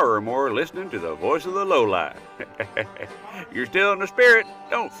half an hour or more listening to the voice of the lowlife. You're still in the spirit.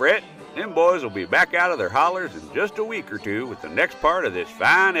 Don't fret. Them boys will be back out of their hollers in just a week or two with the next part of this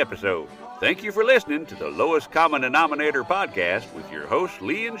fine episode. Thank you for listening to the Lowest Common Denominator podcast with your hosts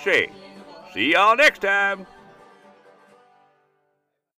Lee and Shay. See y'all next time.